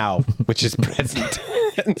now, which is present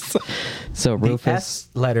tense. So the Rufus S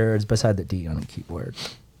letter is beside the D on a keyboard.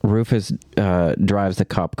 drives the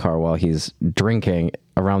cop car while he's drinking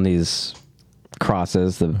around these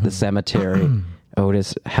crosses, the cemetery.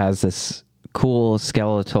 Otis has this cool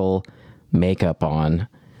skeletal makeup on.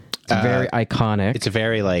 It's very iconic. It's a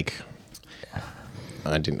very like.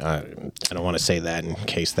 I don't want to say that in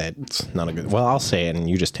case that's not a good. Well, I'll say it and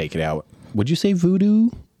you just take it out. Would you say voodoo?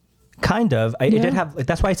 Kind of. It did have.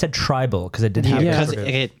 That's why I said tribal, because it did have. Yeah. Because sort of-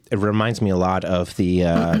 it reminds me a lot of the.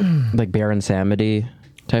 like Baron Samedi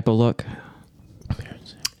type of look.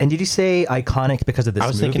 And did you say iconic because of this I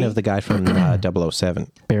was movie? thinking of the guy from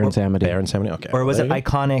 007. Baron Samedi. Baron 70. Okay. Or was it There you go.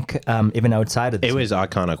 iconic even outside of this It was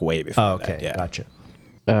iconic way before. Oh, okay. that, yeah. Gotcha.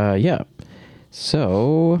 Yeah.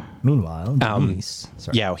 So Meanwhile, Denise.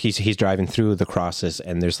 Sorry. Yeah, he's driving through the crosses,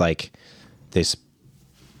 and there's like this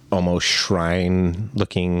almost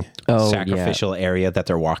shrine-looking Oh, sacrificial area that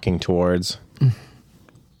they're walking towards.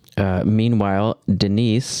 meanwhile,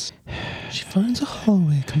 Denise. She finds a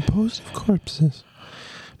hallway composed of corpses,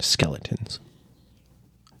 skeletons.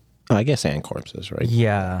 I guess and corpses, right?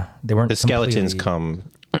 Yeah, they weren't. The skeletons completely-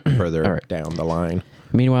 come further All right. down the line.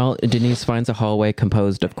 Meanwhile, Denise finds a hallway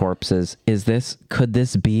composed of corpses. Could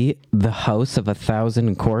this be the House of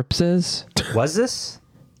 1,000 Corpses? Was this?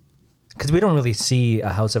 Because we don't really see a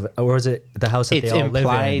house of, or is it the house that It's they all live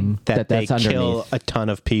implied in? that they that's kill underneath. a ton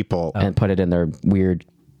of people. And put it in their weird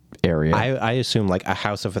area. I assume like a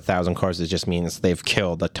house of 1,000 corpses just means they've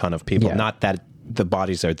killed a ton of people. Yeah. Not that the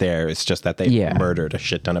bodies are there. It's just that they Yeah. murdered a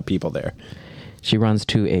shit ton of people there. She runs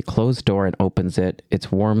to a closed door and opens it. It's a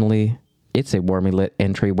warmly lit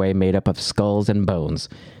entryway made up of skulls and bones.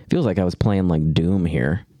 Feels like I was playing like Doom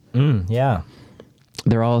here. Yeah.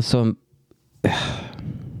 There are also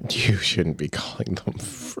You shouldn't be calling them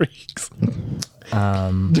freaks. Yeah,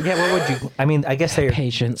 what would you, I mean, I guess they're,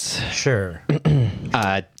 patients. sure,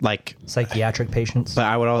 Like, psychiatric patients. but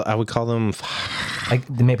I would call them, Like,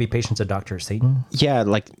 maybe patients of Dr. Satan? yeah,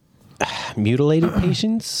 like mutilated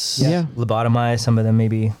patients. Yeah. Lobotomized, some of them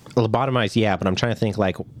maybe. Lobotomized, yeah, but I'm trying to think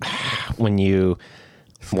like when you,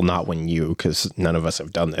 well, not when you, because none of us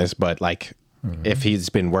have done this, but like if he's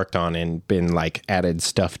been worked on and been like added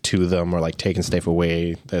stuff to them or like taken stuff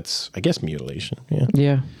away, that's, I guess, mutilation. Yeah.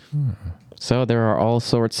 Yeah. So there are all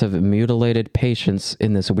sorts of mutilated patients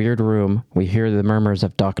in this weird room. We hear the murmurs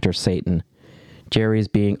of Dr. Satan. Jerry's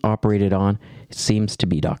being operated on. It seems to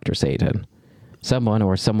be Dr. Satan. Someone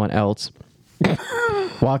or someone else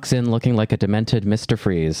walks in looking like a demented Mr.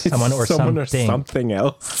 Freeze. Someone or something. something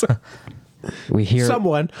else. We hear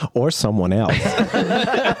Someone or someone else.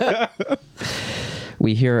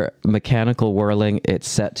 we hear mechanical whirling. It's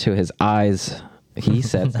set to his eyes.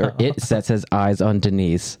 It sets his eyes on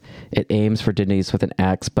Denise. It aims for Denise with an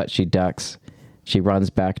axe, but she ducks. She runs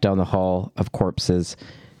back down the hall of corpses.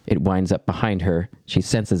 It winds up behind her. She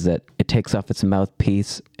senses it. It takes off its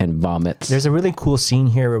mouthpiece and vomits. There's a really cool scene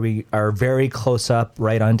here where we are very close up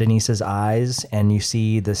right on Denise's eyes, and you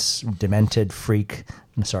see this demented freak.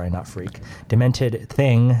 I'm sorry, not freak. Demented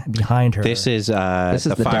thing behind her. This is the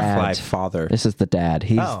Firefly dad. father. This is the dad.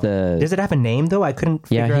 He's Does it have a name, though? I couldn't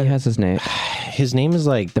figure Yeah, out. he has his name. His name is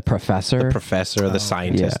like The professor. the professor, the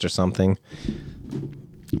scientist, Yeah. or something.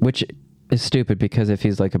 Which is stupid because if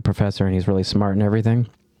he's like a professor and he's really smart and everything,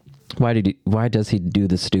 why does he do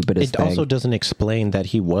the stupidest It thing? also doesn't explain that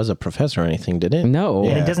he was a professor or anything, did it? No.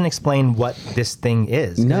 And Yeah. it doesn't explain what this thing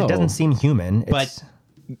is. 'Cause No. It doesn't seem human. But,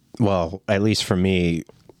 well, at least for me,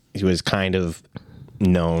 it was kind of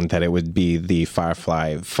known that it would be the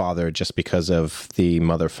Firefly father just because of the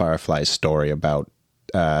Mother Firefly's story about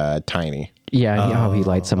Tiny. Yeah, he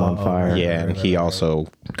lights him on fire. Yeah, and he also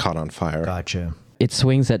caught on fire. Gotcha. It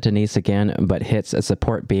swings at Denise again, but hits a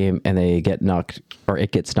support beam, and it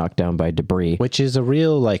gets knocked down by debris. Which is a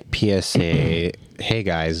real, like, PSA. Hey,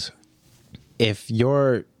 guys, if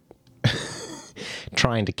you're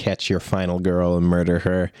trying to catch your final girl and murder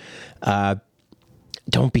her,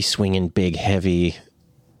 don't be swinging big, heavy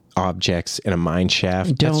objects in a mine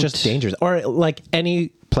shaft. That's just Don't. dangerous. Or, like, any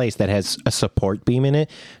place that has a support beam in it,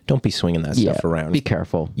 don't be swinging that stuff around. Be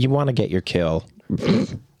careful. You want to get your kill, and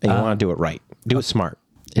you want to do it right. Do it smart.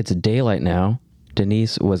 It's daylight now.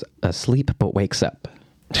 Denise was asleep but wakes up.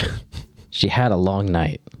 She had a long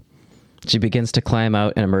night. She begins to climb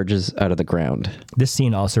out and emerges out of the ground. This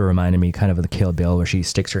scene also reminded me kind of the Kill Bill where she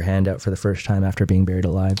sticks her hand out for the first time after being buried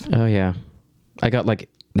alive. Oh, yeah. I got like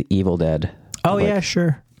the Evil Dead. Oh, Like, yeah,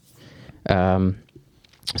 sure.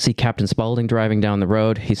 See Captain Spaulding driving down the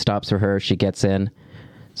road. He stops for her. She gets in.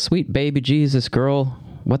 Sweet baby Jesus, girl.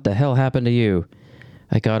 What the hell happened to you?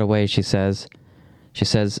 I got away, she says. She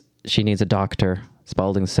says she needs a doctor.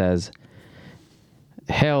 Spaulding says,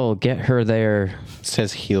 hell, get her there.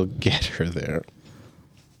 Says he'll get her there.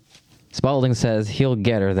 Spaulding says he'll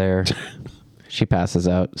get her there. She passes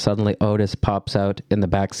out. Suddenly, Otis pops out in the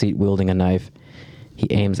back seat wielding a knife. He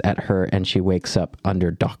aims at her and she wakes up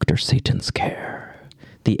under Dr. Satan's care.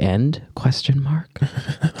 The end? Question mark.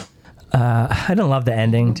 I don't love the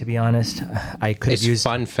ending, to be honest. I could have It's used...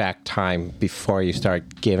 fun fact time before you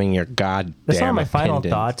start giving your goddamn That's not my final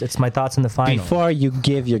opinion. thoughts. It's my thoughts in the final. Before you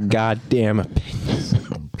give your goddamn opinions.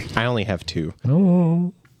 I only have two.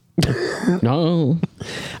 No.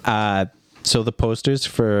 So the posters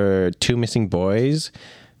for Two Missing Boys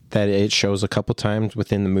that it shows a couple times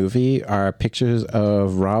within the movie are pictures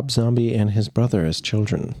of Rob Zombie and his brother as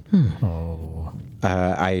children.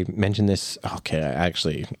 I mentioned this. Okay, I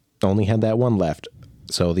actually only had that one left.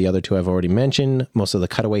 So the other two I've already mentioned. Most of the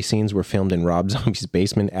cutaway scenes were filmed in Rob Zombie's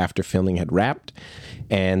basement after filming had wrapped.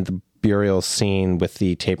 And the burial scene with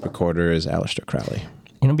the tape recorder is Aleister Crowley.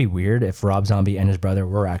 You know, it'd be weird if Rob Zombie and his brother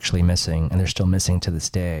were actually missing, and they're still missing to this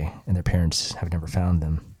day, and their parents have never found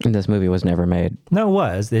them. And this movie was never made. No, it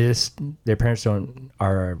was. Their parents are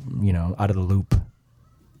out of the loop,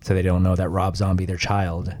 so they don't know that Rob Zombie, their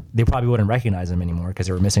child, they probably wouldn't recognize them anymore because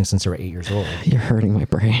they were missing since they were 8 years old. You're hurting my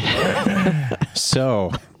brain.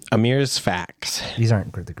 So, Amir's facts. These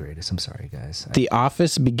aren't the greatest. I'm sorry, guys. The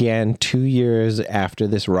Office began 2 years after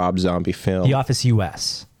this Rob Zombie film. The Office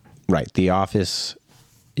US. Right, The Office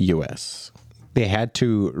US. They had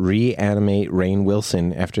to reanimate Rainn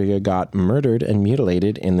Wilson after he got murdered and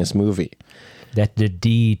mutilated in this movie. That to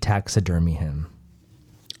de-taxidermy him.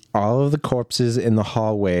 All of the corpses in the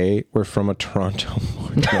hallway were from a Toronto,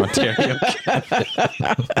 Ontario cabin.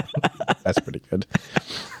 That's pretty good.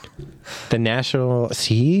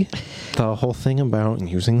 The whole thing about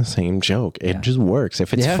using the same joke. It just works.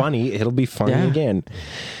 If it's funny, it'll be funny again.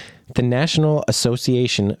 The National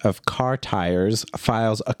Association of Car Tires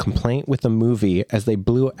files a complaint with the movie as they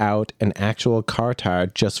blew out an actual car tire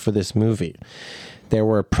just for this movie. There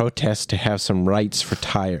were protests to have some rights for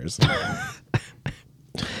tires.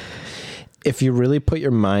 If you really put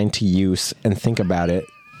your mind to use and think about it...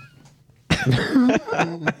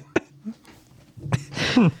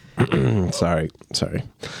 Sorry.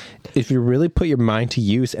 If you really put your mind to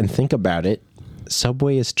use and think about it,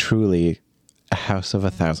 Subway is truly... a house of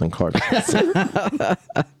 1,000 corpses.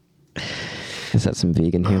 Is that some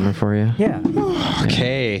vegan humor for you? Yeah.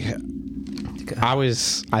 Okay.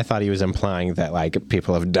 I thought he was implying that like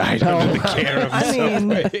people have died under the care of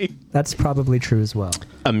Subway. That's probably true as well.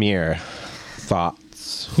 Amir,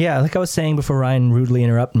 thoughts? Yeah, like I was saying before Ryan rudely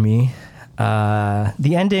interrupted me,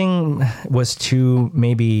 the ending was too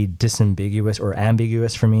maybe disambiguous or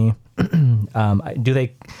ambiguous for me.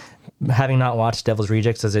 Having not watched Devil's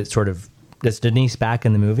Rejects, is Denise back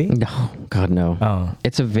in the movie? No, God, no. Oh.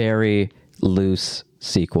 It's a very loose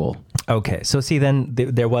sequel. Okay, so see, then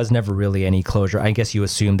there was never really any closure. I guess you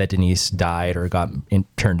assumed that Denise died or got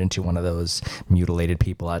turned into one of those mutilated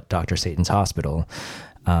people at Dr. Satan's hospital.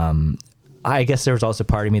 I guess there was also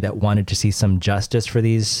part of me that wanted to see some justice for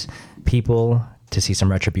these people, to see some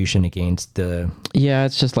retribution against the... Yeah,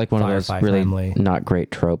 it's just like one of those Firefly really family. not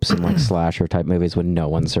great tropes in like slasher type movies when no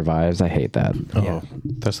one survives. I hate that. Oh,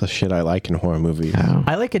 that's the shit I like in horror movies. Oh.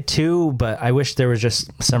 I like it too, but I wish there was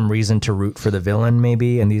just some reason to root for the villain,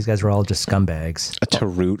 maybe, and these guys were all just scumbags. To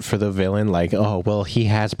root for the villain, like, oh, well, he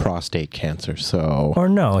has prostate cancer, so... Or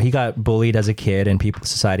no, he got bullied as a kid and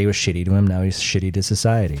society was shitty to him. Now he's shitty to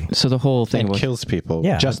society. So the whole thing And with kills people.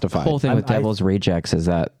 Yeah. the Justified. whole thing with Devil's Rejects is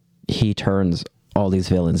that he turns all these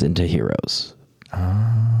villains into heroes.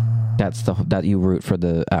 That's that you root for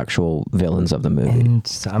the actual villains of the movie. And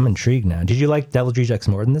so I'm intrigued now. Did you like Devil's Rejects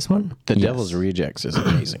more than this one? The Devil's Rejects is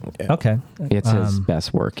amazing. Yeah. Okay. It's his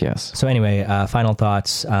best work, yes. So anyway, final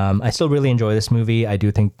thoughts. I still really enjoy this movie. I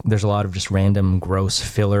do think there's a lot of just random gross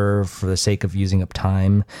filler for the sake of using up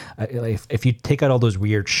time. If you take out all those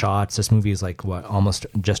weird shots, this movie is like almost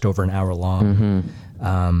just over an hour long.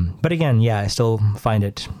 But again, yeah, I still find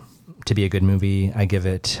it to be a good movie. I give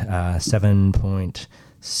it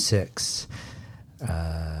 7.6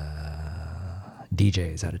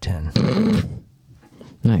 DJs out of 10.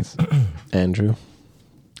 Nice. Andrew?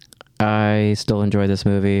 I still enjoy this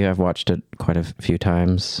movie. I've watched it quite a few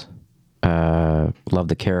times. Love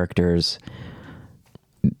the characters.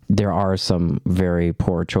 There are some very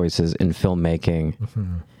poor choices in filmmaking.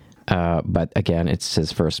 But again, it's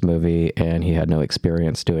his first movie and he had no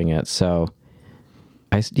experience doing it. So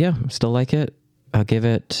I still like it. I'll give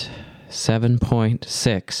it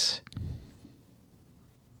 7.6.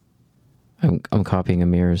 I'm copying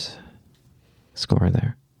Amir's score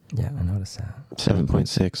there. Yeah, I noticed that.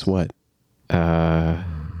 7.6. What?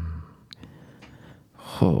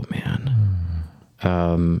 Oh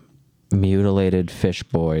man. Mutilated Fish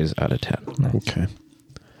Boys out of 10. Nice. Okay.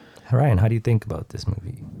 Ryan, how do you think about this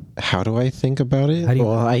movie? How do I think about it? How do you-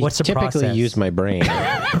 well, I what's the typically process? use my brain.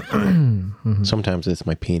 Sometimes it's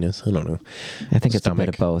my penis. I don't know. I think it's a bit Stomach.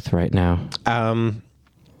 of both right now.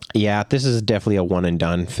 Yeah, this is definitely a one and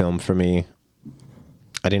done film for me.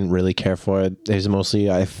 I didn't really care for it. It was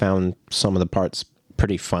mostly, I found some of the parts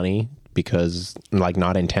pretty funny because, like,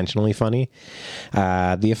 not intentionally funny.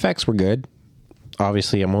 The effects were good.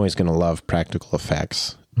 Obviously, I'm always going to love practical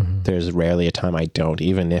effects. There's rarely a time I don't.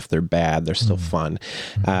 Even if they're bad, they're still fun.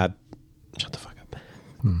 Shut the fuck up.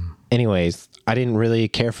 Anyways, I didn't really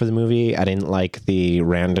care for the movie. I didn't like the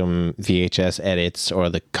random VHS edits or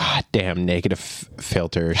the goddamn negative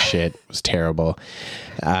filter shit. It was terrible.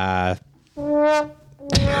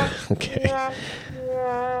 Okay.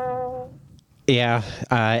 Yeah,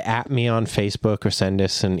 at me on Facebook or send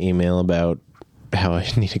us an email about how I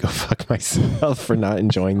need to go fuck myself for not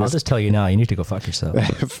enjoying I'll this just tell you now, you need to go fuck yourself.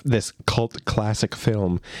 this cult classic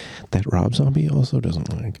film that Rob Zombie also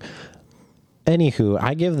doesn't like. Anywho,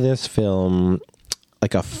 I give this film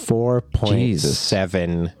like a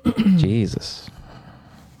 4.7 Jesus.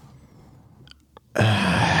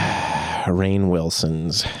 Rainn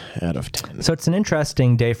Wilsons out of 10. So it's an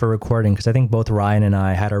interesting day for recording because I think both Ryan and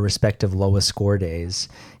I had our respective lowest score days.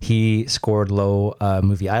 He scored low,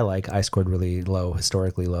 movie I like. I scored really low,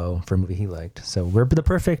 historically low for a movie he liked. So we're the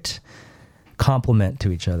perfect complement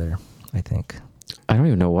to each other, I think. I don't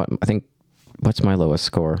even know what's my lowest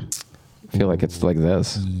score? I feel like it's like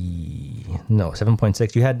this. No,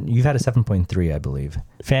 7.6. You've had a 7.3, I believe.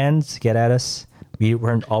 Fans, get at us. We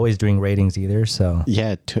weren't always doing ratings either, so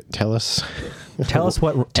Yeah, tell us. tell us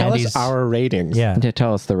what Tell Andy's, us our ratings. yeah. Yeah,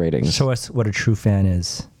 tell us the ratings. Show us what a true fan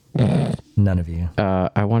is. None of you.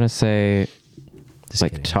 I want to say, Just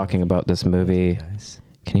like, kidding. talking about this movie. Guys.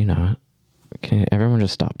 Can you not? Everyone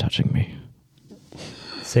just stop touching me.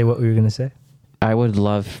 Say what we were gonna say. I would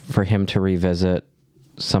love for him to revisit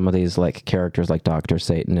some of these like characters like Dr.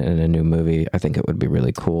 Satan in a new movie. I think it would be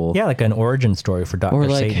really cool. Yeah, like an origin story for Dr. Or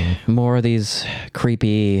like Satan. more of these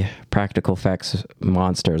creepy practical effects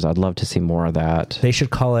monsters. I'd love to see more of that. They should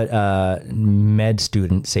call it Med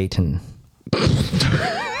Student Satan.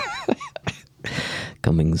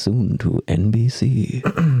 Coming soon to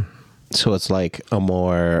NBC. So it's like a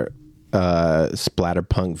more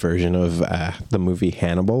splatterpunk version of the movie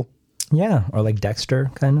Hannibal. Yeah, or like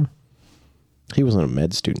Dexter, kind of. He wasn't a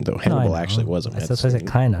med student, though. Hannibal actually was a med I said student.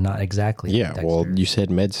 kind of, not exactly. Yeah, Dexter. well, you said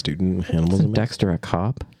med student. Hannibal's a Isn't med Dexter a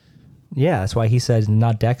cop? Yeah, that's why he says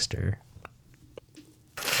not Dexter.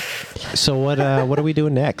 So what are we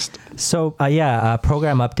doing next? So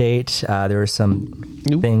program update. There are some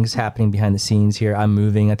things happening behind the scenes here. I'm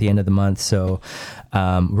moving at the end of the month, so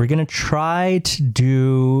we're gonna try to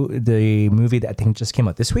do the movie that I think just came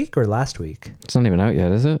out this week or last week. It's not even out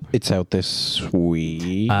yet, is it? It's out this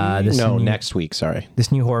week. This new- next week. Sorry.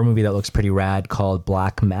 This new horror movie that looks pretty rad called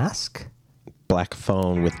Black Mask. Black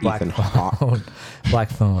Phone with Black Ethan Hawke. Phone. Black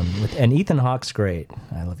Phone. And Ethan Hawke's great.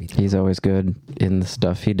 I love Ethan. He's always good in the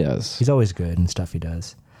stuff he does. He's always good in stuff he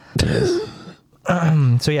does.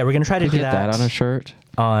 So yeah, we're gonna try to do Get that on a shirt.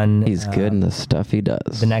 on He's good in the stuff he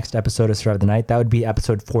does. the next episode of Start of the Night. That would be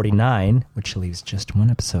episode 49, which leaves just one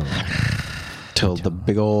episode, Till the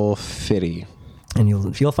big ol' fitty. and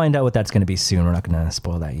you'll find out what that's going to be soon. We're not going to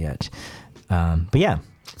spoil that yet. But yeah,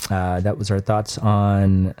 that was our thoughts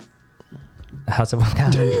on House of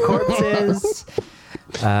Corpses.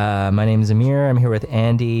 My name is Amir. I'm here with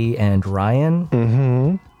Andy and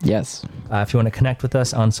Ryan. Yes. If you want to connect with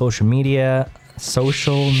us on social media,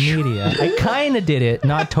 I kind of did it,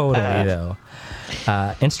 not totally though.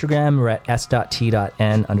 Instagram, we're at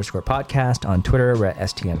s.t.n_podcast. On Twitter, we're at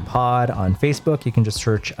stnpod. On Facebook, you can just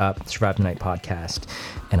search up Survive the Night Podcast.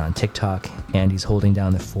 And on TikTok, Andy's holding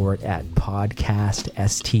down the fort at Podcast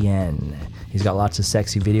STN. He's got lots of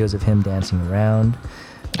sexy videos of him dancing around.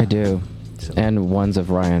 I do. And ones of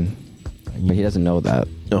Ryan. But he doesn't know that.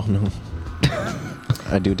 Oh, no.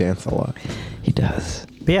 I do dance a lot. He does.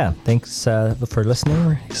 But yeah, thanks for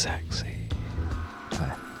listening. Sexy.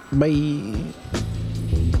 Bye.